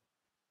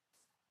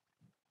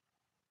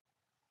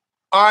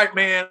 All right,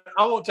 man.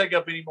 I won't take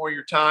up any more of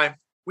your time.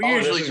 We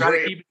usually try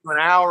to keep it to an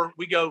hour.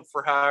 We go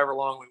for however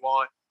long we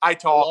want. I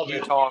talk, you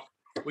talk.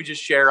 We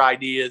just share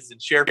ideas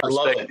and share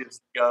perspectives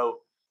and go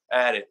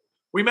at it.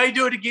 We may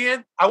do it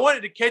again. I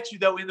wanted to catch you,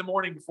 though, in the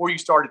morning before you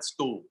started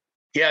school.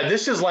 Yeah,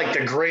 this is like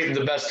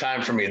the best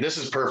time for me. This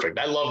is perfect.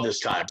 I love this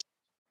time.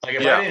 Like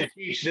if I didn't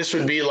teach, this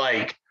would be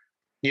like,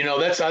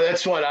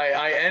 that's what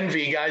I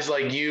envy guys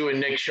like you and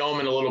Nick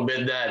Showman a little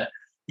bit, that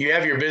you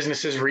have your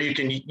businesses where you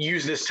can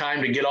use this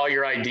time to get all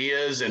your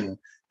ideas and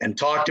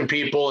talk to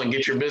people and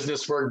get your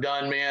business work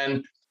done,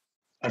 man.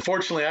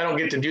 Unfortunately, I don't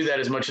get to do that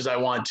as much as I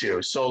want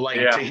to. So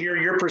to hear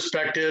your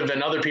perspective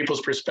and other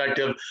people's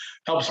perspective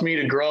helps me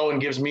to grow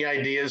and gives me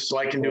ideas so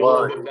I can do a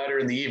little bit better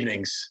in the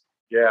evenings.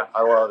 Yeah,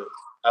 I love it.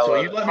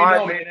 So you let me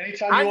know, man,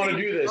 anytime you want to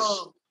do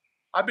this.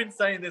 I've been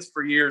saying this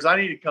for years. I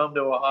need to come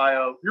to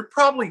Ohio. You're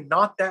probably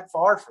not that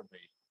far from me.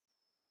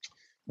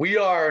 We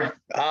are,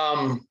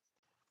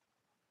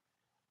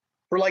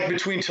 we're like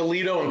between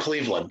Toledo and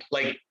Cleveland,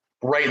 like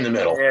right in the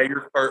middle. Yeah,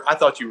 I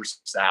thought you were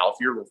south.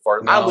 You're a little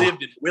farther. No. I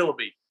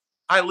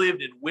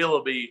lived in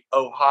Willoughby,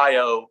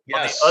 Ohio,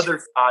 on the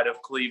other side of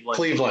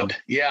Cleveland.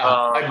 Yeah.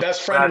 My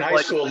best friend in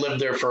high school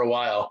lived there for a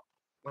while.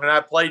 When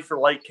I played for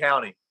Lake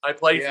County. I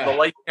played for the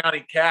Lake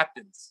County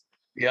Captains.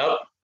 Yep.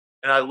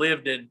 And I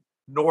lived in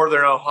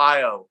Northern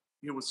Ohio.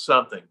 It was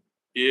something.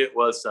 Did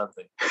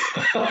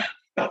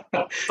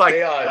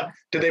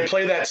they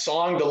play that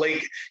song, the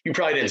Lake? You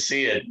probably didn't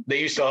see it. They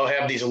used to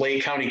have these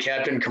Lake County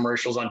Captain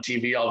commercials on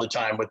TV all the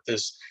time with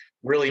this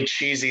really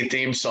cheesy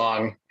theme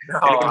song.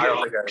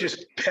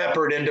 Just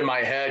peppered into my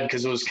head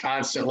because it was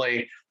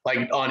constantly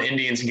like on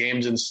Indians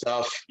games and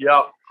stuff.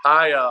 Yep.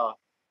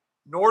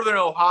 Northern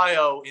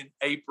Ohio in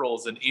April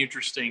is an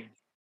interesting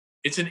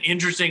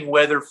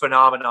weather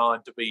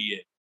phenomenon to be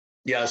in.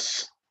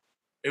 Yes.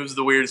 It was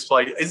the weirdest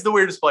place. It's the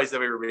weirdest place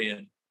I've ever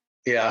been.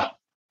 Yeah.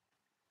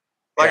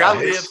 I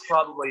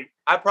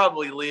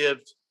probably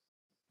lived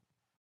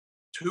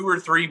 2 or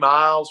 3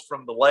 miles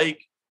from the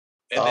lake.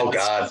 And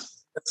God.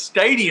 The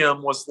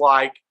stadium was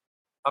like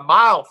a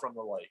mile from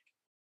the lake.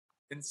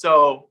 And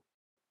so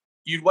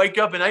you'd wake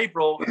up in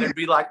April and there'd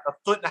be like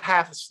 1.5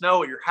 feet of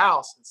snow at your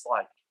house. It's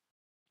like,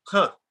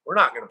 we're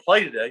not going to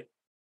play today.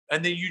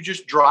 And then you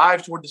just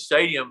drive toward the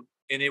stadium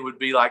and it would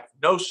be like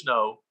no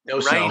snow,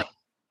 rain.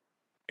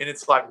 And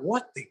it's like,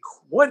 what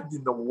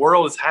in the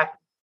world is happening?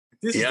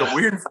 This is the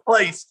weirdest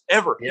place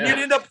ever. Yeah. And you'd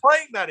end up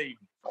playing that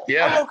evening.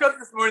 Yeah. I woke up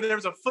this morning, there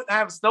was 1.5 feet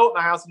of snow at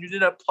my house, and you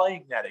ended up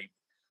playing that evening.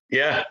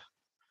 Yeah.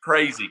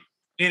 Crazy.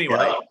 Anyway.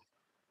 Yeah.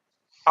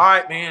 All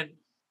right, man.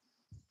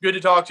 Good to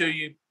talk to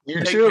you.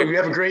 You too. You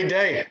have a great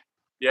day.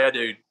 Yeah,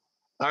 dude.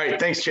 All right.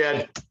 Thanks,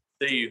 Chad.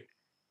 See you.